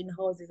rich in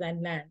houses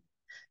and land.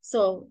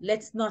 So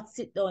let's not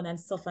sit down and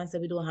suffer and say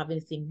we don't have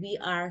anything. We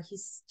are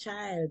his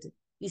child,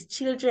 his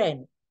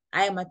children.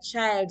 I am a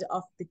child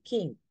of the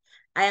king.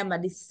 I am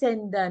a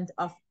descendant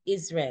of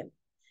Israel.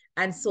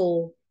 And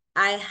so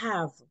I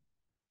have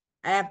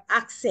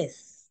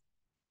access.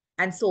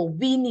 And so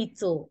we need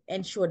to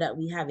ensure that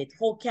we have it.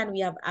 How can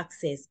we have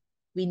access?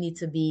 We need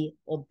to be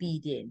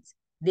obedient.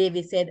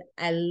 David said,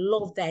 I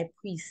love thy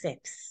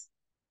precepts.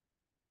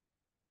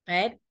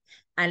 Right?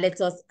 And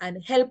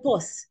help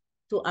us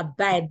to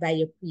abide by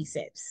your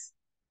precepts.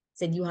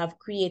 Said you have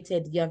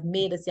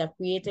made us, you have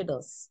created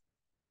us.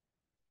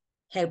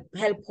 Help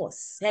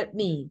us, help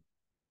me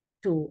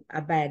to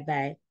abide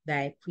by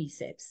thy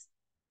precepts.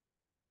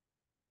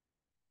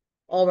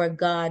 Our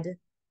God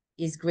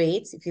is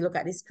great. If you look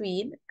at the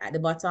screen at the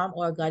bottom,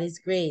 our God is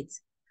great.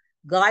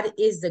 God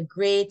is the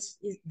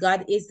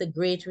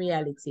great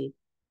reality.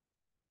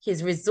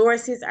 His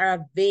resources are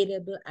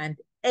available and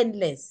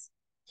endless.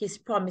 His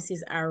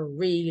promises are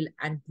real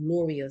and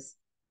glorious.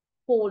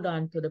 Hold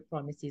on to the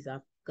promises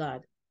of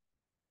God.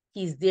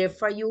 He's there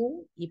for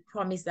you. He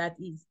promised that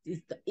the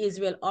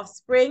Israel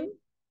offspring,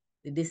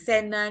 the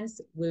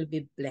descendants will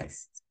be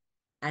blessed.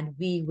 And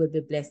we will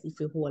be blessed if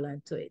we hold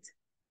on to it.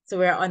 So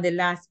we're on the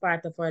last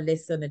part of our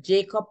lesson.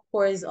 Jacob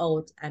pours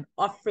out an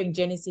offering,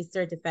 Genesis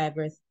 35,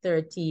 verse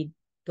 13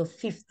 to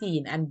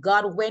 15. And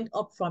God went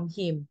up from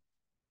him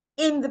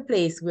in the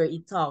place where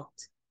he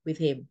talked with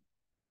him.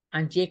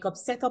 And Jacob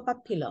set up a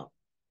pillar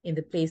in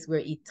the place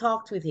where he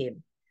talked with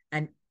him,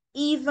 and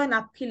even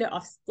a pillar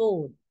of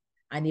stone.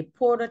 And he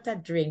poured out a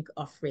drink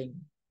offering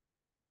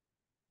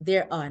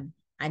thereon,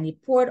 and he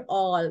poured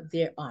all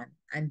thereon.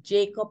 And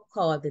Jacob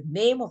called the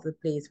name of the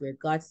place where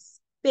God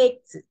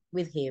spake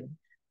with him,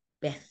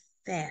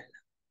 Bethel.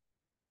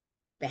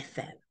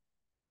 Bethel.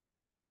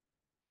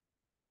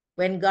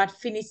 When God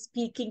finished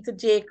speaking to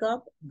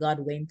Jacob, God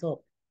went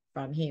up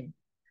from him.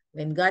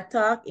 When God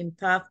talked, him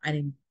talked, and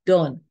him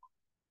done.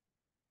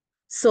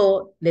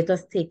 So let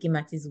us take him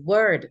at his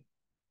word.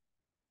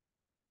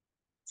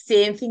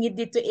 Same thing he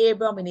did to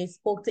Abraham. When he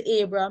spoke to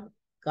Abraham,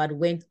 God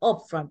went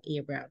up from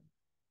Abraham.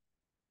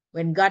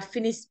 When God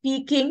finished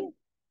speaking,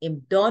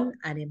 him done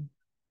and him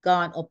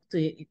gone up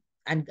to it,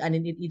 and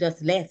he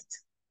just left.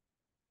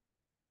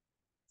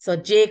 So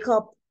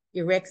Jacob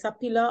erects a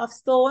pillar of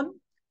stone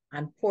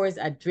and pours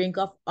a drink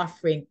of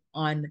offering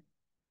on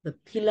the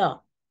pillar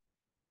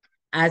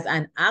as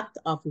an act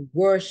of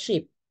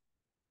worship.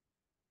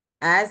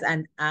 As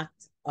an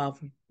act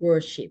of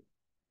worship.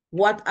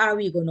 What are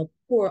we going to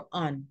pour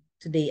on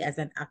today as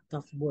an act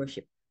of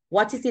worship?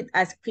 What is it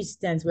as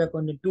Christians we're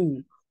going to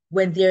do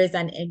when there is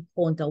an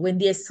encounter, when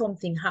there's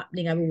something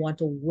happening and we want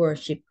to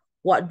worship?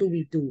 What do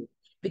we do?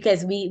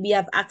 Because we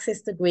have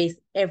access to grace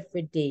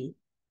every day.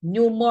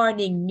 New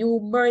morning, new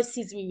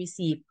mercies we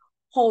receive.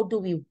 How do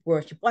we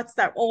worship? What's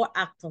our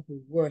act of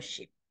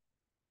worship?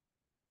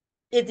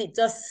 Is it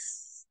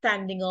just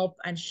standing up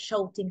and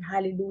shouting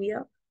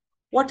hallelujah?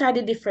 What are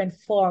the different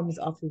forms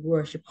of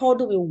worship? How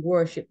do we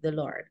worship the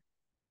Lord?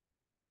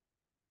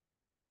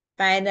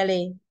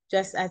 Finally,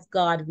 just as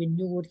God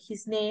renewed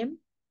his name,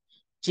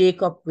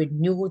 Jacob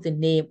renewed the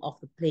name of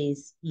the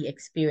place he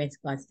experienced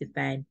God's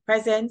divine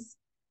presence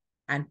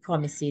and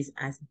promises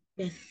as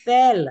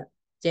Bethel.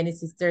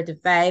 Genesis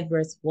 35,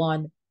 verse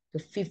 1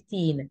 to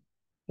 15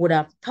 would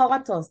have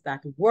taught us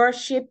that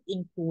worship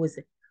includes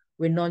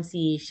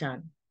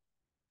renunciation.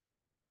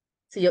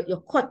 So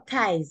you cut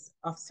ties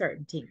of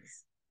certain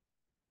things,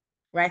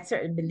 right?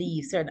 Certain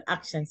beliefs, certain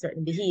actions,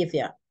 certain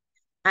behavior.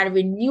 And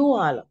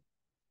renewal,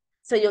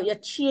 So you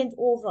change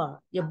over.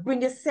 You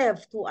bring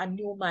yourself to a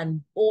new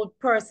man. Old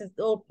person,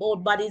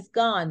 old body's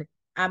gone.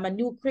 I'm a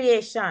new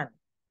creation.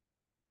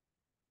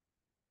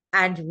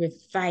 And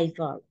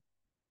revival.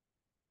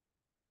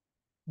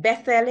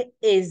 Bethel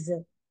is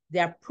the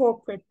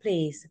appropriate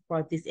place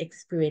for this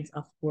experience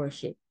of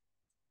worship.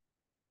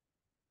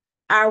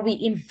 Are we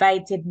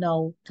invited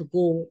now to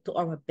go to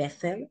our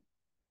Bethel?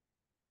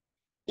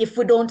 If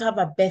we don't have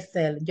a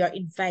Bethel, you're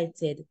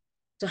invited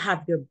to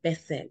have your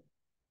Bethel.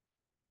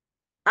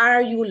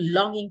 Are you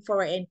longing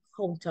for an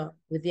encounter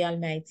with the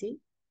Almighty?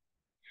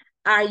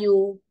 Are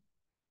you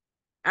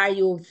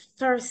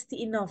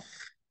thirsty enough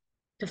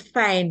to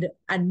find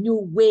a new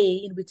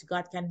way in which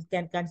God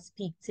can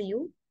speak to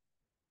you?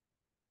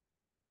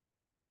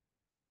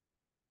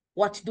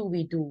 What do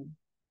we do?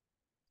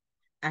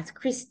 As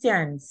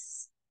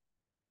Christians,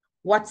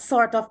 what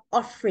sort of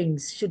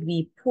offerings should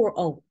we pour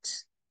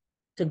out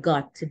to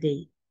God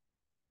today?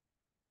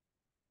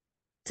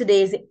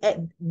 Today is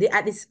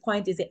at this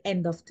point is the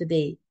end of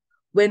today.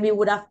 When we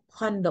would have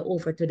pondered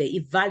over today,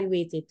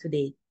 evaluated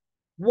today,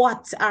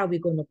 what are we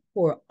going to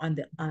pour on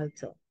the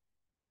altar?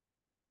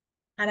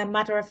 And a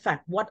matter of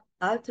fact, what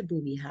altar do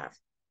we have?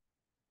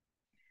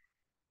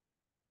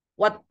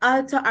 What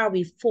altar are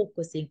we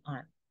focusing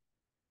on?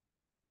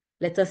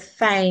 Let us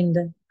find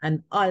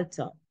an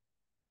altar.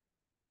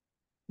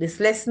 This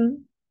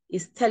lesson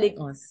is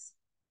telling us,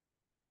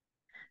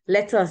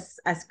 let us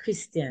as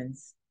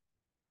Christians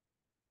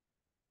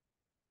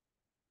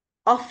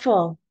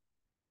offer,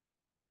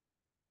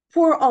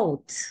 pour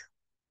out,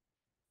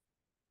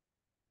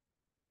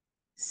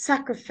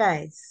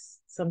 sacrifice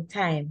some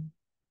time,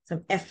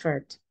 some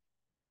effort,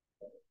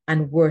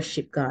 and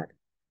worship God.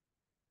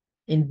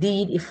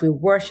 Indeed, if we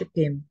worship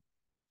him,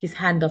 his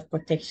hand of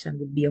protection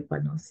will be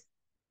upon us.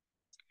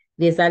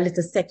 There's a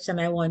little section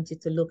I want you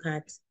to look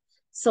at,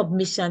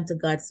 submission to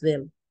God's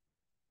will.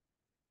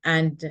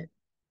 And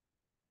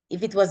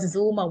if it was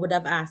Zoom, I would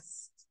have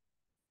asked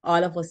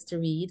all of us to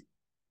read.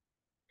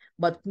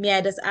 But may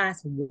I just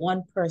ask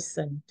one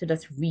person to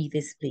just read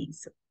this,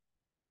 please?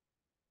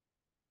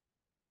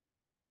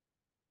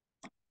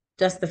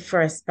 Just the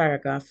first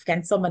paragraph.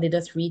 Can somebody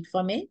just read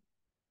for me?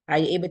 Are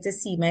you able to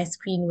see my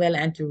screen well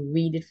and to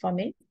read it for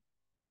me?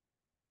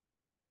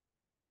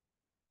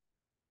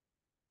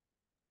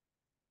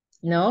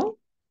 No?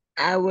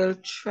 I will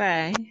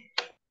try.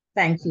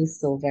 Thank you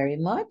so very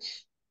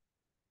much.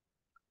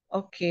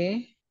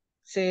 Okay.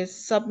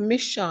 Says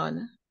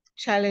submission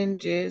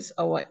challenges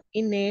our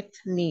innate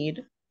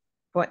need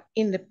for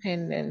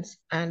independence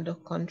and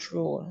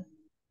control.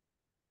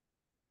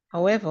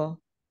 However,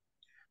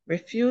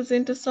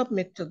 refusing to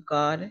submit to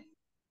God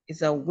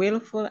is a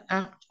willful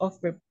act of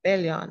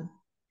rebellion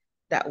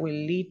that will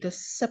lead to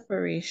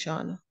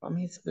separation from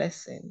his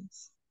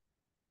blessings.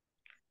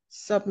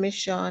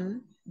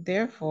 Submission,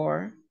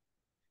 therefore,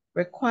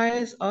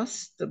 requires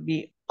us to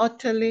be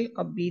utterly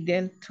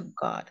obedient to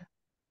God.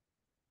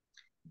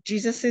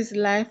 Jesus'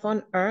 life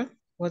on earth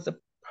was a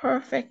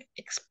perfect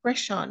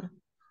expression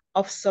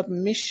of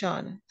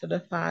submission to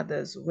the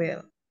Father's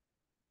will.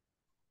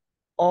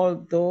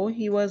 Although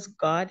he was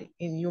God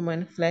in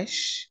human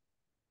flesh,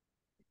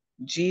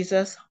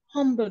 Jesus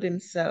humbled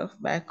himself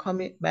by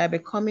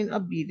becoming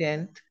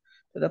obedient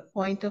to the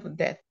point of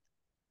death,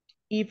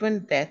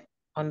 even death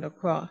on the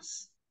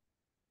cross.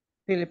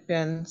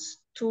 Philippians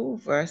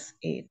 2 verse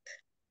 8.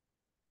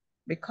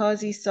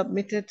 Because he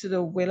submitted to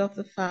the will of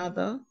the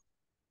Father,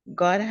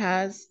 God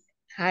has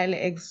highly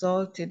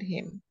exalted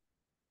him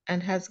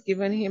and has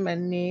given him a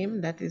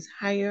name that is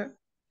higher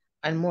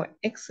and more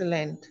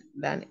excellent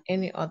than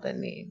any other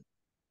name.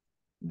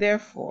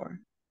 Therefore,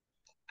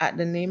 at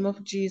the name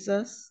of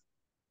Jesus,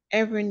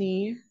 every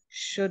knee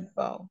should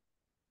bow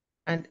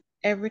and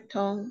every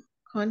tongue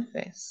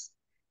confess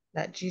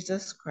that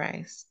Jesus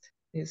Christ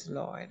is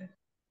Lord.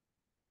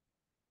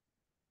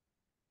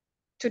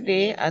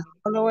 Today, as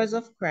followers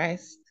of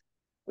Christ,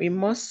 we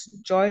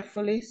must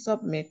joyfully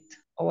submit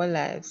our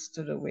lives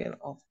to the will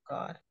of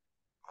God.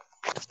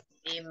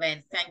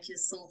 Amen. Thank you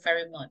so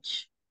very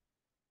much.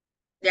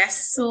 There's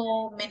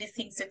so many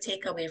things to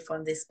take away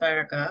from this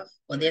paragraph,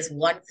 but there's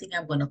one thing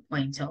I'm going to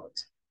point out.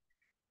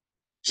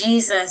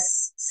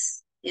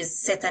 Jesus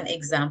is set an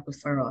example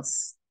for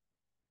us.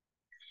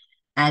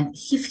 And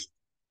if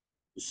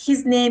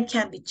his name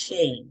can be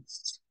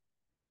changed,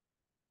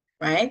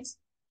 right?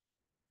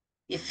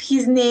 If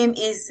his name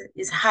is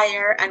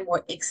higher and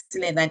more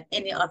excellent than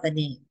any other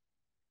name,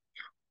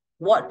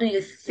 what do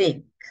you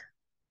think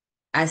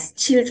as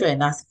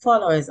children, as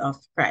followers of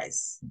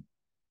Christ,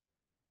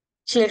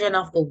 children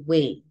of the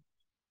way,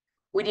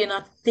 would you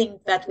not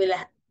think that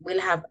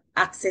we'll have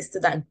access to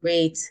that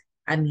great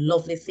and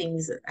lovely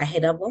things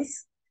ahead of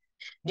us?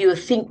 Do you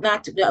think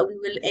that we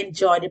will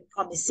enjoy the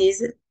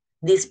promises?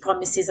 These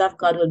promises of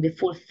God will be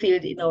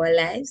fulfilled in our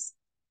lives?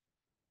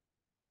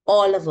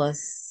 All of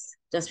us,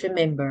 just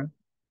remember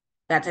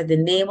that at the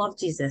name of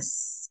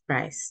Jesus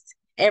Christ,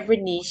 every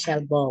knee shall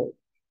bow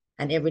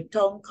and every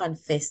tongue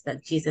confess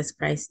that Jesus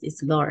Christ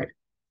is Lord.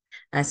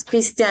 As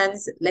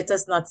Christians, let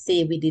us not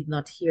say we did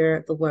not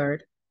hear the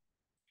word.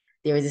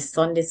 There is a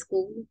Sunday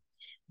school.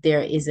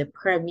 There is a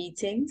prayer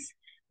meetings.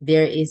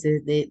 There is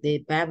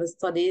the Bible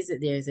studies.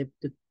 There is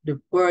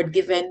the word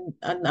given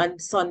on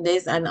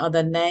Sundays and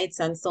other nights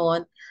and so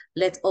on.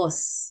 Let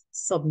us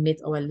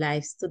submit our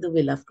lives to the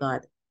will of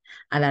God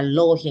and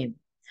allow Him.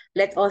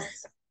 Let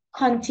us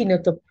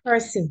continue to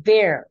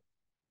persevere.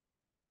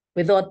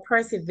 Without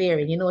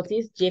persevering, you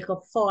notice Jacob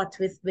fought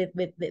with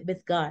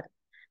God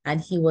and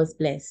he was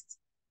blessed.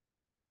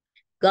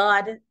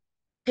 God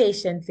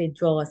patiently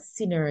draws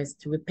sinners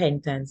to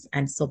repentance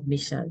and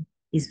submission.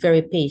 He's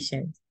very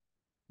patient,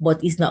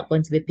 but he's not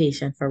going to be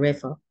patient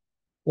forever.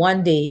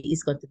 One day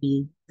he's going to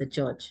be the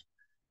judge.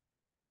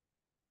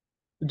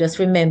 Just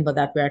remember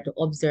that we are to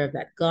observe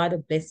that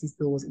God blesses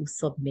those who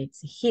submit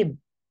to him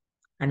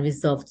and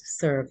resolve to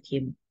serve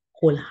him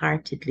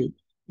wholeheartedly.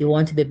 You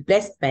want to be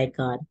blessed by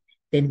God,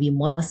 then we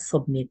must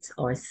submit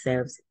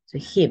ourselves to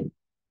him.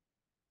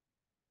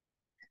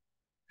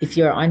 If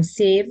you're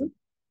unsaved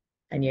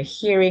and you're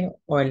hearing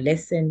our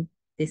lesson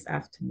this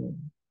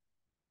afternoon,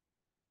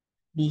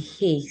 be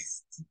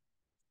haste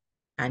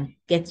and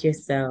get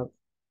yourself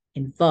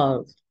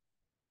involved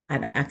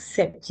and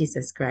accept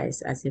Jesus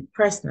Christ as your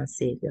personal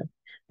Savior,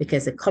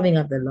 because the coming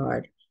of the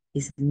Lord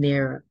is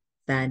nearer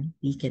than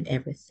we can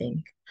ever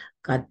think.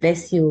 God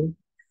bless you.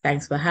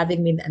 Thanks for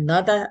having me in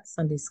another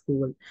Sunday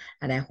school,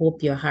 and I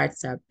hope your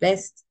hearts are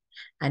blessed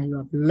and you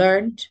have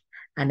learned,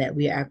 and that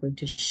we are going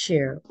to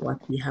share what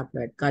we have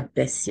learned. God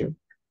bless you.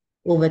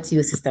 Over to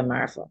you, Sister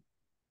Marva.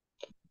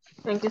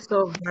 Thank you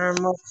so very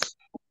much,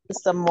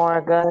 Mr.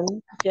 Morgan.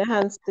 Put your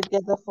hands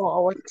together for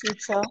our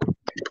teacher.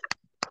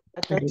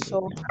 Let us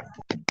show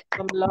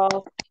some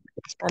love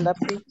and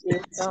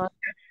appreciation.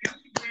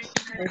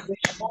 Thank you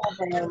so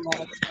very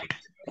much.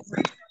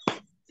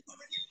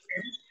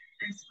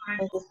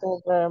 Thank you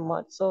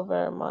so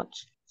very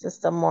much,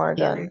 Sister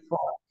Morgan, for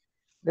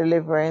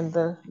delivering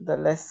the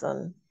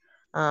lesson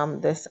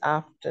this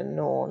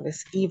afternoon,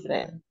 this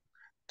evening,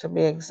 to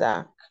be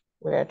exact.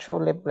 We are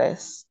truly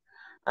blessed.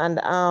 And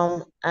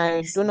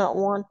I do not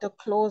want to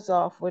close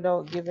off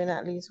without giving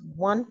at least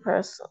one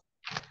person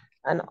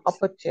an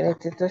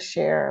opportunity to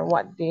share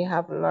what they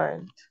have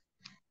learned.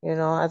 You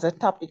know, as the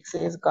topic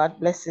says, God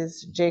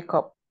blesses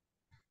Jacob.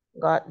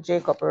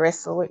 Jacob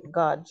wrestled with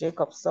God.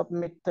 Jacob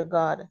submit to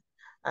God,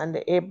 and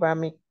the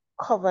Abrahamic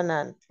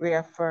covenant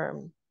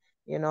reaffirmed.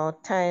 You know,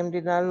 time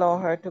didn't allow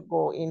her to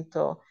go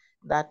into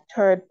that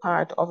third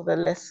part of the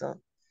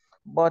lesson,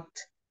 but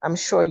I'm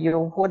sure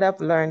you would have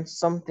learned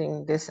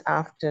something this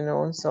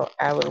afternoon. So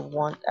I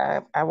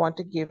want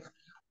to give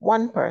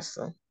one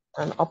person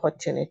an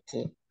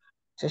opportunity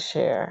to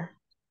share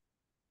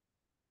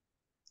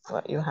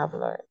what you have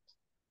learned.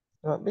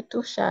 Don't be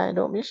too shy.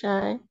 Don't be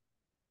shy.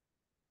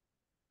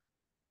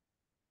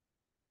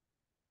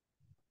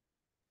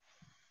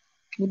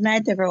 Good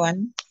night,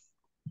 everyone.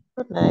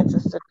 Good night,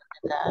 Sister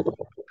Dad.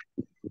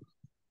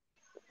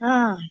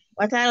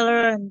 What I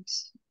learned,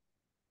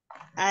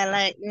 I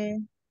like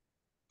the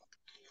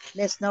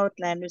lesson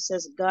outline which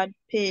says God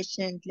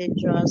patiently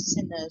draws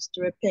sinners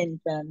to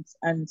repentance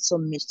and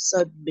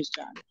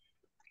submission.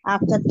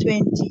 After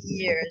 20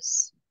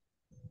 years,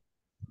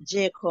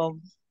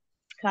 Jacob's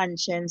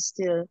conscience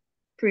still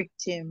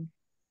pricked him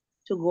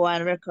to go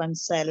and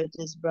reconcile with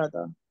his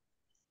brother.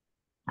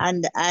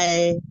 And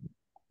I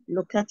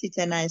look at it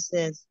and I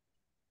says,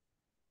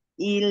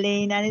 he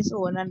leaned on his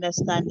own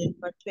understanding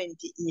for 20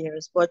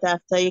 years, but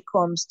after he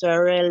comes to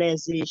a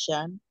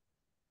realization,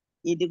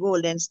 the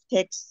golden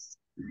text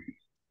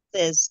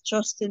says,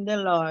 trust in the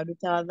Lord with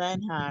all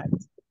thine heart,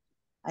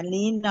 and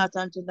lean not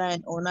unto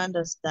thine own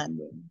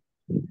understanding.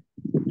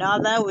 In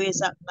all thy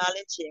ways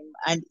acknowledge him,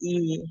 and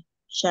he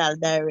shall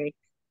direct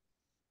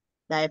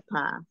thy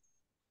path.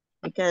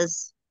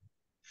 Because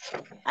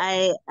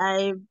I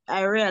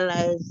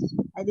realized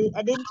I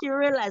didn't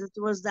realize it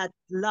was that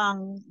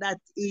long that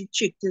he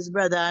tricked his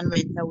brother and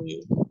went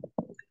away.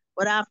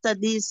 But after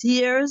these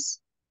years,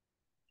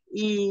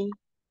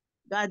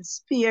 God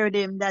spared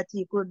him that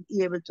he could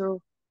be able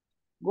to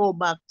go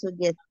back to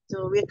get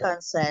to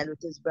reconcile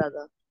with his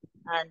brother.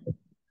 And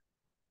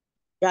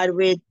God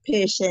wait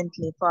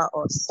patiently for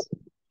us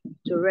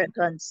to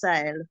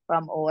reconcile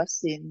from our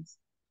sins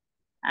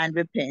and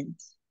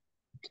repent.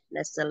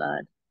 Bless the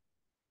Lord.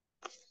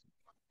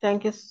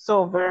 Thank you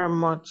so very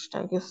much.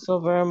 Thank you so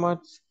very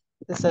much,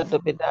 Sister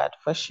Dubidad,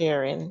 for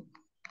sharing.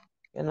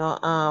 You know,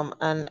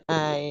 and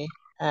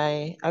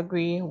I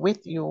agree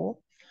with you.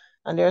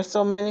 And there are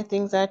so many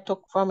things I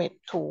took from it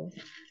too.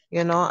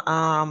 You know,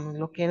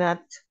 looking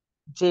at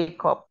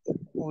Jacob,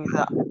 who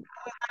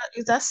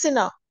is a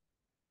sinner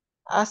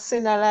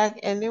like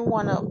any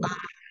one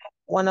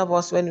of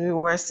us when we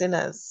were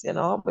sinners. You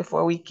know,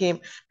 before we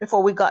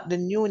got the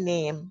new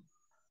name,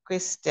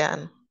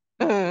 Christian.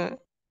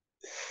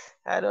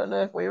 I don't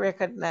know if we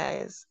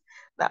recognize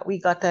that we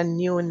got a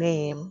new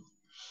name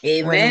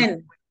when we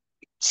Amen.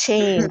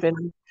 change, when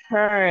we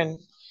turn,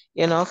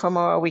 you know, from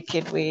our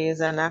wicked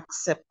ways and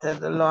accepted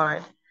the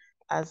Lord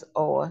as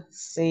our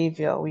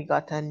Savior. We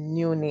got a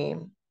new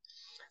name.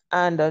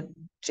 And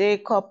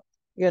Jacob,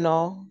 you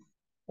know,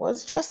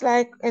 was just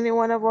like any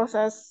one of us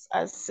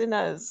as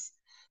sinners,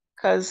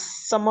 because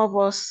some of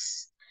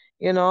us,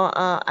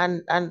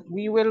 and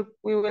we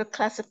will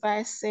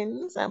classify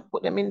sins and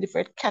put them in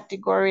different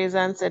categories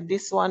and say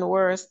this one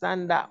worse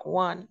than that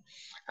one,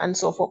 and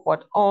so forth.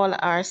 But all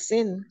are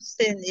sin.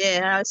 Sin,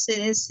 yeah, our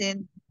sin is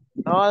sin.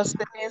 All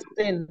sin is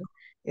sin.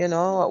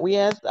 We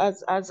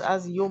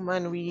as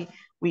human,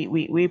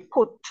 we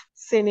put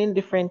sin in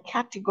different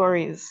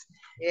categories,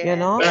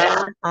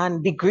 Yeah.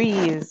 and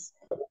degrees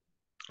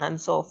and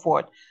so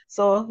forth.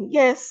 So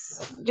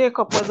yes,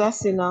 Jacob was a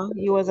sinner.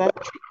 He was a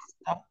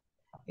trickster,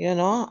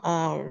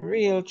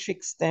 real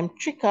trickster,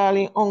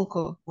 trickling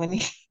uncle when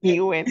he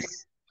went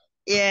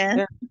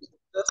Yeah.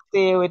 to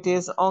stay with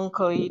his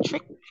uncle. He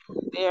tricked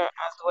him there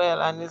as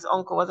well, and his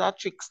uncle was a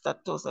trickster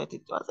too. So it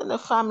was in the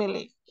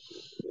family,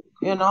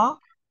 you know.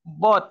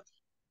 But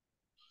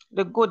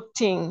the good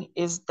thing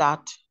is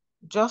that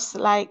just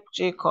like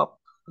Jacob,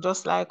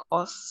 just like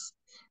us,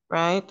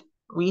 right?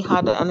 We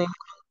had an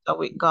encounter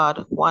with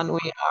God one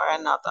way or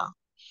another.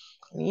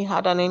 We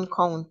had an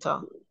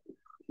encounter,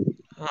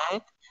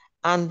 right?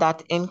 And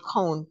that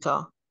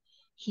encounter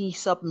he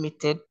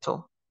submitted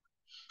to.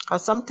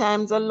 Because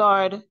sometimes the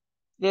Lord,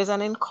 there's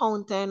an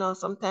encounter,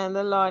 sometimes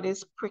the Lord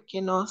is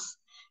pricking us,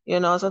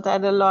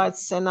 sometimes the Lord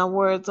send a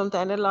word,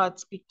 sometimes the Lord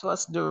speak to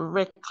us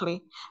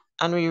directly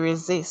and we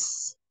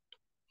resist,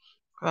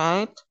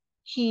 right?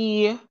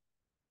 He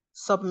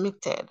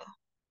submitted.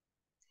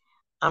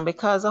 And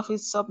because of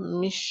his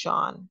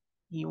submission,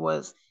 he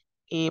was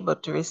able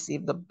to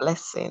receive the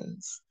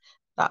blessings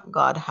that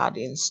God had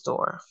in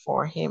store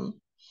for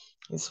him,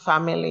 his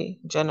family,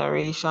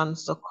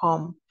 generations to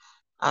come,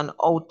 and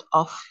out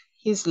of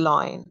his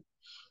line,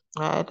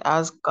 right?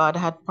 As God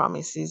had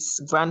promised his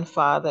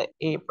grandfather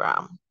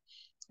Abraham,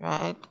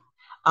 right?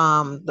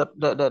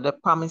 The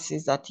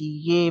promises that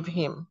he gave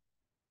him,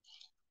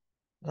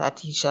 that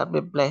he shall be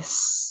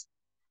blessed,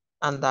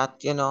 and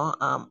that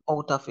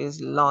out of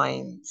his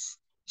loins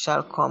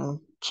shall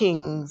come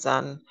kings,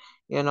 and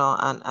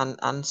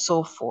and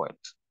so forth.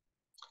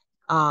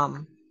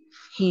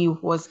 He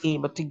was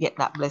able to get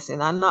that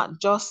blessing, and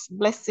not just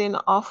blessing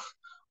of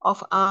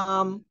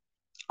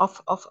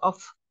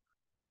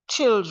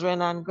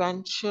children and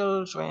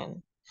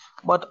grandchildren,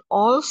 but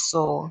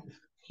also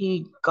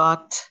he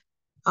got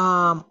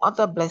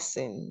other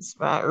blessings,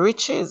 right?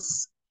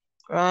 Riches,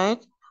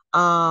 right?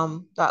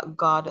 That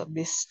God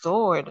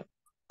bestowed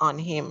on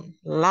him,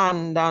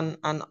 land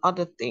and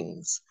other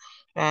things,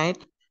 right?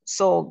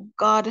 So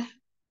God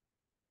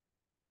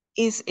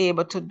is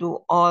able to do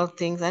all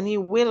things, and he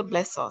will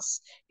bless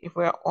us if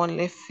we're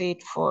only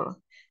faithful,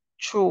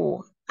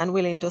 true, and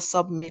willing to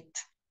submit,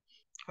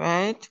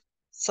 right?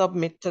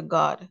 Submit to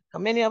God.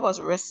 Many of us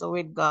wrestle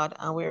with God,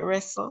 and we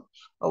wrestle,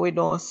 but we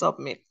don't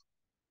submit.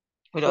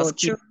 We Oh, just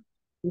keep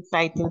true.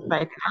 fighting.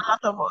 A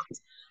lot of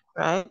us,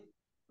 right?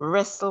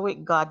 Wrestle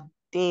with God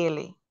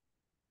daily,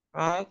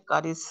 right?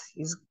 God is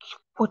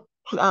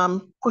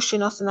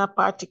pushing us in a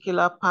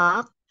particular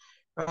path,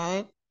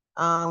 right?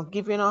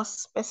 Giving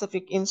us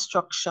specific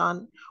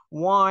instruction,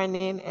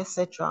 warning,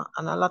 etc.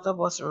 And a lot of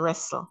us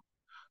wrestle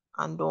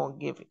and don't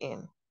give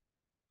in,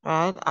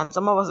 right? And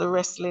some of us, the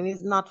wrestling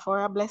is not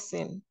for a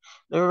blessing.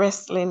 The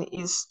wrestling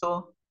is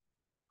to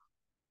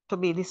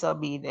be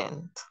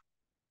disobedient,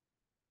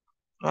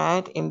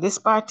 right? In this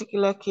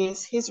particular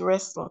case, his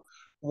wrestle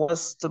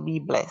was to be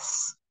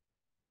blessed.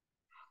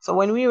 So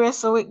when we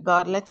wrestle with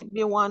God, let it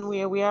be one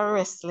where we are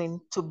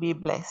wrestling to be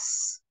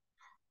blessed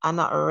and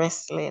not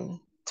wrestling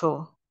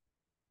to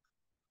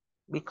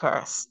be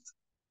cursed.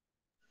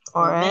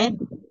 All right?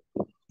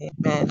 Amen.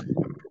 Amen.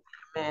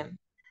 Amen.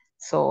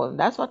 So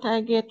that's what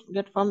I get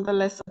from the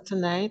lesson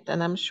tonight,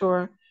 and I'm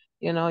sure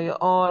you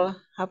all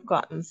have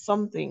gotten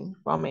something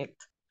from it.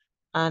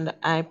 And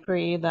I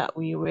pray that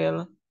we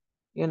will,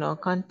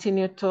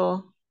 continue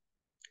to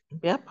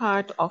be a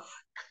part of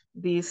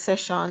these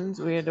sessions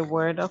where the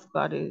word of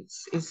God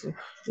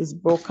is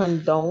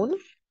broken down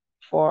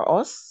for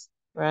us,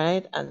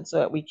 right? And so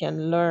that we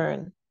can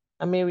learn.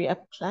 And may we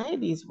apply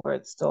these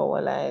words to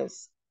our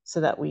lives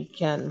so that we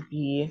can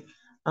be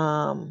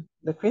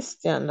the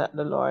Christian that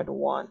the Lord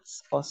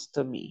wants us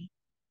to be.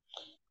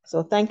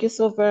 So thank you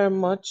so very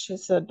much,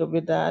 Sister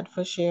Dubidad,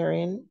 for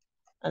sharing.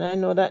 And I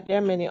know that there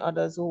are many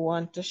others who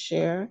want to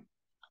share,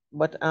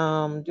 but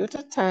due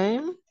to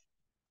time,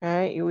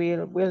 right,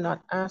 will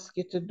not ask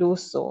you to do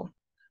so.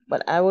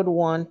 But I would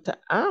want to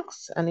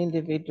ask an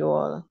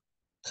individual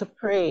to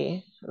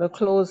pray the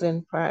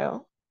closing prayer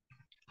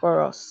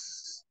for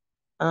us.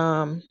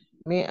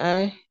 May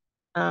I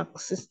ask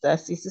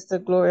Sister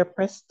Gloria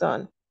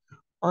Preston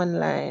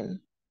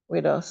online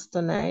with us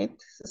tonight.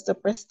 Sister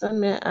Preston,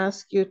 may I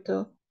ask you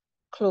to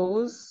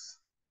close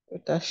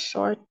with a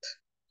short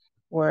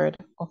word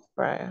of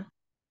prayer?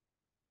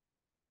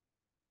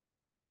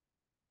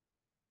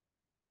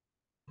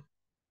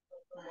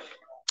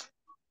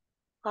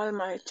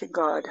 Almighty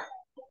God,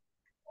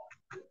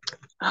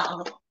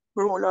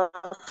 ruler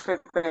of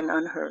heaven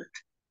and earth.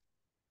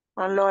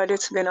 And Lord,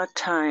 it's been a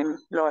time,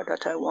 Lord,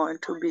 that I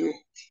want to be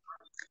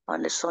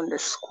on the Sunday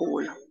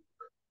school.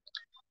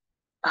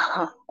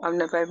 I'm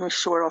never even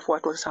sure of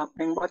what was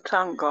happening, but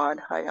thank God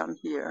I am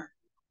here.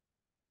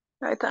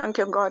 I thank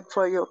you, God,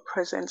 for your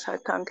presence. I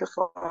thank you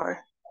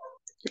for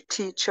the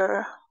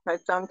teacher. I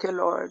thank you,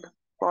 Lord,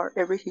 for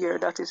every ear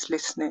that is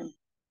listening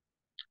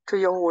to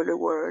your holy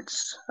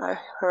words. I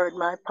heard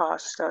my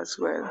pastor as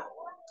well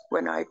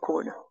when I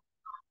could.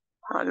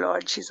 And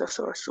Lord Jesus,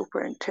 our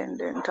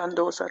superintendent, and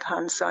those at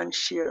hands and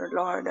share,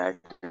 Lord, I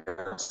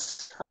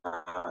just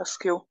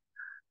ask you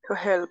to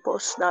help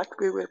us that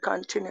we will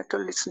continue to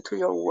listen to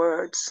your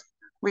words.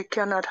 We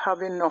cannot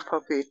have enough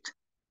of it.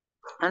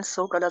 And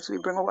so, God, as we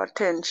bring our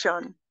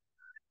attention,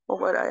 oh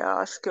God, I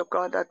ask you,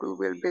 God, that we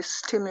will be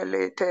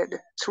stimulated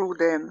through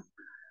them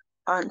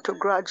and to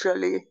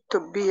gradually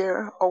to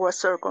bear our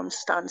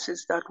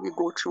circumstances that we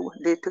go through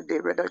day to day,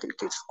 whether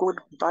it is good,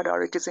 bad,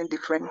 or it is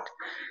indifferent,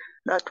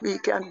 that we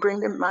can bring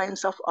the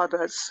minds of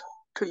others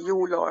to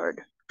you,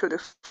 Lord, to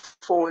the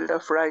fold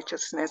of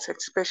righteousness,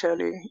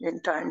 especially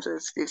in times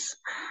as this.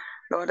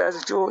 Lord,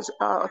 as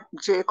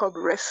Jacob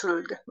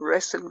wrestled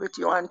with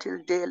you until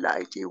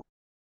daylight, he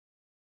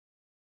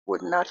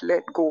would not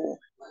let go.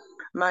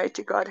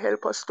 Mighty God,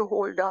 help us to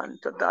hold on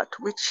to that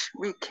which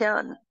we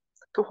can,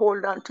 to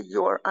hold on to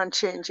your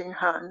unchanging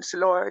hands.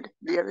 Lord,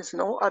 there is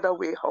no other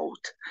way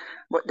out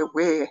but the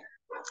way,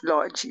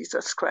 Lord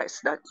Jesus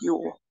Christ, that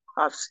you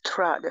have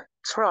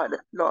trod,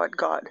 Lord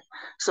God,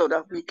 so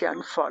that we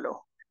can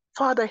follow.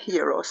 Father,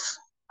 hear us.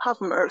 Have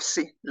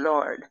mercy,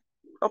 Lord,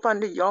 upon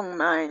the young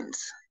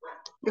minds,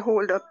 the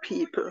older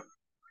people,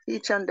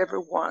 each and every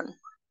one,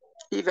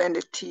 even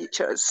the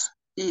teachers,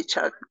 each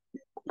and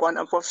one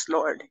of us,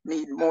 Lord,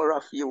 need more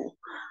of you.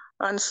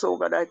 And so,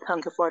 God, I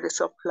thank you for the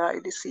supply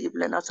this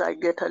evening as I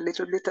get a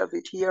little bit of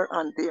it here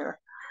and there.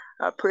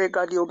 I pray,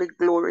 God, you'll be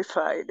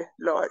glorified,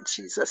 Lord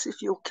Jesus,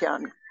 if you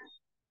can.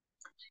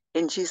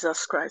 In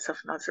Jesus Christ of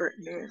Nazareth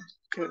name,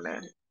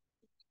 amen.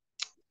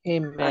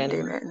 And Amen.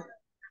 amen.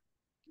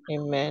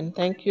 Amen.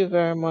 Thank you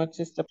very much,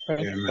 Sister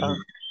Princess. Amen.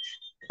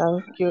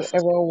 Thank you,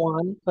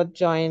 everyone, for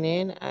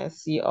joining. I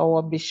see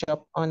our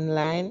bishop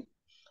online.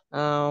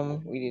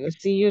 We didn't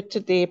see you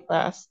today,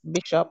 past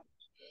Bishop,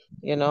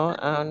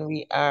 and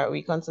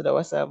we consider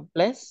ourselves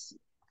blessed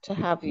to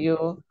have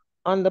you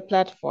on the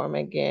platform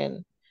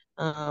again.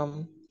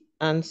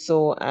 And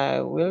so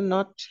I will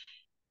not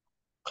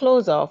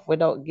close off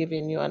without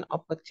giving you an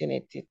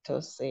opportunity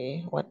to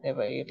say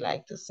whatever you'd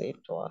like to say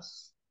to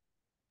us.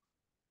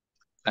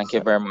 Thank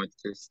you very much,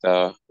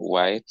 Sister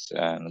White,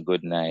 and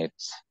good night,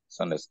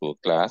 Sunday school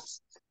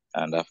class.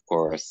 And of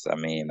course,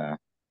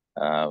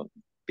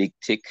 big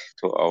tick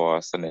to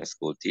our Sunday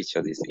school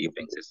teacher this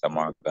evening, Sister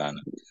Marva, and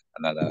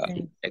another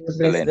Bless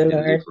excellent the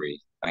Lord.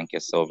 delivery. Thank you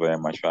so very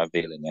much for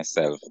availing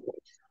yourself.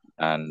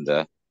 And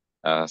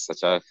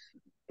such a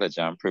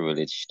pleasure and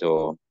privilege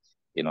to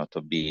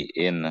be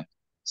in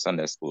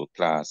Sunday school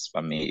class.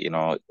 For me,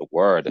 the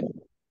word,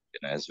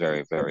 is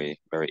very, very,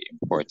 very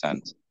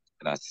important.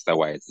 And as Sister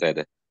White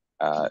said,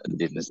 she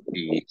didn't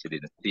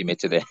see me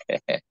today.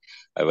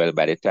 Well,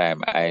 by the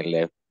time I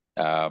left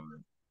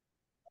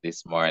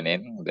this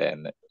morning,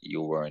 then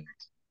you weren't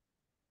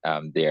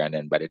there. And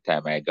then by the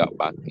time I got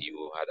back,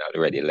 you had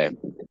already left.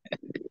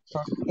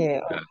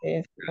 Okay.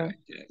 Yes.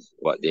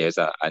 But there's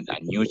a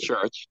new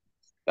church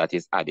that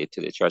is added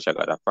to the Church of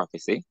God of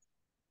Prophecy.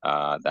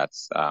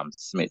 That's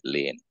Smith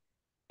Lane.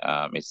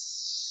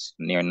 It's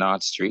near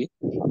North Street,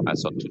 and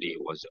so today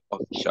was the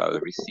official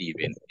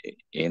receiving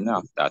in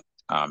of that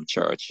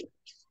church.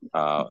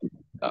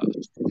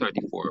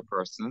 34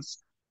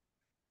 persons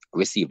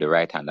received the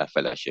right hand of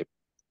fellowship,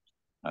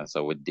 and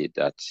so we did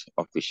that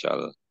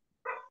official.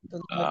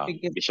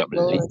 Bishop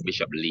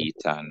Leet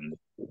and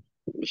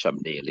Bishop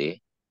Daly,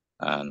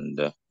 and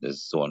the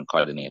zone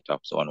coordinator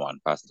of Zone 1,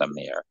 Pastor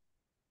Mayor,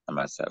 and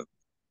myself,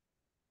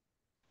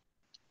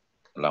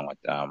 along with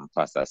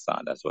Pastor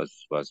Sanders.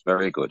 Was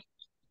very good.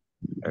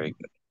 Very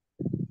good.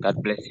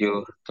 God bless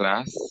you,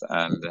 class.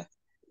 And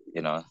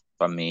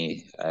for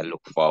me, I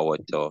look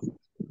forward to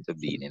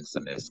being in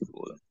Sunday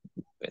school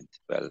with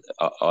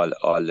all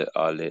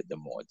the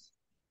modes,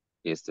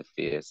 face to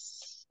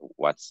face,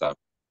 WhatsApp,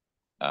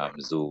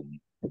 Zoom,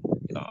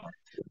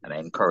 and I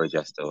encourage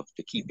us to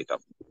keep it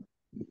up.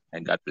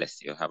 And God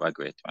bless you. Have a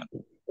great one.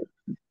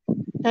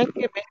 Thank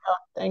you,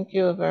 Bishop. Thank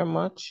you very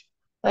much.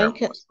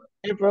 Thank you,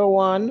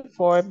 everyone,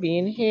 for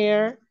being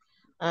here.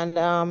 And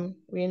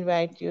we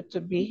invite you to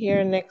be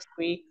here next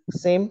week,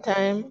 same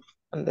time,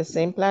 on the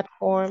same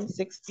platform,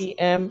 6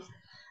 p.m.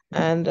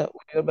 And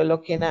we'll be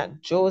looking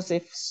at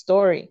Joseph's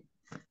story.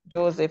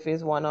 Joseph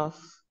is one of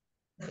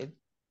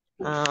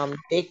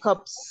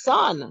Jacob's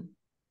son,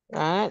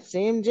 right?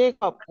 Same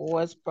Jacob who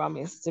was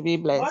promised to be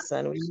blessed.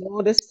 And we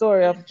know the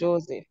story of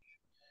Joseph,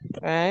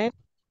 right?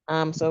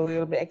 So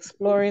we'll be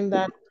exploring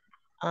that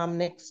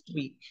next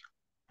week.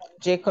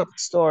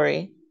 Jacob's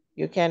story.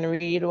 You can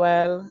read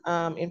well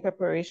in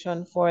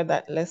preparation for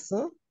that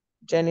lesson.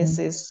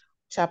 Genesis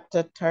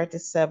chapter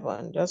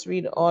 37. Just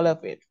read all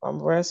of it from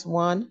verse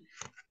 1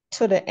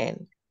 to the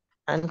end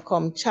and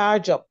come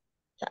charge up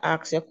to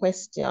ask your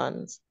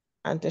questions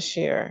and to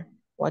share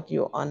what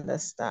you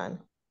understand.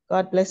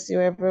 God bless you,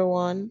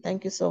 everyone.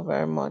 Thank you so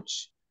very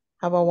much.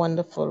 Have a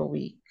wonderful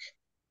week.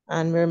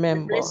 And God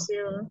remember, bless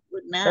you.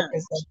 Good night.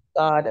 represent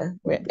God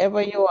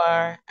wherever you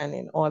are and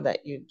in all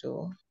that you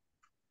do.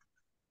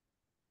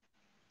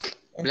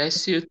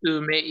 Bless you too.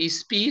 May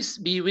His peace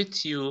be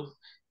with you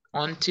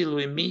until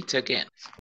we meet again.